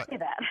about the fact,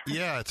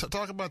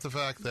 talk about the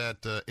fact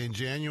that in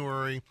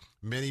January,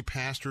 many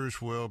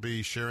pastors will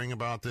be sharing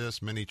about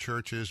this. Many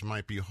churches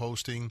might be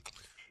hosting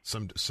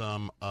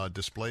some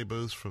display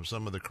booths from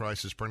some of the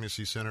crisis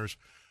pregnancy centers.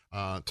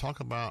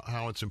 Talk about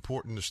how it's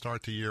important to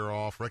start the year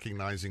off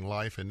recognizing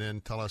life, and then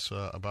tell us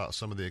about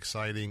some of the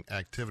exciting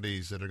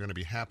activities that are going to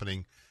be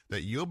happening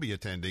that you'll be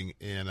attending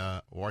in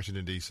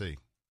Washington, D.C.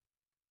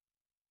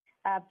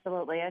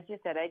 Absolutely. As you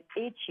said,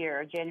 each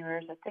year,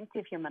 January is a Sanctity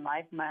of Human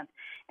Life Month,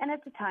 and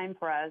it's a time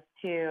for us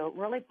to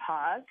really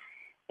pause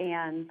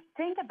and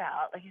think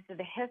about, like you said,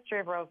 the history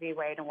of Roe v.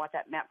 Wade and what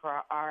that meant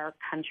for our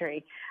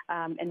country.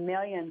 And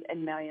millions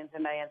and millions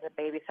and millions of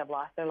babies have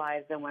lost their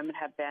lives, and women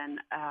have been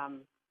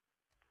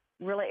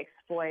really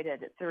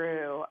exploited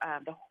through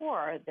the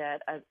horror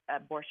that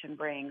abortion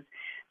brings.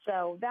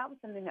 So that was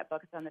something that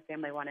Focus on the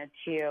Family wanted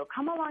to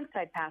come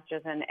alongside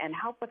pastors and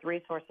help with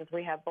resources.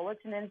 We have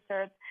bulletin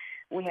inserts.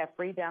 We have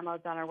free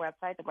downloads on our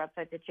website, the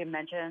website that you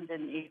mentioned,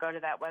 and you go to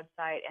that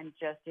website and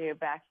just do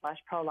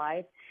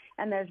 /pro-life.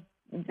 And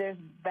there's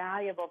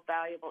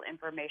valuable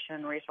information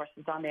and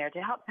resources on there to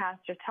help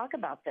pastors talk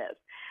about this.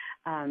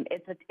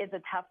 It's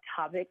a tough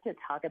topic to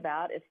talk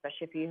about,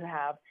 especially if you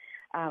have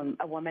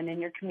a woman in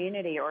your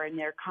community or in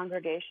their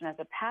congregation as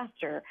a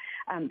pastor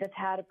that's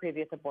had a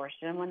previous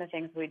abortion. And one of the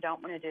things we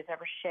don't want to do is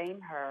ever shame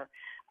her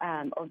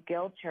or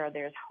guilt her.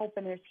 There's hope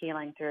and there's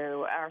healing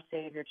through our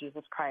Savior,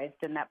 Jesus Christ,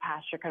 and that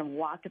pastor can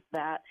walk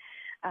that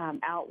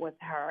out with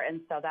her.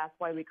 And so that's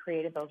why we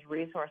created those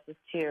resources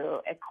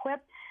to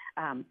equip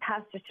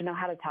pastors to know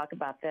how to talk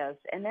about this.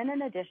 And then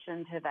in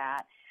addition to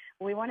that,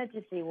 we wanted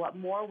to see what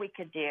more we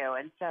could do.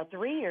 And so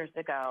 3 years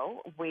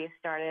ago, we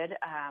started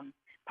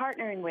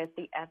partnering with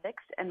the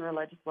Ethics and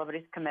Religious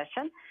Liberties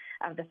Commission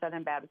of the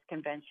Southern Baptist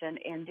Convention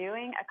in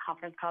doing a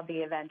conference called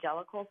the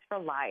Evangelicals for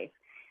Life.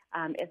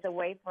 It's a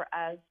way for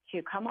us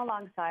to come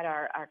alongside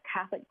our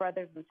Catholic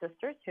brothers and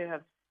sisters who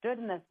have stood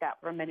in this gap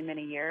for many,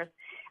 many years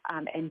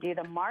and do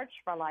the March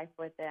for Life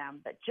with them.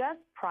 But just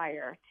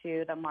prior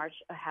to the march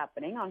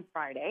happening on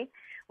Friday,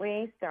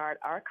 we start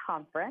our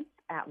conference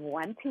at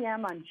 1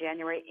 p.m. on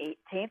January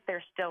 18th.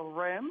 There's still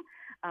room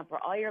for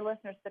all your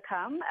listeners to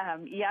come.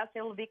 Yes,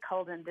 it will be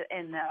cold in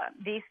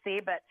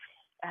D.C., but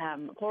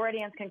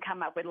Floridians can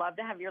come up. We'd love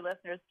to have your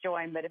listeners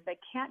join, but if they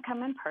can't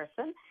come in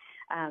person,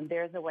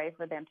 there's a way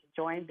for them to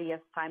join via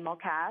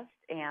simulcast,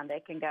 and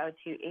they can go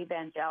to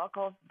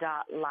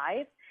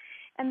evangelicals.life.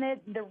 And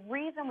the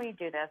reason we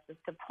do this is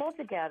to pull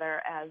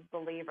together as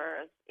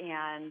believers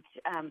and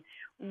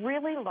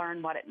really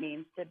learn what it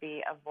means to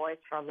be a voice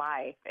for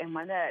life. And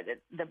one of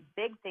the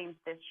big themes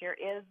this year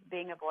is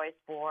being a voice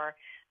for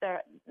the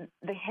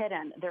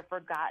hidden, the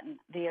forgotten,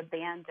 the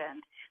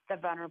abandoned, the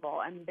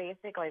vulnerable. And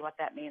basically what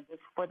that means is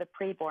for the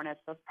preborn, it's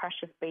those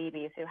precious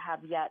babies who have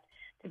yet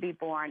to be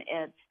born.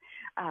 It's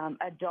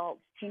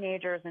adults,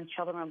 teenagers, and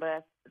children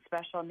with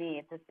special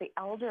needs. It's the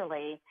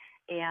elderly,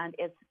 and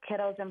it's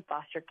kiddos in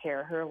foster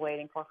care who are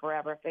waiting for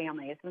forever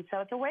families. And so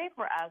it's a way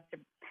for us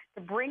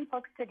to bring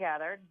folks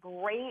together.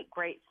 Great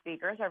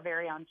speakers. Our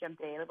very own Jim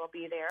Daly will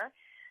be there.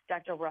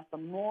 Dr. Russell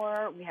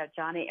Moore. We have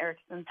Johnny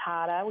Erickson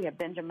Tata. We have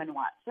Benjamin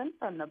Watson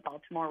from the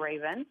Baltimore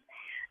Ravens.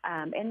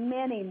 and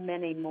many,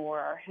 many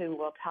more who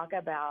will talk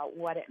about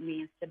what it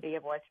means to be a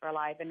voice for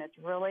life. And it's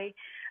really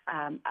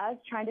us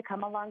trying to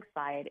come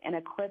alongside and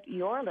equip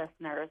your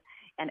listeners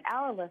and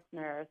our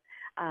listeners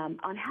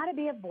on how to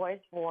be a voice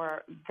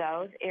for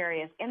those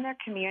areas in their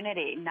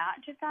community,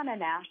 not just on a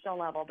national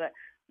level, but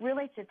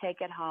really to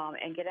take it home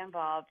and get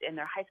involved in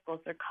their high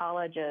schools, their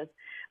colleges,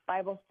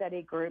 Bible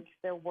study groups,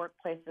 their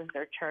workplaces,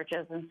 their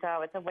churches. And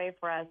so it's a way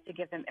for us to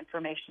give them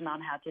information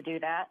on how to do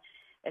that.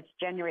 It's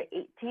January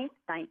 18th,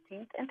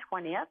 19th, and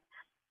 20th.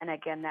 And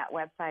again, that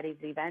website is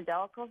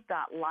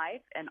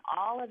evangelicals.life, and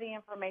all of the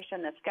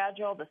information, the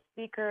schedule, the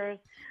speakers,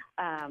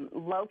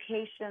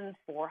 locations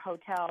for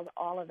hotels,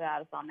 all of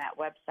that is on that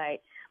website.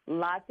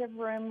 Lots of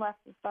room left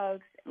for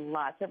folks,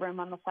 lots of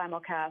room on the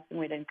simulcast, and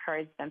we'd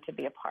encourage them to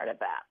be a part of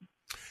that.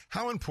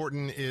 How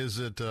important is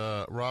it,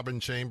 Robin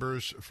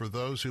Chambers, for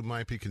those who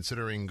might be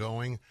considering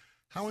going,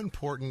 how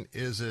important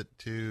is it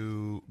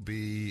to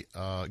be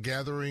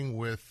gathering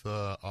with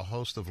a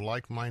host of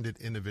like-minded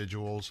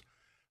individuals,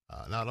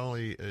 not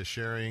only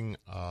sharing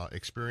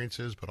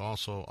experiences, but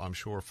also, I'm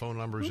sure, phone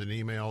numbers and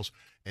emails,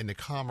 and the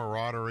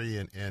camaraderie,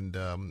 and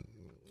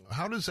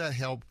how does that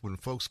help when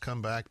folks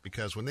come back?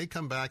 Because when they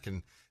come back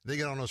and they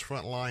get on those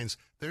front lines,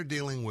 they're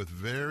dealing with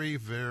very,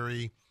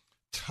 very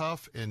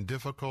tough and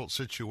difficult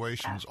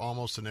situations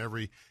almost in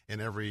every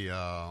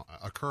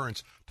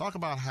occurrence. Talk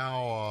about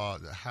how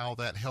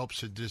that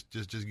helps to just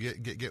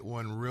get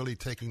one really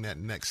taking that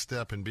next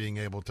step and being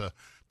able to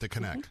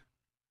connect.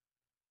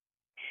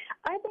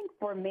 I think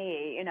for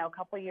me, a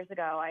couple of years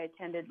ago, I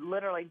attended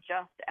literally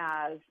just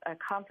as a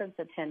conference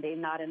attendee,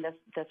 not in this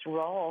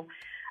role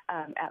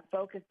at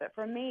Focus, but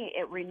for me,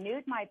 it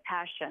renewed my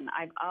passion.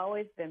 I've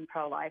always been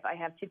pro-life. I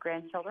have 2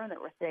 grandchildren that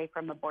were saved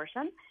from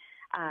abortion.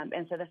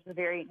 And so this is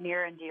very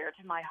near and dear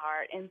to my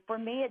heart. And for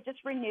me, it just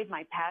renewed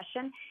my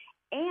passion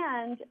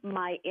and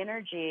my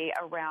energy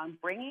around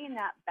bringing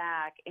that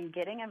back and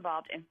getting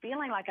involved and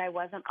feeling like I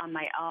wasn't on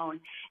my own,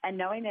 and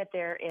knowing that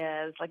there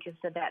is, like you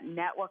said, that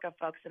network of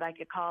folks that I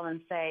could call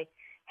and say,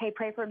 hey,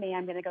 pray for me.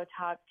 I'm going to go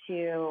talk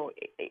to,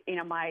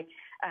 my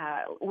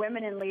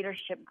women in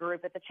leadership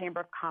group at the Chamber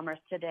of Commerce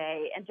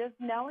today. And just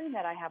knowing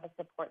that I have a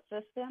support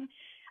system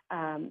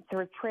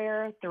through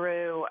prayer,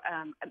 through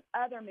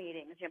other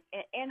meetings,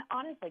 and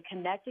honestly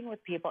connecting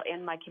with people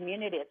in my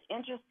community. It's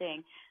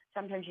interesting.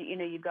 Sometimes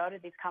you go to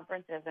these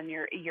conferences and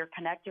you're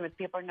connecting with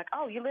people and you're like,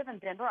 oh, you live in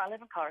Denver, I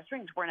live in Colorado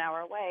Springs, we're an hour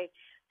away.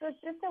 So it's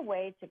just a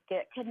way to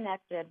get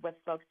connected with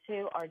folks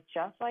who are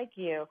just like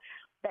you,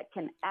 that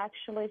can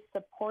actually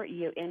support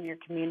you in your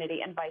community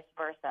and vice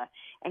versa.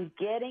 And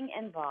getting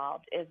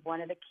involved is one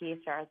of the keys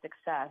to our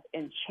success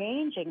in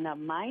changing the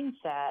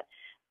mindset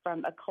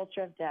from a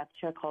culture of death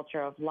to a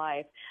culture of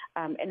life.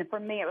 And for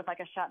me, it was like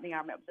a shot in the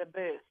arm. It was a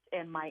boost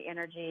in my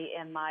energy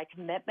and my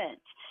commitment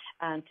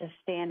to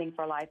standing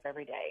for life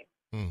every day.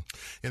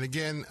 And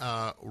again,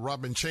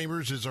 Robin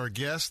Chambers is our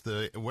guest.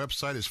 The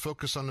website is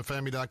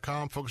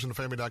focusonthefamily.com,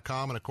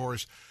 focusonthefamily.com. And, of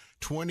course,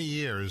 20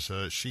 years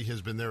she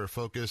has been there at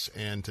Focus,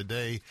 and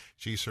today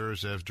she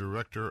serves as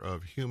Director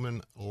of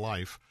Human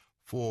Life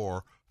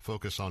for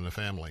Focus on the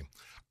Family.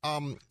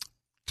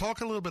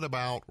 Talk a little bit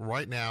about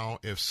right now,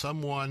 if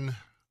someone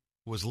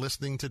was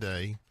listening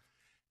today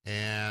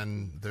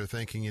and they're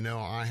thinking,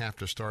 I have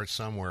to start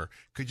somewhere.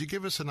 Could you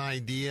give us an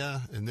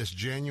idea in this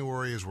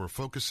January, as we're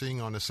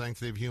focusing on the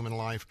sanctity of human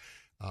life,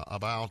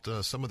 about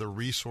some of the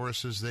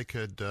resources they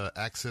could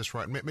access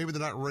right? Maybe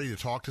they're not ready to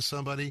talk to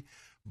somebody,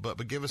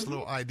 but give us a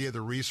little idea of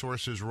the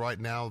resources right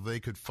now they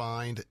could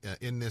find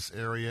in this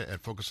area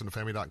at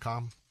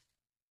focusonthefamily.com.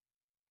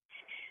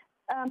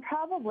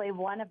 Probably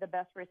one of the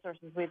best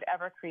resources we've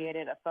ever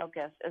created at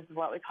Focus is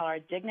what we call our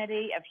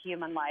Dignity of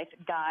Human Life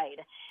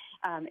Guide.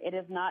 It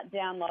is not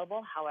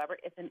downloadable. However,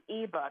 it's an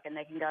ebook, and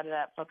they can go to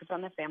that Focus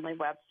on the Family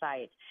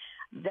website.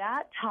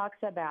 That talks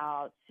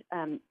about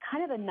kind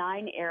of the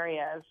 9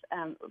 areas.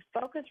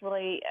 Focus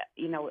really,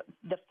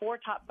 the 4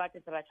 top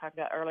buckets that I talked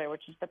about earlier,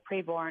 which is the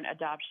preborn,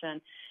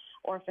 adoption,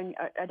 orphan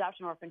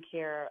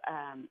care,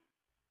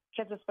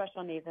 kids with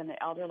special needs, and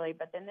the elderly.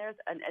 But then there's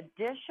an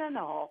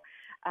additional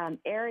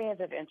areas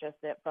of interest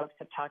that folks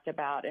have talked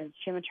about, and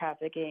human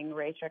trafficking,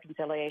 race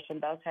reconciliation,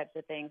 those types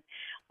of things.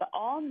 But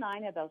all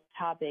 9 of those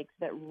topics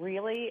that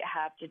really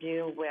have to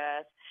do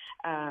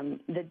with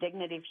the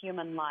dignity of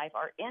human life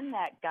are in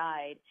that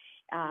guide.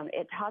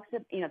 It talks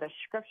about, the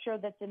scripture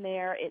that's in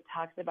there. It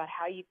talks about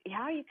how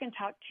you can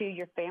talk to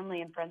your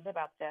family and friends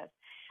about this.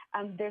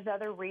 There's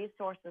other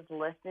resources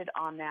listed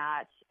on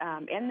that,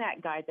 in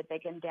that guide that they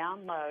can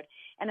download.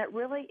 And it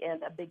really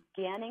is a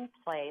beginning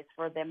place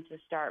for them to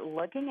start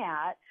looking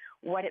at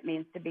what it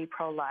means to be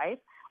pro-life,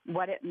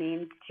 what it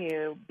means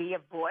to be a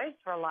voice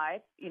for life.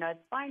 It's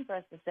fine for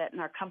us to sit in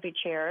our comfy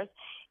chairs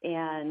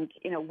and,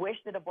 wish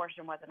that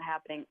abortion wasn't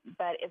happening,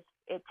 but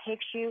it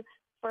takes you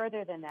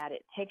further than that.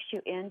 It takes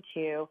you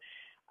into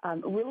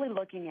really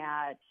looking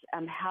at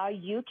how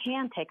you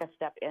can take a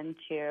step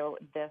into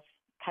this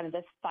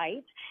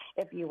fight,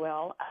 if you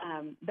will,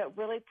 but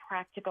really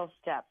practical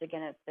steps.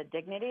 Again, it's the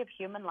Dignity of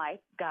Human Life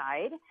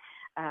Guide.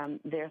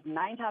 There's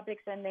 9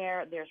 topics in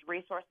there. There's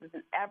resources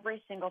in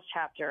every single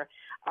chapter,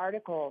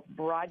 articles,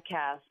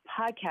 broadcasts,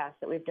 podcasts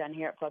that we've done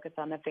here at Focus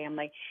on the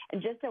Family,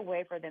 and just a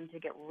way for them to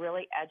get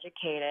really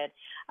educated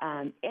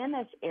in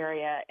this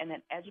area and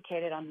then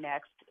educated on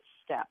next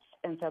steps.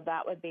 And so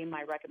that would be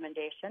my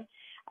recommendation.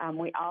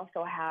 We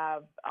also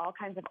have all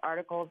kinds of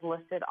articles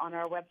listed on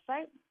our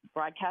website,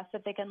 broadcasts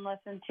that they can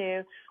listen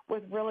to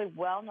with really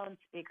well-known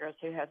speakers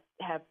who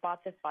have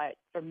fought this fight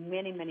for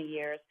many, many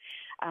years.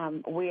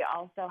 We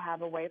also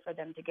have a way for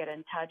them to get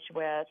in touch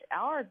with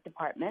our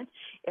department.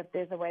 If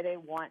there's a way they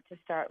want to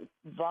start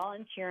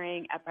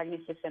volunteering at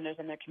pregnancy centers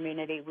in their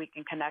community, we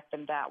can connect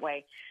them that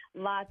way.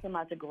 Lots and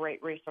lots of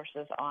great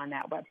resources on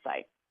that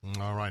website.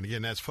 All right.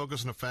 Again, that's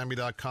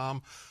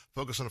focusonthefamily.com,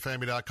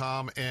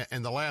 focusonthefamily.com.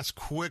 And the last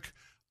quick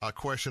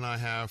question I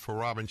have for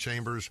Robin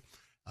Chambers,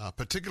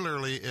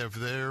 particularly if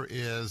there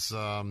is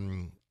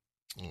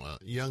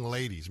young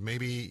ladies,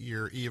 maybe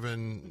you're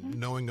even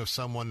knowing of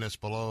someone that's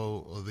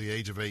below the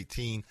age of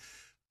 18,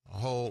 a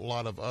whole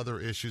lot of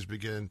other issues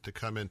begin to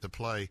come into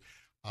play.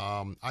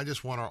 I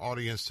just want our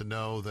audience to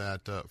know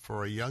that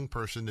for a young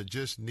person that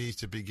just needs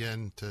to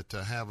begin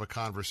to have a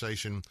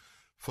conversation,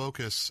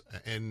 Focus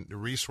and the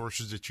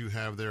resources that you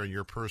have there and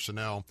your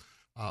personnel,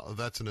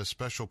 that's a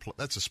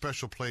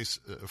special place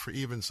for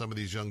even some of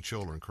these young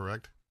children,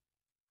 correct?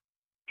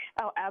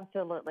 Oh,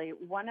 absolutely.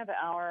 One of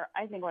our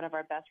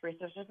best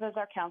resources is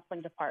our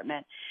counseling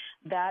department.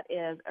 That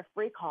is a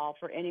free call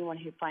for anyone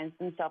who finds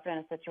themselves in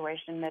a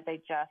situation that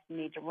they just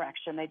need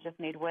direction, they just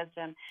need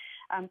wisdom.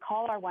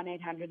 Call our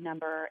 1-800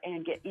 number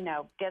and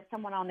get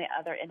someone on the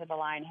other end of the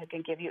line who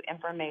can give you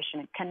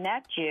information,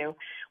 connect you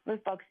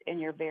with folks in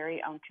your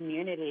very own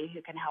community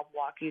who can help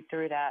walk you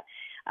through that.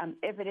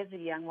 If it is a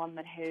young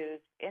woman who's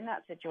in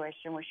that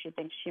situation where she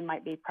thinks she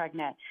might be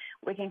pregnant,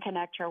 we can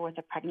connect her with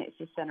a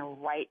pregnancy center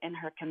right in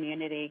her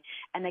community.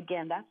 And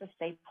again, that's a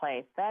safe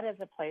place. That is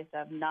a place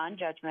of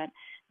non-judgment,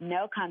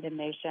 no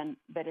condemnation,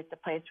 but it's a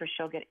place where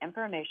she'll get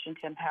information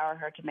to empower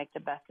her to make the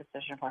best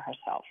decision for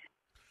herself.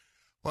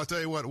 Well, I'll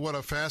tell you what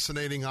a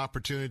fascinating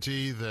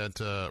opportunity that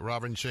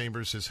Robin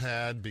Chambers has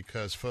had,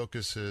 because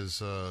Focus has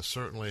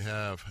certainly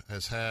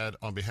has had,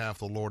 on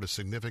behalf of the Lord, a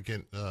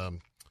significant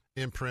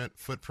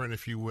footprint,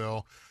 if you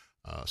will,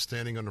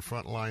 standing on the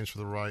front lines for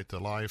the right to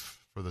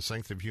life, for the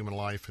sanctity of human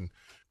life. And,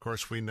 of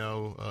course, we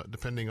know,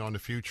 depending on the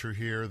future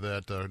here,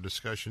 that our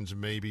discussions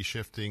may be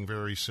shifting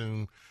very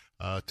soon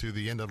to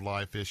the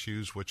end-of-life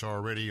issues, which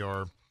already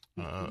are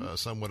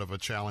somewhat of a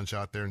challenge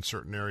out there in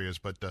certain areas.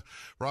 But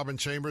Robin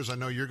Chambers, I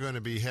know you're going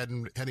to be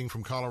heading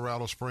from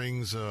Colorado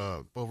Springs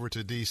over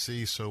to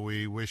D.C., so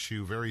we wish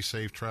you very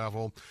safe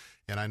travel.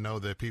 And I know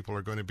that people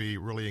are going to be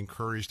really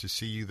encouraged to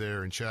see you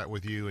there and chat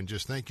with you. And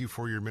just thank you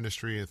for your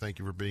ministry, and thank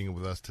you for being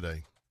with us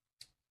today.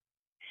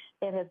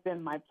 It has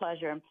been my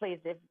pleasure. And please,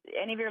 if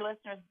any of your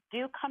listeners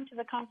do come to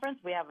the conference,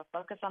 we have a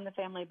Focus on the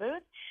Family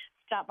booth.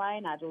 Stop by,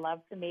 and I'd love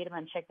to meet them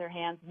and shake their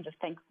hands and just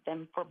thank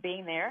them for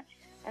being there.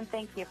 And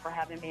thank you for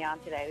having me on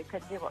today. We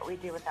couldn't do what we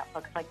do without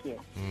folks like you.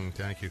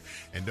 Thank you.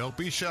 And don't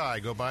be shy.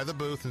 Go by the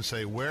booth and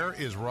say, "Where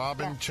is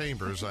Robin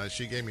Chambers?"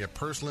 She gave me a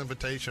personal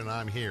invitation.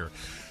 I'm here.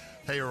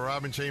 Hey,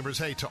 Robin Chambers.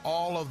 Hey, to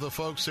all of the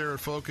folks there at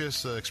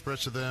Focus,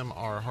 express to them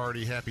our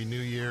hearty Happy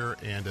New Year.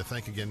 And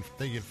thank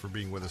you for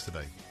being with us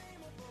today.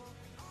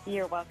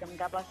 You're welcome.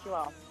 God bless you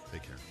all.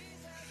 Take care.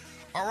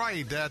 All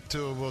right, that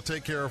will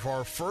take care of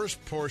our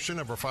first portion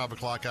of our 5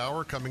 o'clock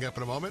hour. Coming up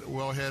in a moment,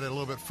 we'll head a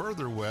little bit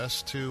further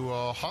west to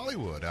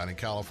Hollywood out in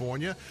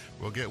California.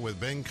 We'll get with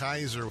Ben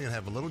Kaiser and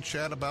have a little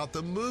chat about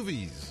the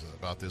movies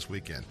about this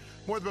weekend.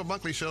 More of the Bill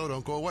Bunkley Show.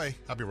 Don't go away.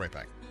 I'll be right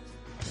back.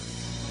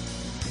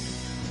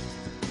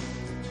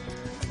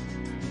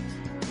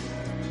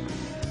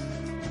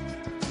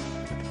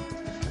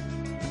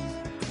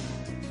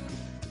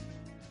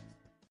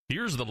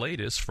 Here's the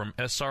latest from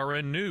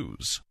SRN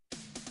News.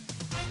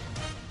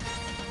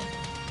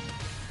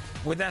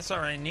 With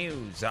SRN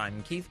News,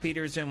 I'm Keith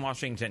Peters in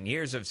Washington.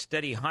 Years of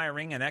steady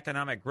hiring and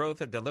economic growth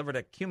have delivered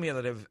a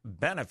cumulative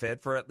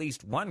benefit for at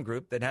least one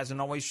group that hasn't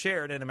always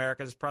shared in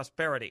America's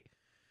prosperity.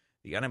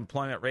 The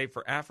unemployment rate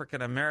for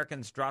African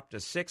Americans dropped to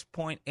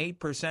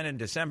 6.8% in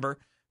December.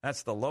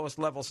 That's the lowest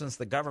level since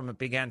the government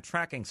began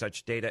tracking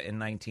such data in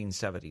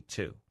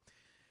 1972.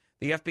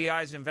 The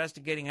FBI is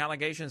investigating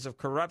allegations of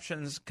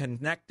corruptions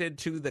connected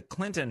to the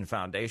Clinton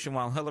Foundation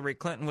while Hillary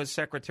Clinton was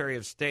Secretary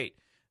of State.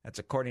 That's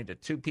according to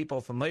two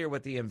people familiar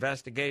with the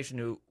investigation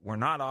who were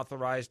not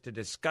authorized to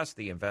discuss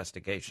the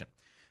investigation.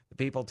 The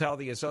people tell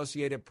the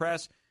Associated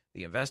Press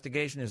the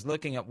investigation is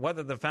looking at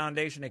whether the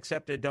foundation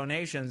accepted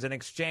donations in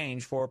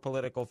exchange for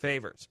political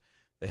favors.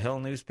 The Hill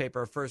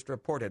newspaper first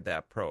reported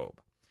that probe.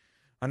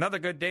 Another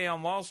good day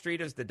on Wall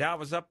Street as the Dow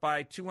was up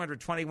by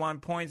 221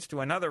 points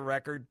to another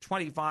record,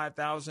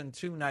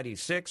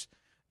 25,296.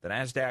 The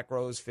Nasdaq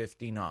rose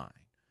 59.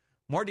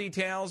 More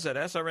details at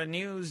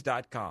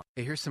srnnews.com.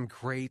 Hey, here's some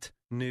great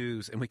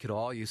news, and we could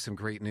all use some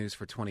great news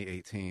for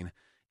 2018.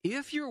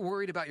 If you're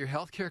worried about your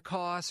health care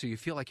costs or you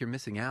feel like you're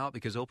missing out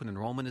because open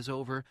enrollment is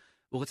over,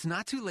 well, it's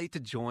not too late to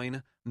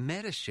join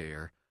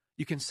MediShare.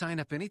 You can sign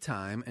up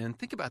anytime, and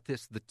think about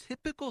this. The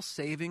typical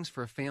savings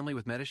for a family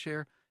with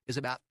Medi-Share is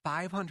about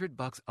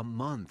 $500 a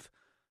month.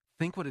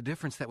 Think what a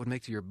difference that would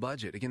make to your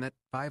budget. Again, that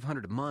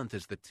 $500 a month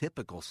is the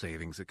typical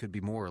savings. It could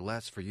be more or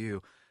less for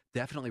you.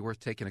 Definitely worth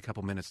taking a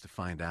couple minutes to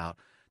find out.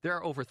 There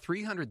are over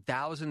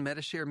 300,000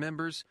 Medi-Share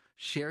members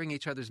sharing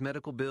each other's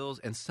medical bills,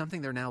 and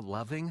something they're now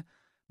loving.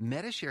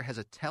 Medi-Share has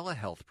a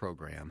telehealth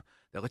program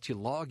that lets you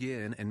log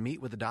in and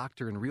meet with a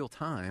doctor in real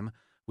time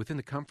within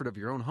the comfort of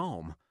your own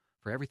home.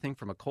 For everything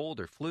from a cold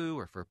or flu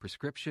or for a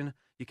prescription,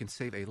 you can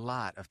save a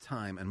lot of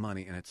time and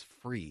money, and it's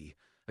free.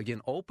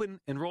 Again, open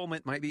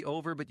enrollment might be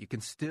over, but you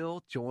can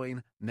still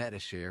join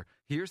Medi-Share.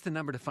 Here's the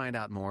number to find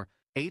out more,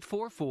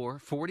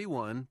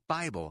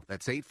 844-41-BIBLE.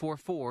 That's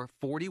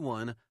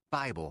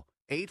 844-41-BIBLE.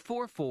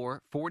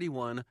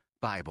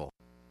 844-41-BIBLE.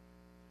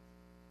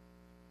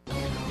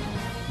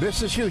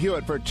 This is Hugh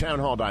Hewitt for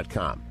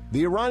townhall.com.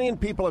 The Iranian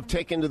people have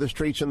taken to the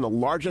streets in the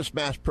largest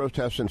mass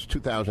protest since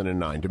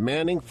 2009,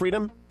 demanding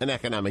freedom and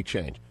economic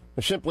change.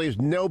 There simply is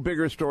no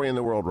bigger story in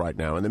the world right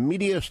now, and the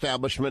media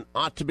establishment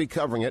ought to be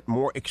covering it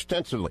more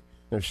extensively.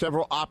 There are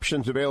several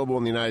options available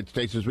in the United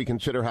States as we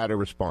consider how to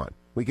respond.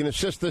 We can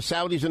assist the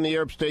Saudis and the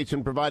Arab states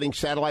in providing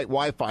satellite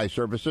Wi-Fi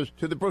services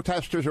to the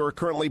protesters who are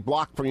currently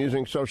blocked from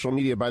using social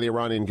media by the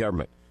Iranian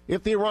government.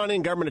 If the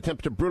Iranian government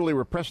attempts to brutally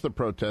repress the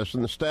protests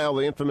in the style of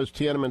the infamous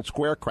Tiananmen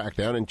Square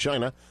crackdown in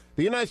China,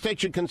 the United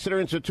States should consider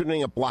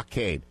instituting a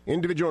blockade.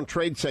 Individual and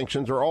trade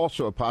sanctions are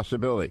also a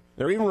possibility.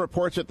 There are even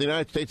reports that the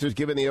United States has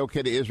given the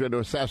okay to Israel to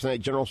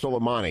assassinate General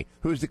Soleimani,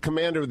 who is the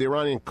commander of the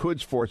Iranian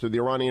Quds Force of the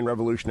Iranian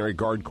Revolutionary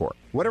Guard Corps.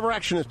 Whatever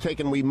action is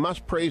taken, we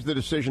must praise the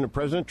decision of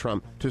President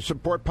Trump to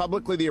support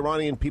publicly the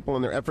Iranian people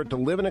in their effort to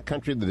live in a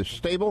country that is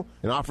stable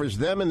and offers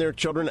them and their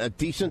children a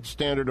decent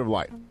standard of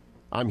life.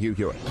 I'm Hugh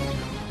Hewitt.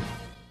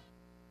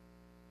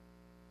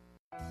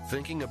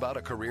 Thinking about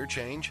a career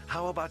change?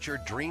 How about your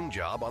dream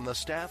job on the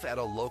staff at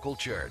a local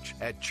church?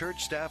 At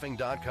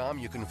churchstaffing.com,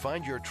 you can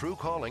find your true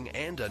calling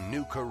and a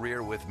new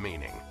career with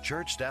meaning.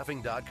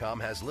 Churchstaffing.com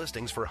has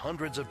listings for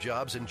hundreds of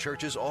jobs in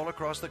churches all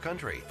across the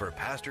country for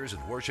pastors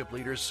and worship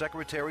leaders,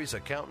 secretaries,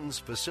 accountants,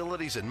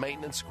 facilities and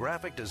maintenance,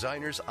 graphic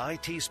designers,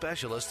 IT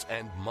specialists,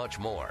 and much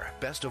more.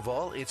 Best of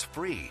all, it's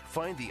free.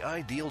 Find the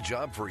ideal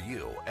job for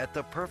you at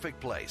the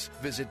perfect place.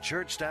 Visit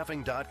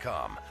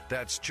churchstaffing.com.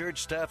 That's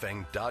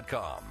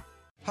churchstaffing.com.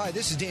 Hi,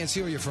 this is Dan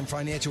Celia from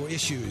Financial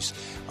Issues.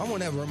 I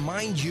want to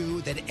remind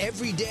you that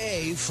every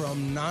day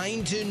from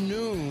 9 to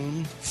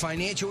noon,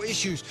 Financial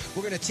Issues,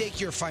 we're going to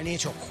take your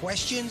financial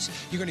questions.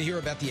 You're going to hear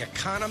about the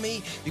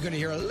economy. You're going to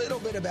hear a little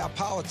bit about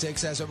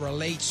politics as it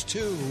relates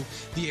to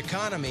the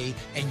economy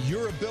and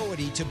your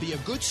ability to be a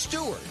good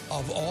steward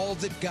of all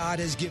that God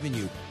has given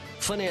you.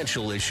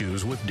 Financial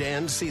Issues with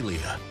Dan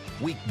Celia.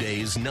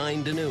 Weekdays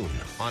 9 to noon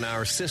on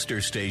our sister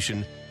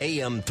station,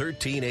 AM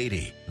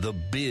 1380, The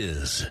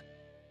Biz.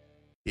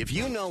 If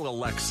you know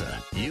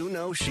Alexa, you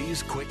know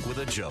she's quick with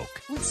a joke.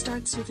 What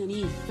starts with an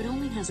E, but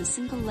only has a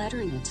single letter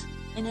in it?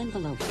 An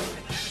envelope.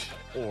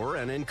 Or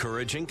an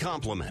encouraging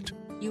compliment.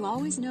 You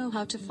always know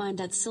how to find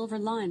that silver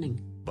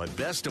lining. But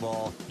best of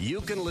all, you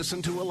can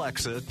listen to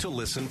Alexa to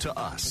listen to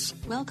us.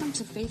 Welcome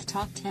to Faith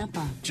Talk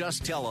Tampa.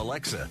 Just tell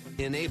Alexa,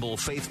 enable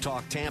Faith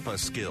Talk Tampa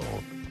skill.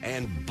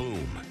 And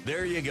boom,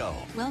 there you go.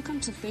 Welcome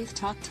to Faith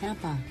Talk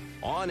Tampa.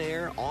 On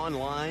air,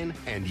 online,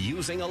 and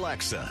using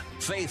Alexa.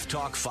 Faith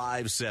Talk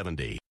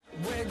 570.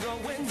 We're going down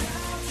to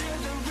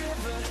the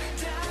river,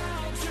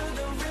 down to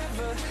the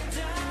river,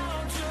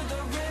 down to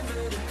the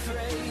river to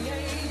pray.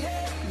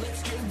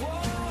 Let's get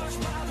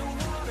washed by the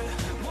water,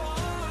 and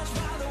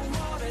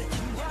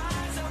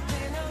rise up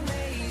in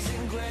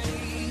amazing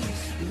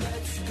grace.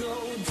 Let's go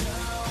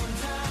down,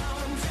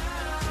 down,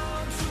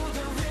 down to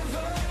the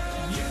river.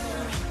 You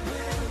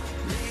will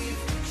leave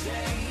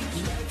change.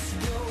 Let's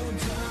go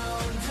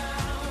down,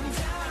 down,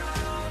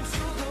 down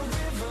to the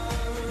river.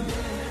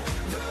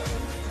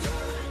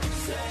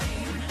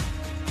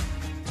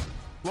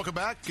 Welcome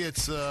back.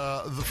 It's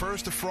the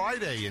first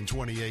Friday in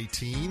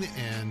 2018,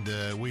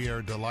 and we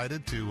are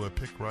delighted to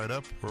pick right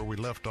up where we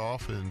left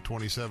off in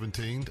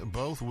 2017,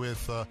 both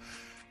with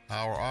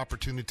our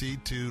opportunity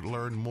to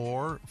learn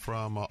more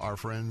from our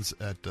friends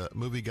at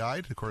Movie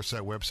Guide. Of course,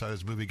 that website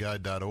is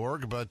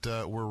movieguide.org, but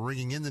we're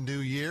ringing in the new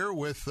year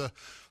with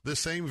the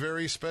same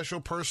very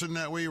special person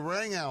that we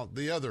rang out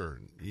the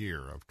other year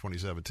of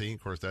 2017.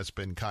 Of course, that's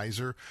Ben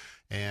Kaiser.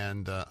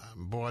 And,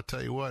 boy, I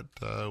tell you what,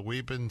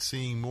 we've been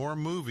seeing more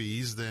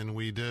movies than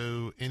we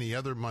do any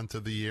other month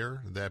of the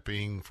year, that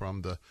being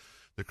from the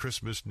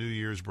Christmas, New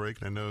Year's break.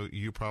 And I know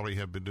you probably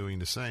have been doing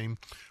the same.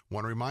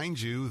 Want to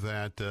remind you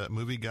that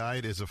Movie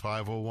Guide is a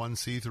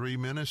 501c3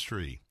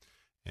 ministry.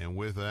 And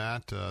with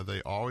that,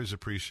 they always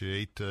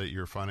appreciate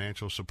your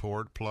financial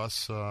support.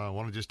 Plus, I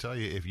want to just tell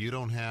you, if you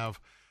don't have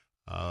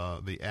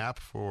the app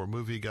for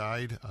Movie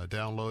Guide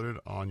downloaded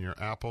on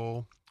your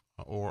Apple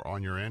or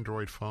on your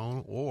Android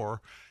phone,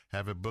 or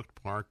have it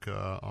bookmark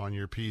on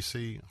your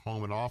PC,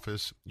 home and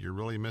office, you're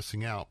really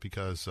missing out,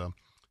 because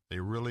they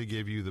really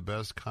give you the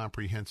best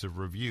comprehensive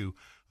review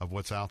of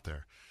what's out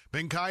there.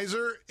 Ben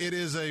Kaiser, it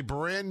is a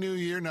brand new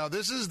year. Now,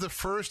 this is the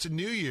first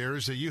New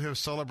Year's that you have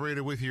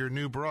celebrated with your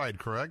new bride,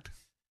 correct?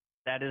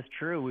 That is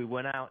true. We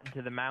went out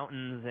into the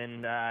mountains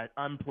and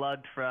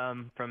unplugged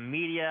from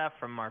media,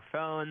 from our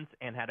phones,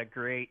 and had a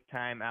great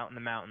time out in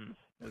the mountains.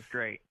 It was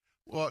great.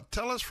 Well,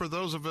 tell us, for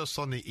those of us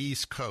on the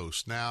East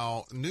Coast,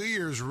 now, New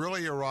Year's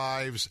really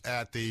arrives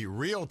at the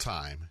real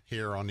time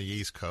here on the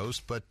East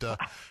Coast, but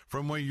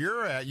from where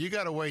you're at, you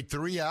got to wait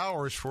 3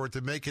 hours for it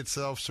to make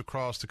itself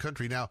across the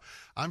country. Now,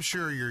 I'm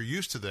sure you're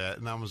used to that,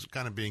 and I was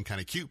kind of being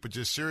kind of cute, but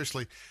just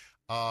seriously,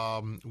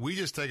 we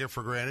just take it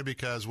for granted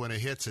because when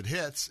it hits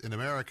in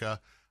America.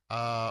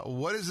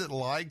 What is it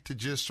like to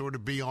just sort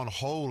of be on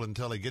hold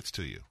until it gets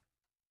to you?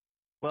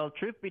 Well,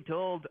 truth be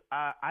told,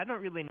 I don't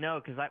really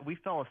know because we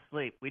fell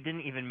asleep. We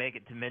didn't even make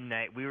it to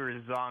midnight. We were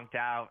zonked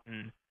out.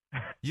 And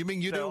you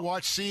mean you didn't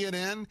watch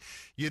CNN?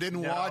 You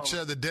didn't watch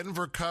the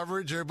Denver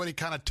coverage? Everybody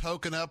kind of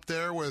token up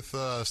there with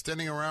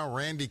standing around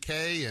Randy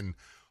Kay and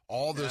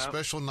all the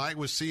special night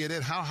with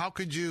CNN. How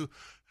could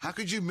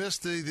you miss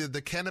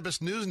the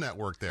Cannabis News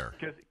Network there?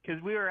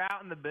 Because we were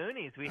out in the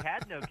boonies. We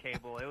had no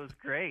cable. It was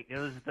great. It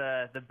was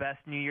the best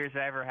New Year's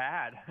I ever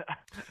had.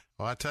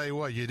 Well, I tell you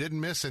what, you didn't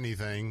miss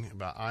anything.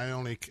 But I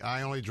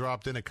only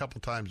dropped in a couple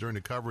times during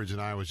the coverage,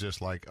 and I was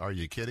just like, "Are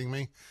you kidding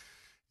me?"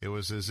 It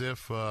was as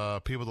if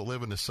people that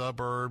live in the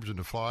suburbs and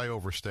the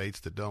flyover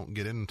states that don't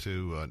get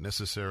into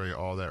necessarily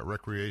all that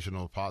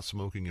recreational pot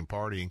smoking and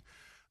partying.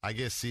 I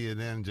guess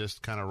CNN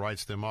just kind of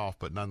writes them off,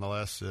 but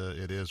nonetheless,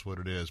 it is what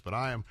it is. But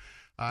I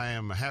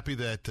am happy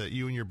that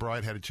you and your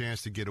bride had a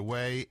chance to get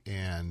away,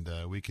 and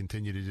we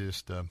continue to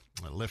just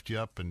lift you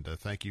up and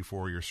thank you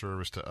for your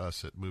service to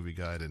us at Movie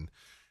Guide,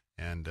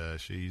 and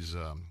she's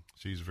a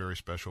very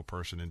special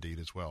person indeed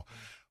as well.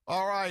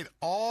 All right,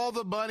 all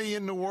the money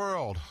in the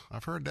world.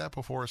 I've heard that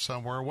before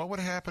somewhere. What would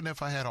happen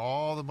if I had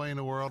all the money in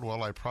the world?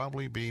 Well, I'd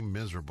probably be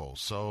miserable.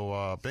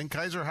 So, Ben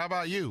Kaiser, how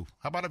about you?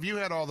 How about if you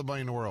had all the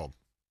money in the world?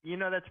 You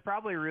know, that's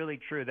probably really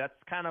true. That's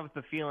kind of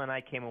the feeling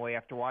I came away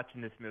after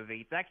watching this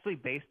movie. It's actually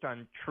based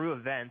on true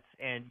events,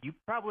 and you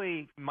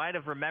probably might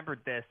have remembered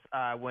this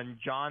when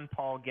John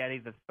Paul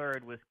Getty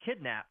III was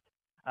kidnapped.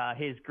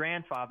 His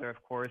grandfather,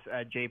 of course,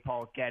 J.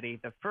 Paul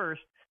Getty I,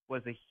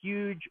 was a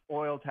huge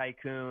oil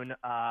tycoon.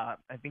 I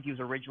think he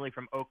was originally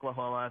from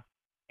Oklahoma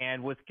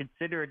and was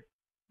considered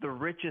the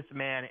richest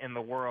man in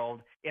the world,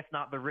 if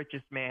not the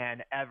richest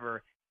man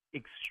ever.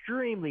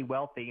 Extremely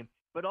wealthy,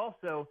 but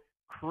also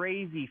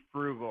crazy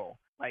frugal.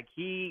 Like,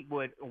 he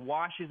would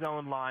wash his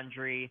own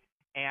laundry,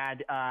 and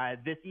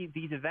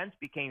these events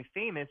became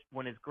famous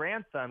when his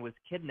grandson was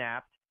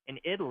kidnapped in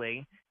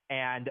Italy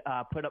and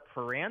put up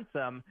for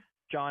ransom.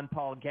 John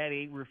Paul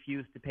Getty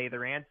refused to pay the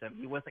ransom.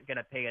 He wasn't going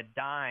to pay a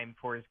dime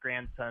for his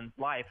grandson's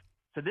life.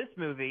 So this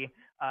movie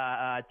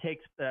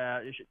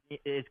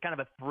is kind of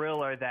a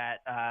thriller that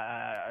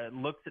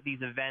looks at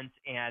these events,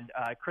 and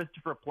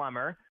Christopher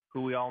Plummer,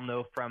 who we all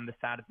know from The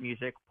Sound of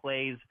Music,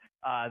 plays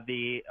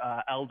the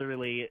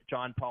elderly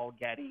John Paul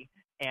Getty.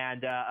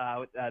 And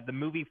the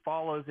movie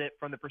follows it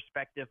from the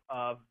perspective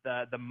of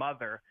the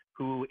mother,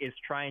 who is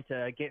trying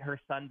to get her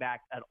son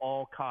back at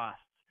all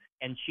costs.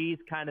 And she's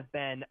kind of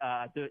been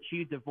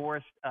she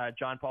divorced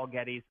John Paul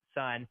Getty's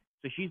son,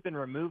 so she's been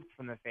removed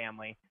from the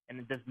family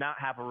and does not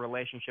have a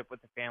relationship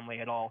with the family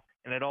at all.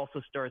 And it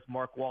also stars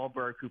Mark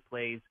Wahlberg, who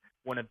plays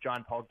one of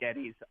John Paul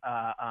Getty's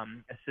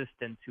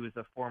assistants, who is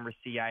a former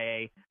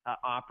CIA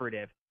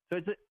operative. So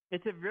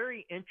it's a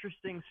very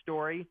interesting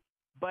story,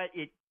 but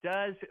it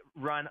does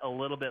run a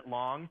little bit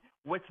long.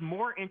 What's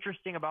more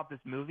interesting about this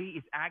movie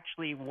is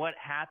actually what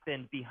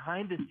happened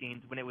behind the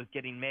scenes when it was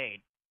getting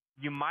made.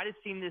 You might have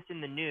seen this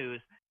in the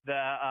news.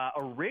 The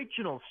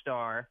original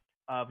star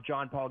of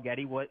John Paul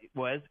Getty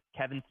was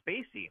Kevin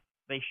Spacey.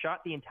 They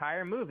shot the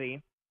entire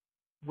movie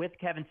with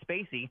Kevin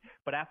Spacey,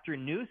 but after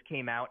news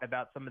came out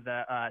about some of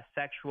the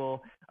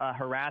sexual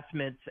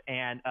harassment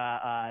and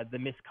the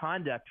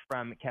misconduct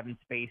from Kevin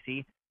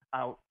Spacey,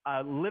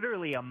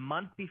 literally a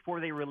month before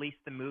they released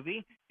the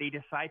movie, they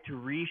decided to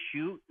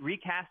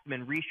recast him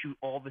and reshoot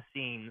all the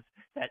scenes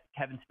that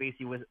Kevin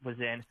Spacey was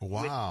in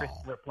with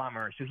Christopher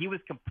Plummer. So he was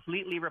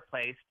completely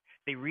replaced.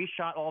 They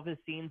reshot all of his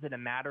scenes in a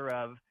matter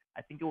of,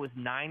 I think it was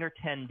 9 or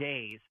 10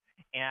 days.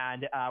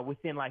 And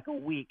within like a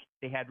week,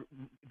 they had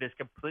this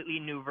completely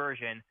new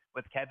version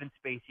with Kevin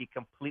Spacey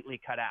completely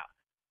cut out.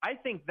 I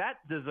think that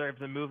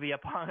deserves a movie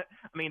upon.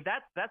 I mean,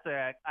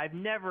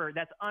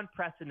 that's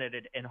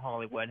unprecedented in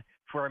Hollywood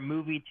for a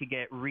movie to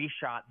get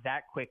reshot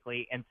that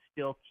quickly and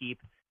still keep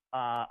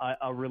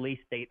a release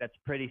date that's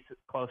pretty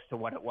close to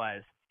what it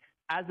was.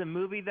 As a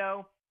movie,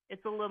 though,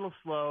 it's a little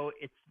slow.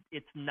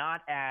 It's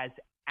not as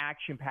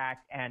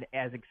action-packed and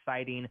as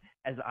exciting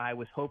as I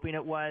was hoping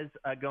it was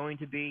going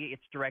to be.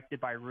 It's directed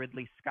by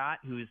Ridley Scott,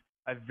 who's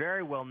a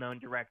very well-known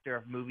director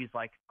of movies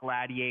like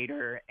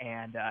Gladiator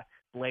and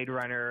Blade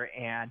Runner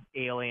and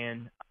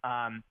Alien.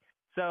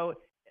 So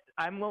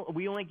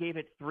we only gave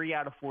it 3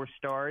 out of 4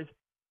 stars.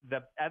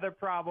 The other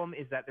problem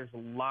is that there's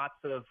lots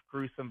of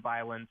gruesome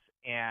violence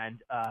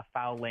and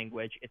foul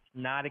language. It's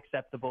not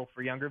acceptable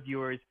for younger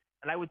viewers.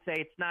 and I would say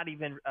it's not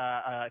even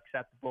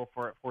acceptable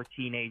for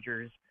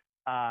teenagers.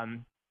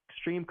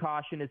 Extreme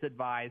caution is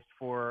advised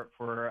for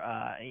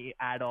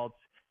adults,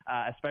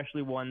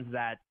 especially ones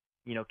that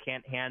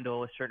can't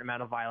handle a certain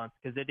amount of violence,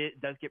 because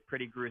it does get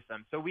pretty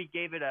gruesome. So we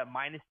gave it a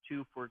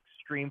 -2 for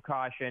extreme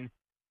caution.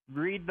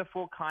 Read the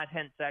full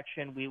content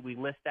section. We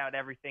list out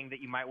everything that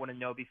you might want to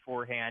know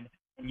beforehand,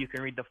 and you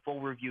can read the full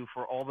review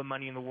for All the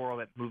Money in the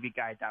World at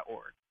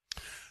movieguide.org.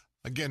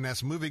 Again,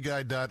 that's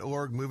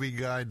movieguide.org,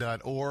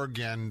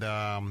 and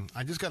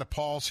I just got to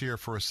pause here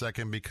for a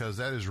second because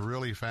that is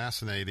really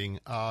fascinating.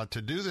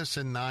 To do this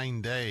in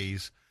 9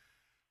 days,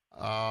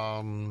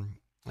 and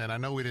I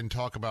know we didn't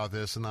talk about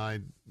this, and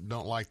I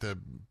don't like to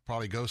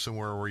probably go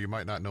somewhere where you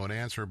might not know an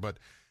answer, but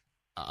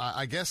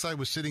I guess I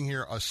was sitting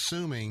here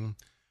assuming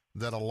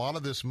that a lot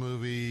of this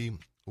movie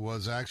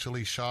was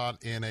actually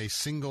shot in a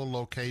single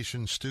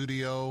location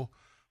studio.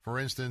 For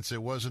instance,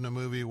 it wasn't a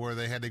movie where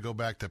they had to go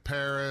back to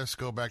Paris,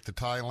 go back to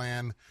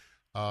Thailand.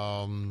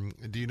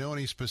 Do you know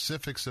any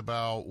specifics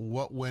about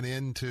what went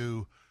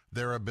into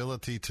their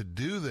ability to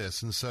do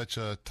this in such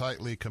a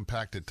tightly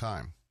compacted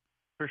time?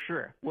 For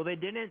sure. Well, they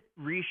didn't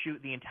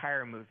reshoot the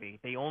entire movie.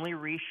 They only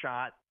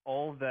reshot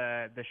all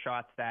the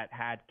shots that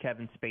had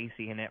Kevin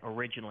Spacey in it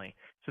originally.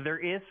 So there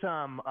is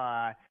some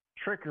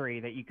trickery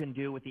that you can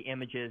do with the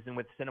images and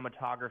with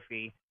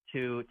cinematography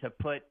to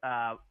put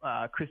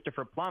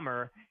Christopher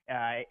Plummer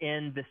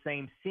in the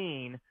same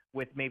scene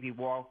with maybe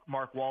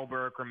Mark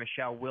Wahlberg or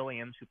Michelle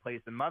Williams, who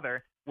plays the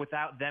mother,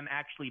 without them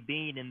actually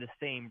being in the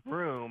same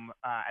room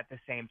at the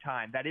same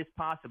time. That is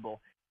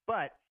possible.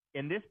 But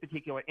in this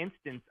particular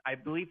instance, I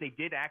believe they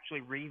did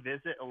actually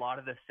revisit a lot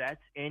of the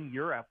sets in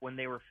Europe when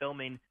they were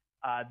filming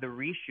the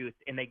reshoots,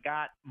 and they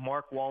got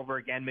Mark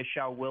Wahlberg and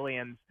Michelle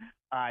Williams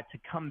to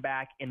come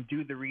back and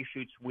do the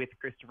reshoots with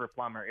Christopher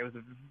Plummer. It was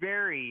a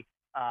very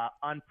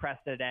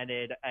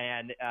unprecedented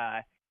and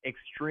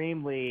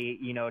extremely,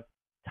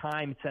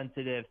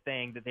 time-sensitive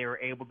thing that they were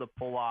able to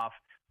pull off.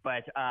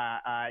 But,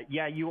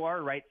 yeah, you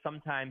are right.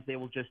 Sometimes they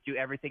will just do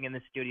everything in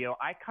the studio.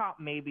 I caught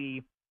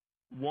maybe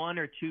 1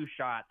 or 2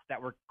 shots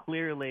that were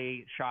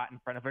clearly shot in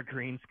front of a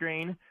green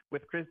screen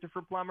with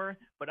Christopher Plummer.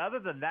 But other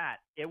than that,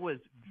 it was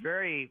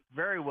very,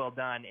 very well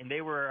done, and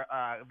they were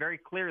very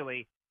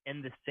clearly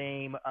in the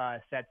same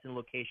sets and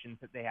locations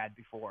that they had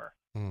before.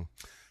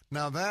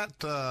 Now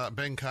that,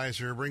 Ben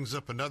Kaiser, brings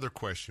up another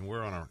question.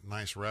 We're on a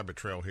nice rabbit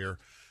trail here.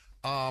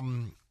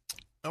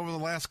 Over the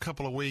last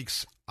couple of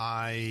weeks,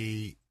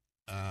 I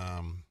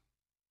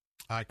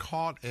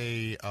caught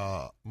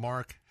a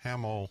Mark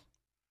Hamill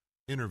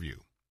interview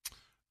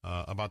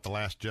about The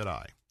Last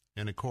Jedi.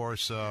 And, of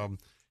course,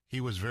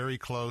 he was very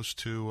close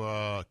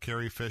to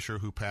Carrie Fisher,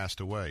 who passed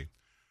away.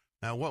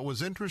 Now, what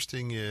was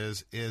interesting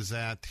is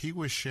that he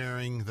was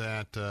sharing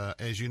that,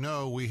 as you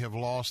know, we have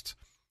lost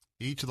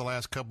each of the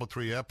last couple,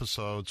 3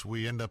 episodes.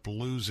 We end up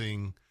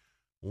losing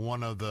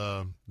one of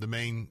the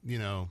main,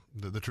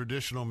 the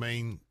traditional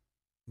main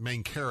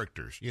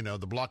characters, the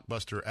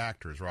blockbuster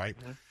actors, right?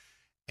 Mm-hmm.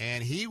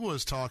 And he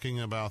was talking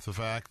about the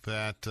fact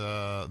that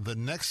the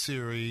next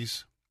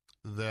series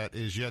that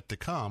is yet to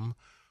come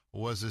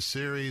was a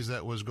series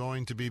that was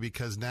going to be,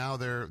 because now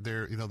they're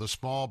the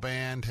small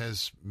band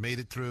has made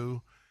it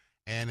through,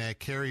 and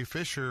Carrie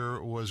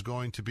Fisher was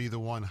going to be the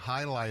one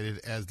highlighted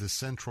as the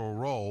central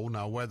role.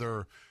 Now,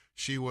 whether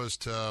she was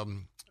to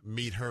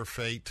meet her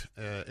fate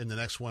in the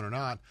next one or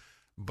not,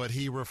 but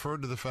he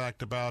referred to the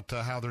fact about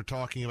how they're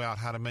talking about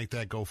how to make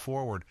that go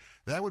forward.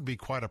 That would be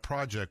quite a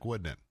project,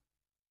 wouldn't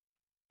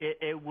it?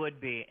 It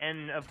would be.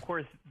 And, of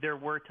course, there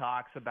were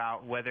talks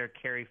about whether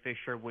Carrie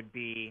Fisher would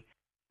be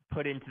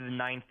put into the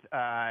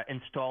 9th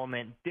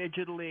installment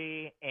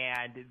digitally,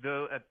 and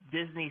though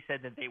Disney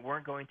said that they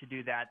weren't going to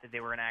do that they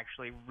were going to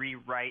actually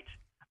rewrite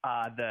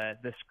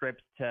the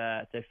script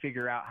to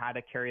figure out how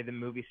to carry the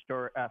movie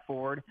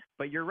forward.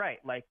 But you're right.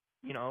 Like,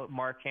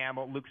 Mark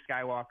Hamill, Luke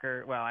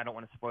Skywalker. Well, I don't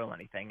want to spoil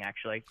anything,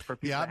 actually.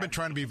 I've been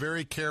trying to be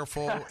very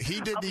careful. He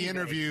did the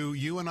interview.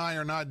 You and I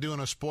are not doing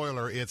a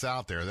spoiler. It's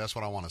out there. That's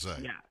what I want to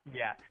say.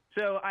 Yeah.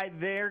 So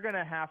they're going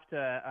to have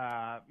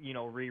to,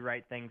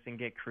 rewrite things and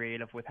get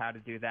creative with how to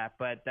do that.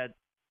 But that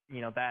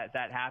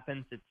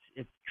happens.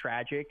 It's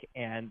tragic,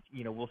 and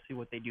we'll see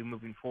what they do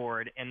moving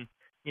forward. And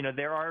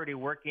they're already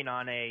working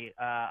on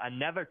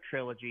another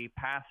trilogy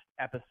past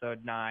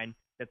Episode 9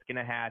 that's going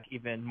to have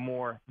even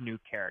more new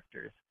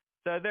characters.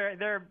 So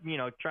they're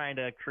trying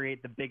to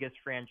create the biggest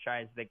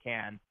franchise they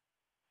can.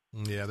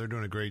 Yeah, they're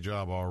doing a great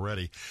job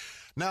already.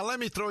 Now, let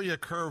me throw you a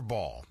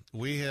curveball.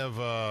 We have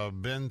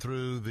been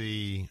through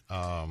the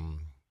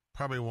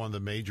probably one of the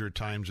major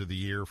times of the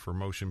year for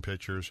motion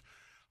pictures.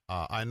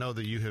 I know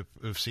that you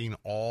have seen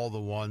all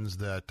the ones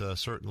that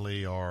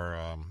certainly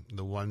are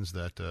the ones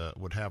that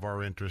would have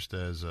our interest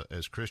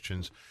as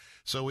Christians.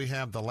 So we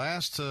have The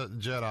Last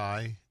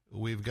Jedi,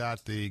 we've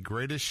got The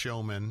Greatest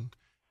Showman,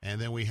 and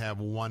then we have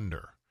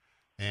Wonder.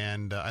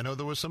 And I know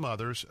there were some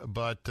others,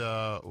 but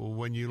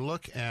when you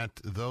look at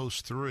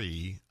those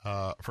 3,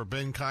 for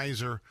Ben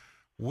Kaiser,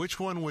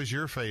 Which one was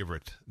your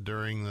favorite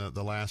during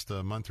the last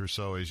month or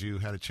so as you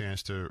had a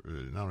chance to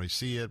not only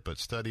see it, but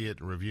study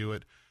it and review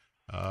it?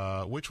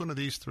 Which one of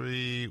these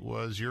three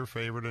was your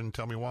favorite, and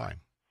tell me why?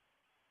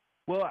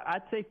 Well,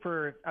 I'd say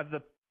of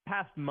the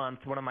past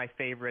month, one of my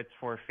favorites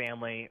for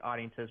family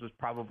audiences was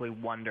probably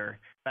Wonder.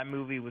 That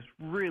movie was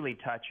really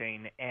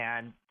touching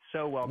and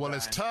so well done. Well,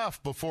 it's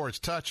tough before it's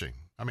touching.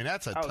 I mean,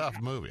 that's a tough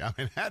movie. I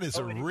mean, that is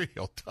a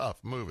real tough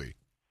movie.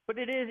 But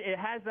it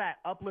has that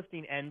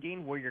uplifting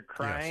ending where you're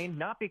crying,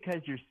 not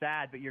because you're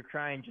sad, but you're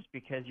crying just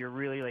because you're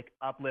really like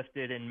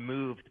uplifted and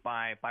moved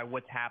by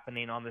what's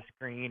happening on the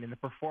screen, and the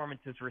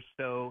performances were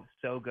so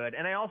good.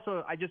 And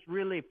I just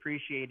really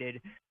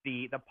appreciated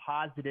the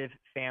positive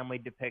family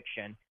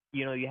depiction.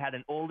 You know, you had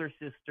an older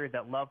sister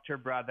that loved her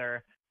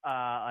brother,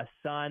 a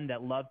son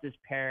that loved his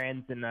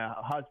parents, and a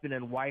husband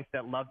and wife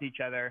that loved each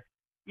other.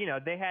 You know,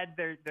 they had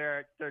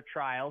their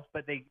trials,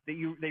 but they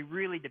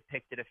really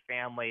depicted a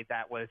family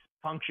that was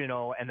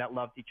functional and that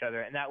loved each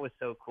other, and that was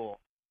so cool.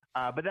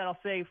 But then I'll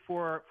say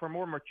for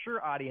more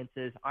mature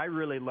audiences, I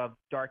really love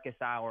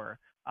Darkest Hour,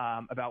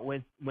 about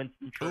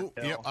Winston Churchill.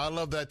 Yeah, I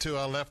love that too.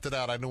 I left it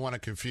out. I don't want to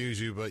confuse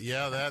you, but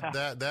yeah,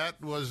 that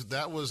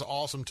was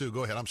awesome too.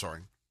 Go ahead. I'm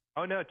sorry.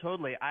 Oh, no,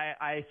 totally.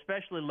 I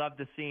especially loved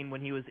the scene when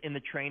he was in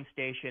the train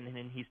station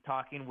and he's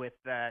talking with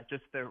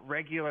just the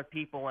regular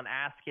people and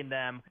asking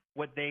them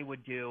what they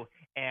would do.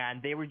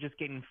 And they were just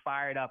getting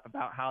fired up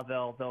about how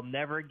they'll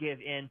never give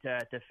in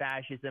to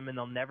fascism, and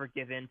they'll never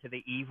give in to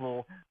the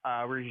evil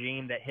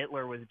regime that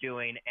Hitler was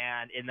doing.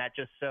 And that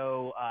just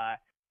so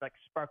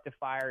sparked a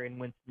fire in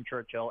Winston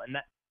Churchill. And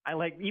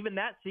even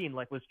that scene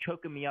was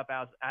choking me up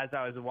as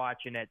I was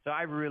watching it. So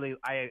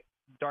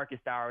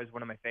Darkest Hour is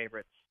one of my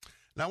favorites.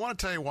 Now, I want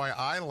to tell you why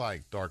I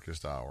like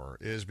Darkest Hour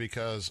is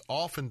because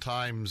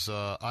oftentimes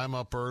I'm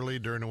up early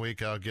during the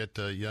week. I'll get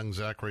young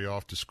Zachary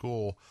off to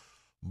school.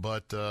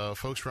 But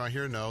folks around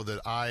here know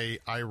that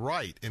I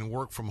write and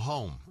work from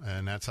home,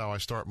 and that's how I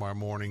start my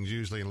mornings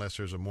usually, unless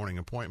there's a morning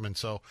appointment.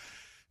 So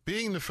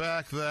being the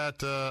fact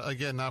that,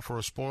 again, not for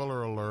a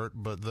spoiler alert,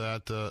 but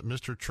that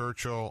Mr.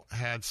 Churchill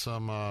had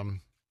some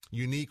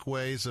unique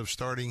ways of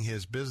starting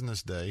his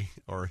business day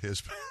or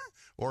his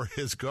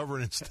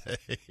governance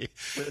day.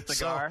 With a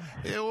cigar?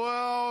 So,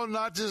 well,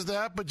 not just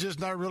that, but just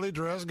not really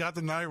dressed. Got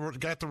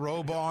the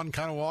robe on,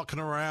 kind of walking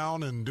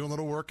around and doing a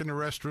little work in the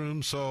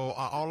restroom. So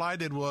all I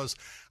did was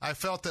I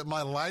felt that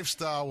my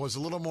lifestyle was a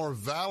little more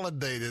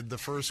validated the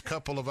first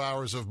couple of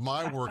hours of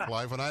my work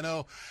life. And I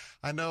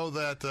know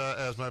that,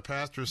 as my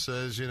pastor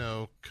says, you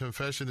know,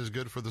 confession is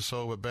good for the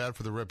soul, but bad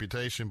for the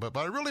reputation. But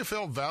I really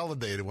felt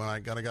validated when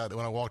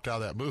I walked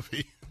out of that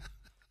movie.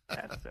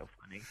 That's so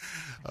funny.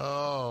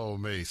 Oh,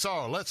 me.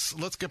 So let's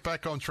get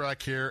back on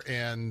track here.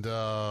 And,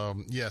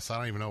 yes, I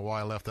don't even know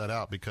why I left that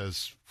out,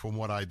 because from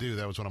what I do,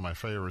 that was one of my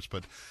favorites,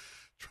 but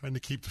trying to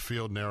keep the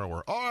field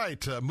narrower. All right,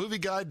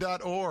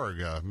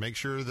 movieguide.org. Make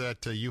sure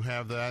that you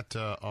have that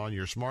on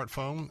your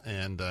smartphone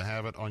and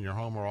have it on your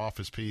home or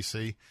office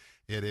PC.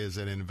 It is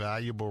an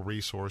invaluable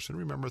resource. And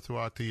remember,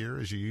 throughout the year,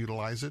 as you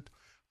utilize it,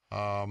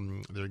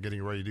 they're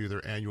getting ready to do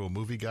their annual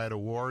Movie Guide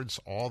Awards.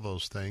 All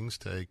those things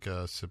take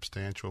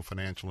substantial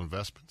financial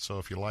investment. So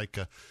if you like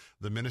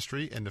the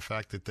ministry and the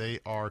fact that they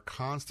are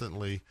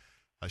constantly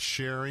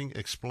sharing,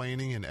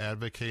 explaining, and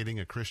advocating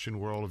a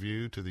Christian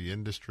worldview to the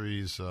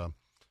industry's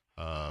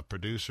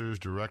producers,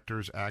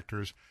 directors,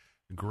 actors,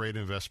 great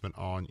investment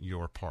on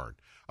your part.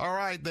 All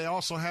right, they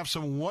also have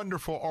some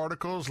wonderful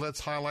articles.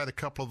 Let's highlight a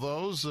couple of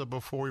those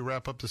before we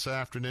wrap up this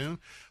afternoon.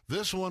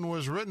 This one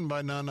was written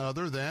by none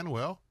other than,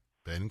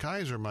 Ben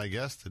Kaiser, my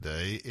guest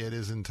today. It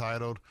is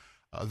entitled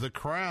The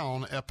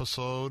Crown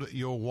Episode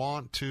You'll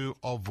Want to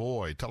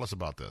Avoid. Tell us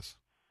about this.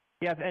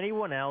 Yeah, if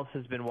anyone else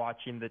has been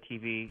watching the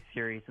TV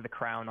series The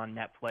Crown on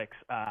Netflix,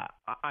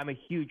 I'm a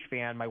huge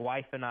fan. My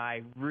wife and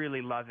I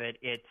really love it.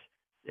 It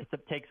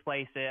takes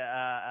place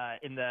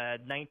in the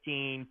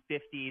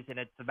 1950s, and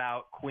it's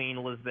about Queen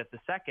Elizabeth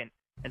II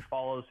and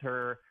follows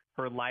her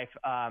life.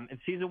 And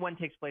season 1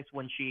 takes place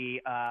when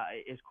she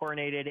is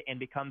coronated and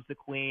becomes the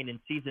queen, and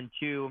season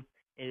 2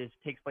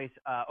 takes place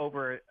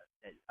over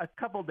a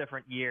couple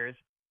different years.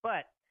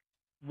 But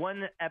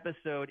one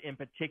episode in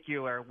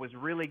particular was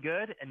really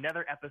good.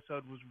 Another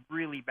episode was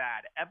really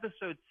bad.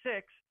 Episode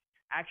 6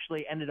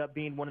 actually ended up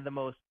being one of the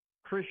most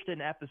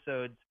Christian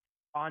episodes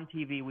on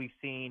TV we've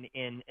seen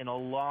in a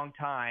long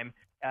time.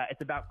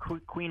 It's about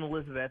Queen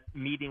Elizabeth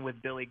meeting with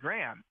Billy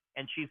Graham,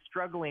 and she's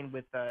struggling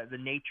with the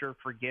nature of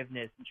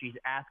forgiveness, and she's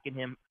asking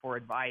him for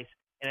advice.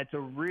 And it's a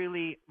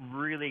really,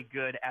 really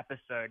good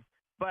episode.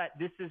 But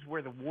this is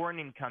where the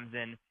warning comes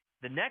in.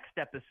 The next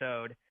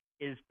episode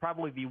is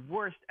probably the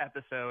worst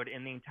episode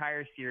in the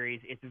entire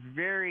series. It's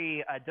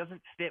very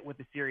doesn't fit with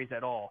the series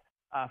at all.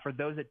 For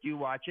those that do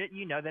watch it,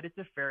 you know that it's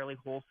a fairly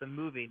wholesome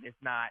movie. There's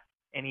not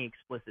any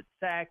explicit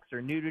sex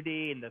or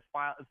nudity, and the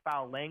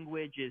foul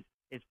language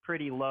is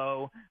pretty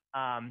low.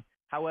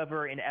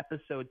 However, in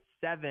episode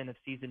 7 of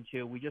season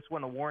 2, we just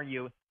want to warn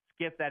you,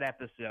 skip that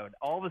episode.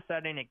 All of a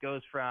sudden, it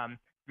goes from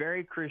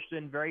very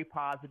Christian, very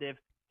positive,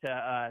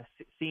 to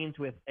scenes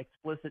with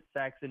explicit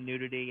sex and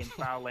nudity and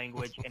foul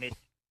language, and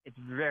it's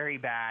very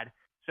bad.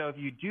 So if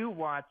you do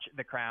watch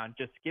The Crown,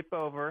 just skip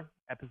over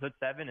episode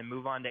 7 and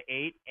move on to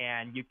 8,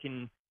 and you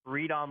can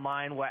read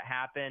online what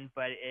happened.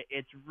 But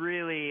it's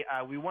really,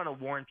 we want to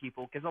warn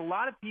people, because a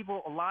lot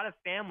of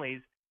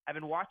families have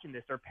been watching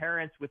this, or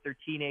parents with their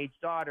teenage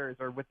daughters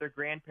or with their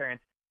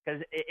grandparents,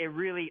 because it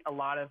really, a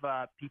lot of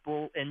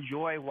people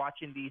enjoy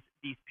watching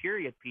these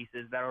period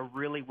pieces that are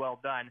really well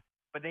done,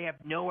 but they have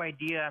no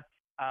idea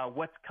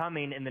what's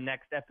coming in the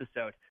next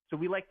episode. So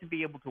we like to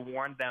be able to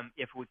warn them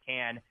if we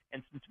can.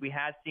 And since we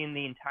have seen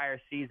the entire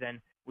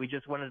season, we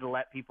just wanted to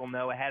let people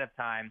know ahead of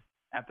time.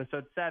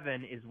 Episode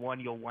 7 is one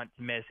you'll want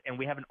to miss. And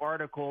we have an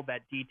article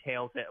that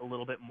details it a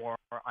little bit more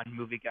on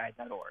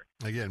movieguide.org.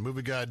 Again,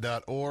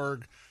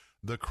 movieguide.org.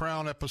 The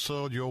Crown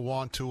episode you'll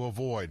want to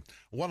avoid.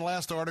 One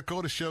last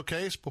article to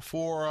showcase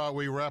before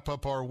we wrap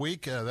up our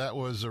week. That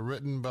was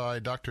written by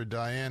Dr.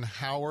 Diane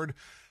Howard.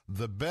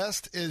 The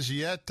best is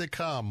yet to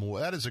come.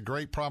 Well, that is a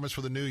great promise for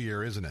the new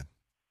year, isn't it?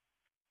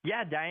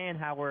 Yeah, Diane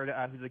Howard,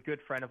 who's a good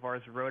friend of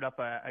ours, wrote up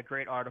a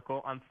great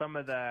article on some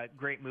of the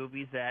great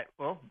movies that,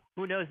 well,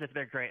 who knows if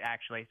they're great,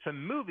 actually.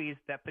 Some movies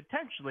that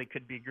potentially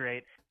could be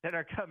great that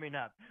are coming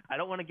up. I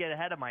don't want to get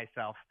ahead of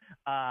myself.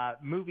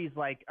 Movies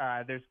like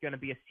there's going to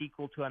be a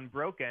sequel to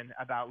Unbroken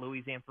about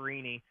Louis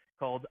Zamperini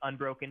called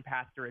Unbroken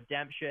Path to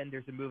Redemption.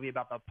 There's a movie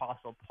about the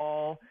Apostle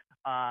Paul.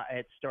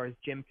 It stars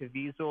Jim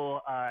Caviezel.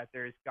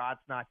 There's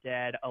God's Not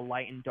Dead, A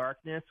Light in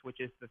Darkness,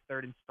 which is the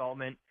third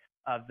installment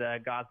of the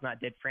God's Not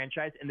Dead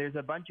franchise. And there's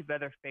a bunch of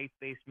other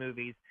faith-based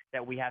movies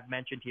that we have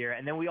mentioned here.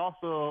 And then we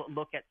also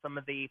look at some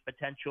of the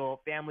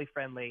potential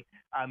family-friendly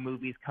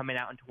movies coming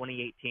out in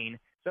 2018.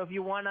 So if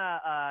you want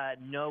to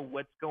know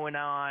what's going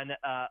on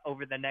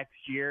over the next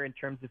year in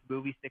terms of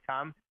movies to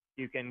come,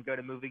 you can go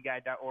to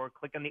movieguide.org,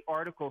 click on the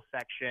article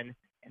section,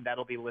 and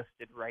that'll be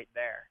listed right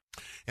there.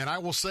 And I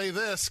will say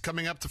this,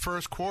 coming up the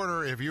first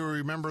quarter, if you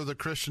remember the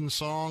Christian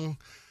song,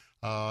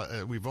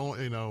 we've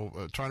only,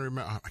 trying to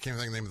remember, I can't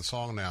think of the name of the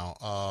song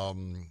now.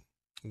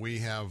 We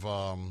have,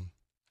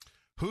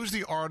 who's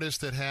the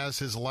artist that has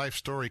his life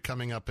story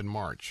coming up in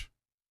March?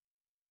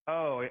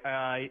 Oh,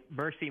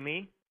 Mercy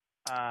Me.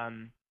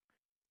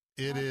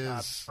 It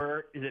is.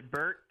 Is it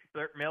Burt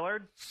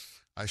Millard?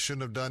 I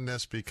shouldn't have done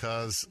this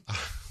because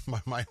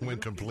my mind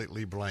went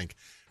completely blank.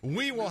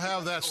 We will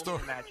have that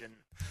story. Imagine.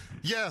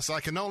 Yes, I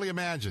can only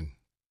imagine.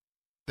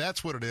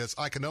 That's what it is.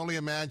 I can only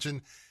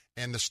imagine.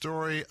 And the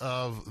story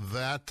of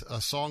that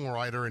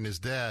songwriter and his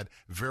dad,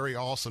 very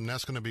awesome.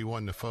 That's going to be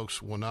one the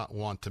folks will not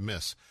want to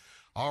miss.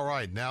 All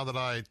right, now that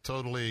I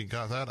totally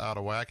got that out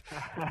of whack,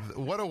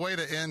 what a way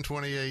to end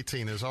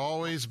 2018. As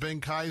always,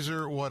 Ben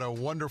Kaiser, what a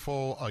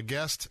wonderful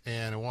guest,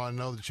 and I want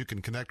to know that you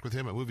can connect with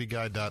him at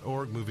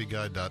movieguide.org,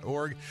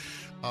 movieguide.org.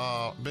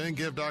 Ben,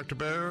 give Dr.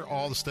 Bear,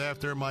 all the staff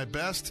there, my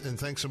best, and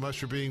thanks so much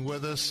for being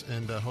with us,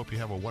 and I hope you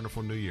have a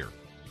wonderful new year.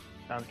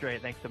 Sounds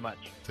great. Thanks so much.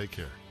 Take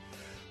care.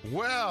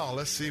 Well,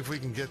 let's see if we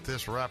can get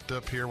this wrapped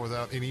up here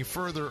without any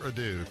further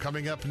ado.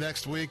 Coming up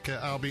next week,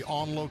 I'll be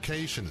on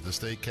location at the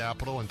state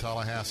capitol in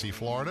Tallahassee,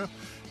 Florida,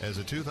 as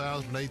the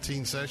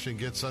 2018 session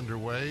gets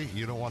underway.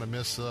 You don't want to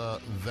miss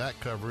that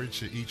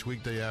coverage each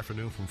weekday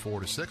afternoon from 4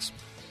 to 6.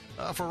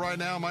 For right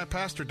now, my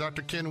pastor,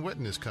 Dr. Ken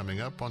Whitten, is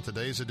coming up on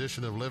today's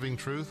edition of Living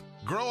Truth.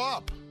 Grow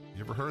up.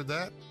 You ever heard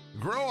that?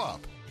 Grow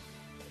up.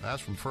 That's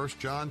from 1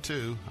 John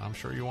 2. I'm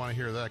sure you want to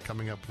hear that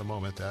coming up in a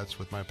moment. That's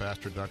with my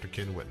pastor, Dr.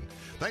 Ken Whitten.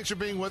 Thanks for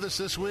being with us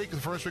this week, the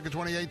first week of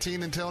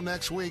 2018. Until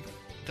next week,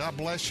 God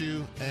bless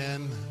you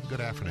and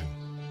good afternoon.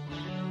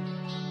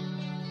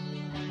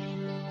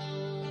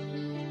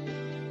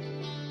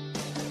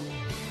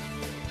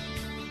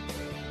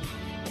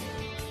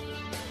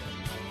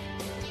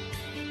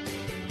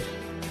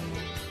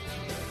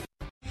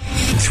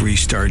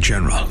 Three-star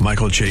General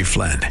Michael J.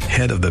 Flynn,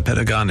 head of the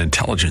Pentagon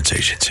Intelligence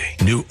Agency,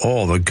 knew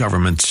all the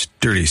government's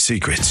dirty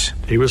secrets.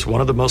 He was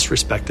one of the most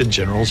respected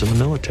generals in the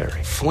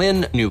military.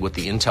 Flynn knew what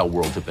the intel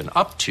world had been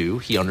up to.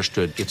 He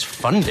understood its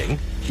funding.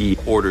 He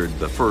ordered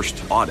the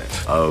first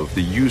audit of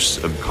the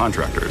use of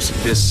contractors.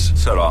 This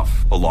set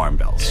off alarm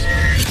bells.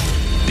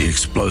 The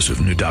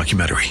explosive new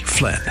documentary,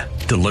 Flynn,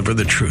 Deliver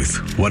the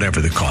Truth, Whatever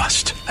the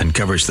Cost,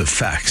 uncovers the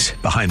facts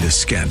behind this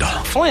scandal.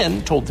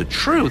 Flynn told the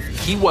truth.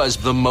 He was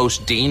the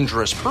most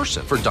dangerous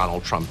person for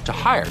Donald Trump to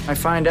hire. I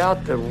find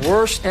out the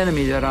worst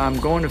enemy that I'm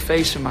going to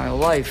face in my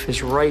life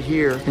is right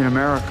here in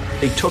America.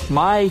 They took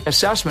my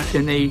assessment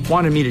and they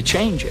wanted me to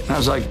change it. And I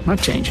was like, I'm not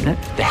changing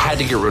it. They had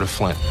to get rid of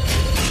Flynn.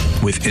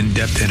 With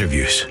in-depth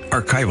interviews,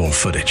 archival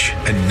footage,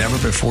 and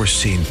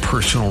never-before-seen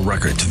personal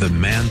records of the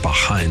man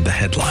behind the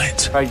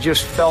headlines. I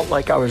just felt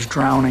like I was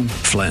drowning.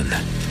 Flynn,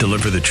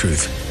 Deliver the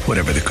Truth,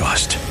 Whatever the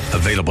Cost.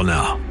 Available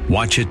now.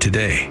 Watch it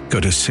today.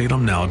 Go to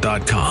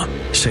salemnow.com.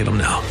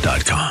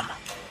 salemnow.com.